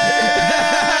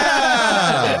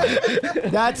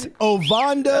 That's That's what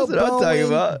I'm talking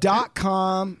about.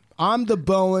 OvandoBowen.com. I'm the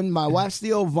Bowen. My wife's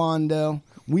the Ovando.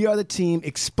 We are the team.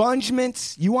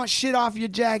 Expungements. You want shit off your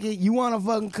jacket. You want to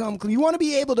fucking come clean. You want to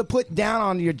be able to put down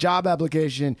on your job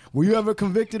application, were you ever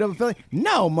convicted of a felony?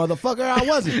 No, motherfucker, I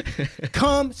wasn't.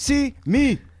 Come see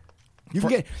me. You can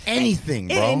get anything,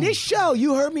 bro. In this show,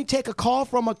 you heard me take a call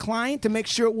from a client to make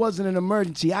sure it wasn't an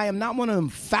emergency. I am not one of them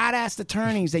fat-ass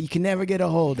attorneys that you can never get a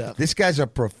hold of. This guy's a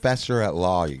professor at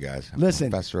law, you guys. Listen,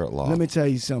 professor at law. Let me tell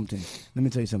you something.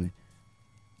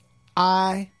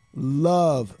 I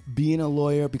love being a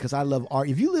lawyer because I love art.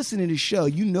 If you listen to this show,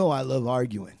 you know I love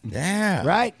arguing. Yeah.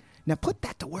 Right? Now put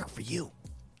that to work for you.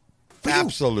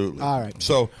 Absolutely. All right.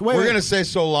 So Wait, we're wait. gonna say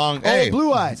so long. Oh, Hey,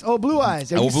 Blue Eyes. Oh, Blue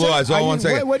Eyes. Are oh, you Blue saying- Eyes. are Oh, you- one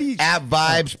second. What do you? At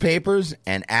Vibes Papers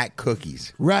and at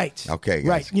Cookies. Right. Okay, guys.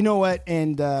 Right. You know what?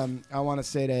 And I want to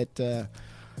say that.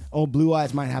 Blue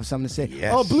Eyes might have something to say.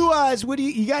 Yes. Oh, Blue Eyes. What do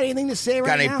you got? Anything to say Got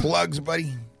right any now? plugs,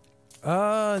 buddy?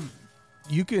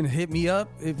 You can hit me up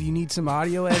if you need some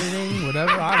audio editing,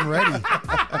 whatever. I'm ready.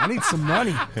 I need some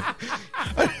money.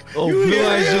 Oh, Blue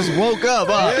Eyes just woke up.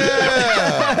 Huh?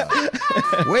 Yeah.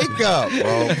 Wake up,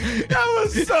 bro. That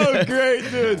was so great,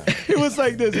 dude. He was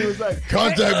like this. He was like,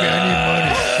 Contact me. I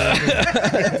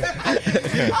need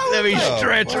money. Let me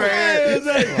stretch right Hey, here. it was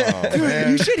like, dude,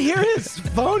 you should hear his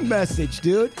phone message,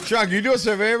 dude. Chuck, you do us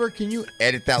a favor? Can you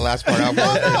edit that last part out?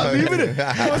 No, leave it in.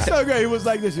 It was so great. He was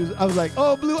like this. I was like,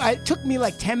 oh, Blue. It took me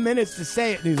like 10 minutes to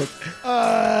say it. And he's like,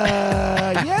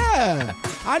 yeah.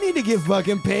 I need to get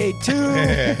fucking paid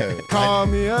too. Call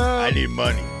me up. I need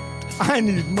money. I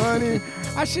need money.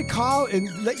 I should call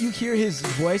and let you hear his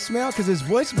voicemail because his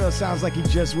voicemail sounds like he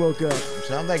just woke up.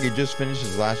 Sounds like he just finished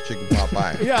his last chicken pot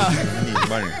pie. Yeah. He needs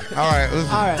money. All right, listen.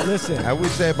 All right, listen. As we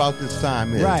say about this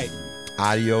time is Right.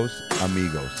 adios,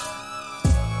 amigos.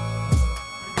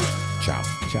 Ciao.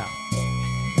 Ciao.